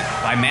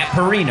 hosted by Matt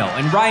Perino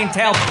and Ryan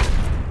Talbot.